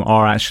 many of whom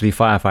are actually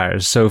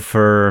firefighters. So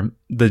for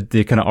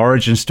the kind of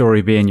origin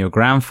story being your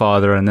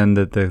grandfather, and then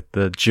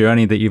the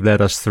journey that you've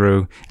led us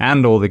through,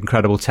 and all the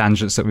incredible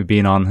tangents that we've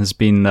been on, has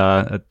been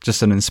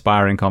just an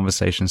inspiring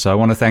conversation. So I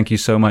want to thank you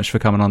so much for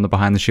coming on the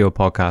Behind the Shield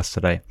podcast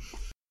today.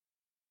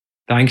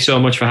 Thanks so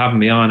much for having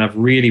me on. I've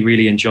really,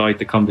 really enjoyed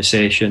the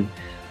conversation,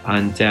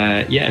 and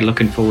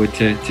looking forward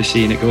to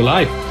seeing it go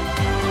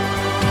live.